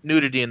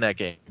nudity in that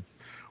game.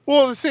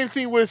 Well, the same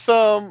thing with,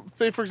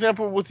 say for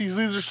example, with these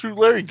Leisure Suit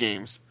Larry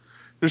games.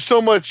 There's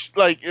so much,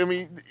 like, I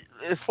mean,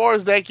 as far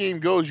as that game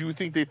goes, you would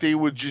think that they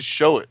would just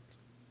show it.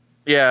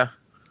 Yeah.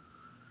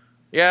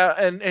 Yeah,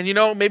 and you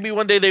know, maybe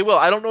one day they will.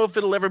 I don't know if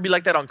it'll ever be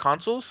like that on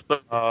consoles,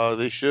 but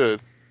They should.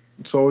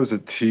 It's always a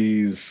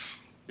tease.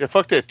 Yeah,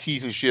 fuck that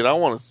teasing shit. I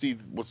want to see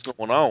what's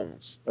going on.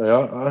 Hey,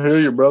 I hear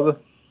you, brother.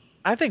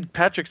 I think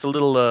Patrick's a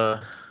little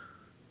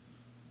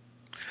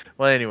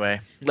well,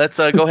 anyway, let's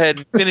go ahead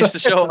and finish the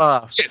show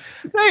off.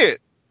 Say it.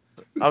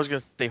 I was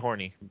going to say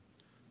horny.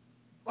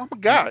 Oh my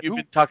god. You've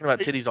been talking about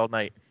titties all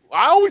night.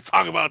 I always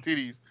talk about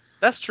titties.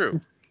 That's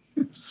true.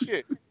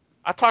 Shit.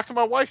 I talk to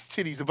my wife's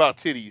titties about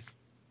titties.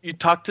 You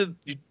talked to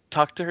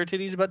her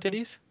titties about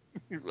titties?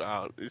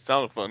 Wow, it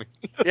sounded funny.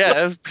 Yeah,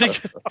 that was pretty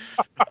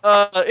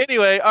good.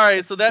 Anyway, all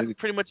right, so that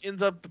pretty much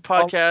ends up the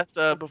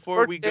podcast.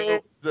 Before we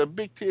go, the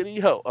big titty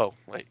hoe. Oh,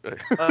 wait.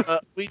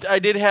 I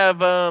did have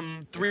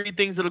 3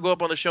 things that'll go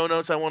up on the show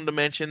notes. I wanted to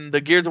mention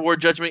the Gears of War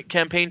Judgment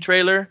campaign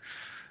trailer.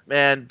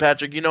 Man,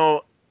 Patrick, you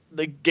know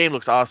the game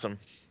looks awesome.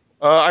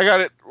 I got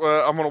it.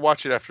 I'm gonna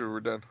watch it after we're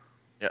done.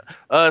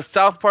 Yeah.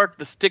 South Park: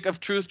 The Stick of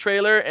Truth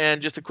trailer,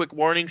 and just a quick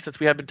warning since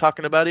we have been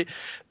talking about it,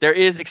 there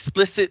is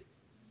explicit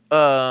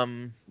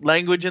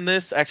language in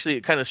this. Actually,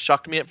 it kind of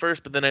shocked me at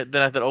first, but then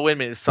I thought, oh wait a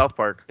minute, it's South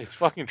Park. It's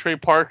fucking Trey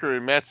Parker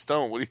and Matt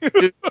Stone. What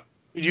do you?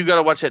 You got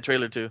to watch that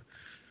trailer too.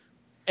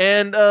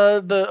 And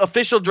the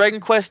official Dragon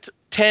Quest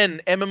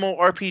X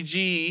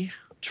MMORPG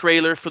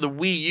trailer for the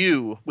Wii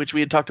U, which we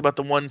had talked about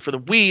the one for the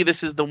Wii.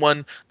 This is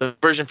the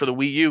version for the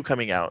Wii U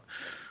coming out.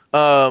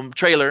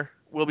 Trailer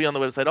will be on the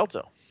website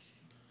also.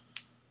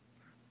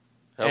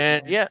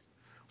 And yeah,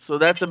 so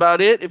that's about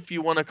it. If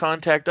you want to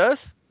contact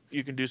us,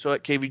 you can do so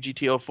at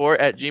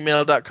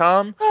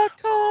kvgt04@gmail.com.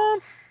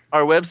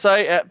 Our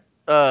website at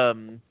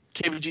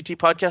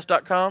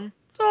kvgtpodcast.com.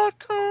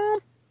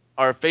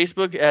 Our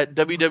Facebook at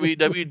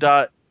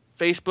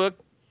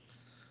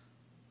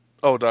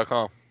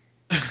www.facebook.com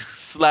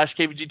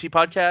 /kvgt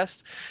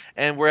podcast,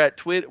 and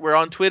we're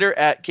on Twitter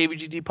at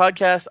kvgt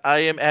podcast. I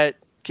am at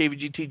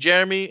kvgt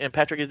Jeremy, and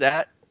Patrick is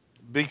at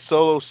Big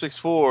Solo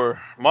 64.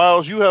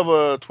 Miles, you have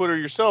a Twitter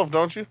yourself,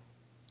 don't you?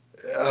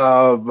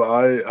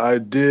 I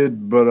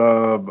did, but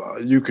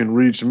you can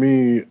reach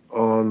me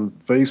on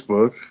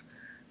Facebook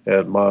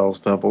at Miles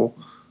Temple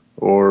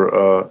or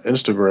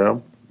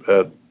Instagram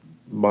at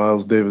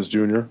Miles Davis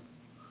Jr.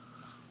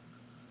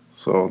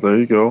 So there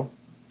you go.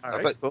 All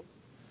right, cool.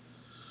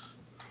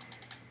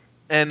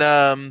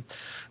 And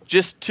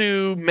just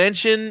to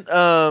mention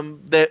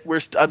that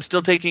I'm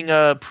still taking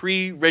a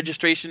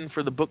pre-registration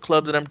for the book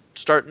club that I'm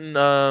starting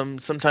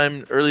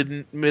sometime early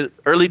to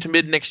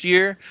mid next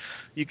year.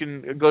 You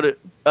can go to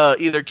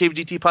either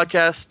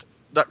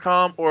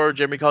kvgtpodcast.com or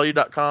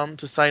jeremycollier.com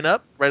to sign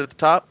up right at the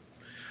top.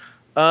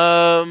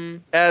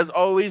 As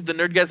always, the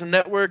Nerdgasm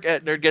Network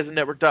at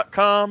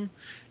nerdgasmnetwork.com.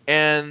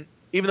 And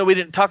even though we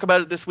didn't talk about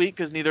it this week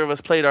because neither of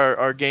us played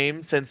our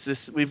game since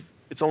it's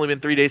only been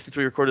 3 days since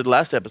we recorded the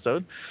last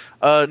episode.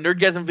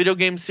 Nerdgasm Video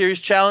Game Series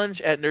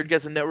Challenge at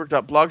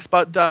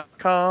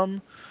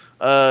nerdgasmnetwork.blogspot.com.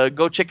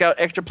 Go check out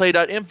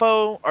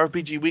extraplay.info,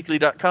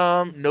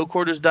 rpgweekly.com,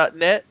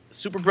 noquarters.net,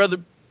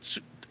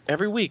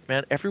 every week,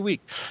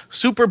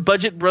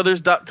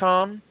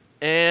 superbudgetbrothers.com,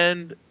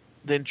 and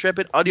the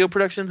Intrepid Audio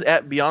Productions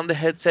at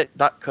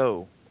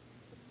beyondtheheadset.co.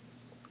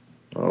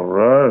 All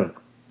right.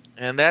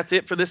 And that's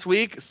it for this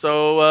week.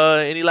 So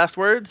any last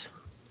words?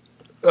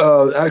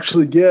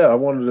 Actually, yeah, I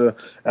wanted to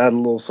add a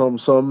little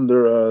something.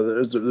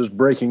 There's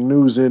breaking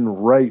news in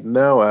right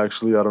now.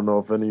 Actually, I don't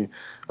know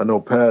I know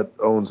Pat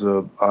owns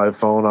an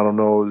iPhone. I don't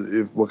know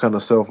what kind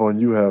of cell phone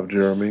you have,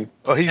 Jeremy.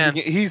 Oh,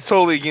 he's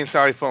totally against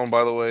iPhone,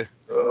 by the way.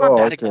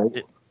 Okay. Come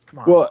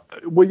on.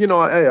 Well, you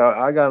know, hey,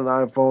 I got an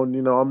iPhone.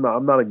 You know, I'm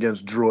not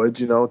against droids.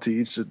 You know, to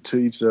each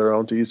their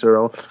own.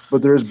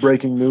 But there is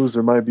breaking news.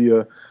 There might be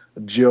a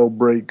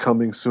jailbreak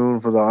coming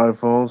soon for the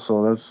iPhone.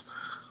 So that's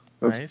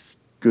nice.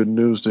 Good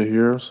news to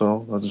hear.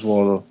 So I just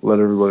wanted to let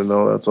everybody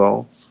know. That's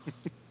all.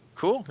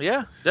 Cool.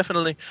 Yeah,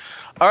 definitely.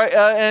 All right,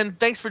 and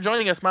thanks for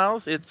joining us,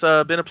 Miles. It's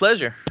been a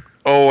pleasure.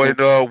 Oh, and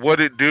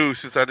what it do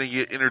since I didn't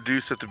get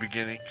introduced at the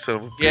beginning?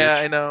 Yeah,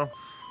 I know.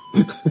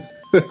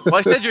 Well,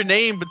 I said your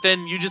name, but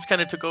then you just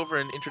kind of took over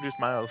and introduced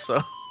Miles.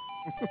 So.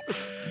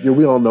 Yeah,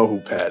 we all know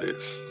who Pat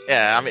is.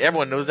 Yeah, I mean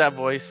everyone knows that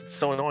voice. It's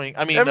so annoying.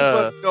 I mean,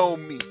 everybody know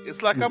me.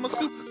 It's like I'm a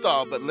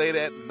superstar, but late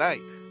at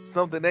night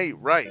something ain't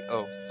right.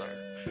 Oh, sorry.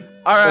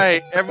 All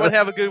right, everyone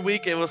have a good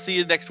week, and we'll see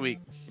you next week.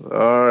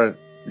 All right,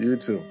 you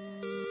too.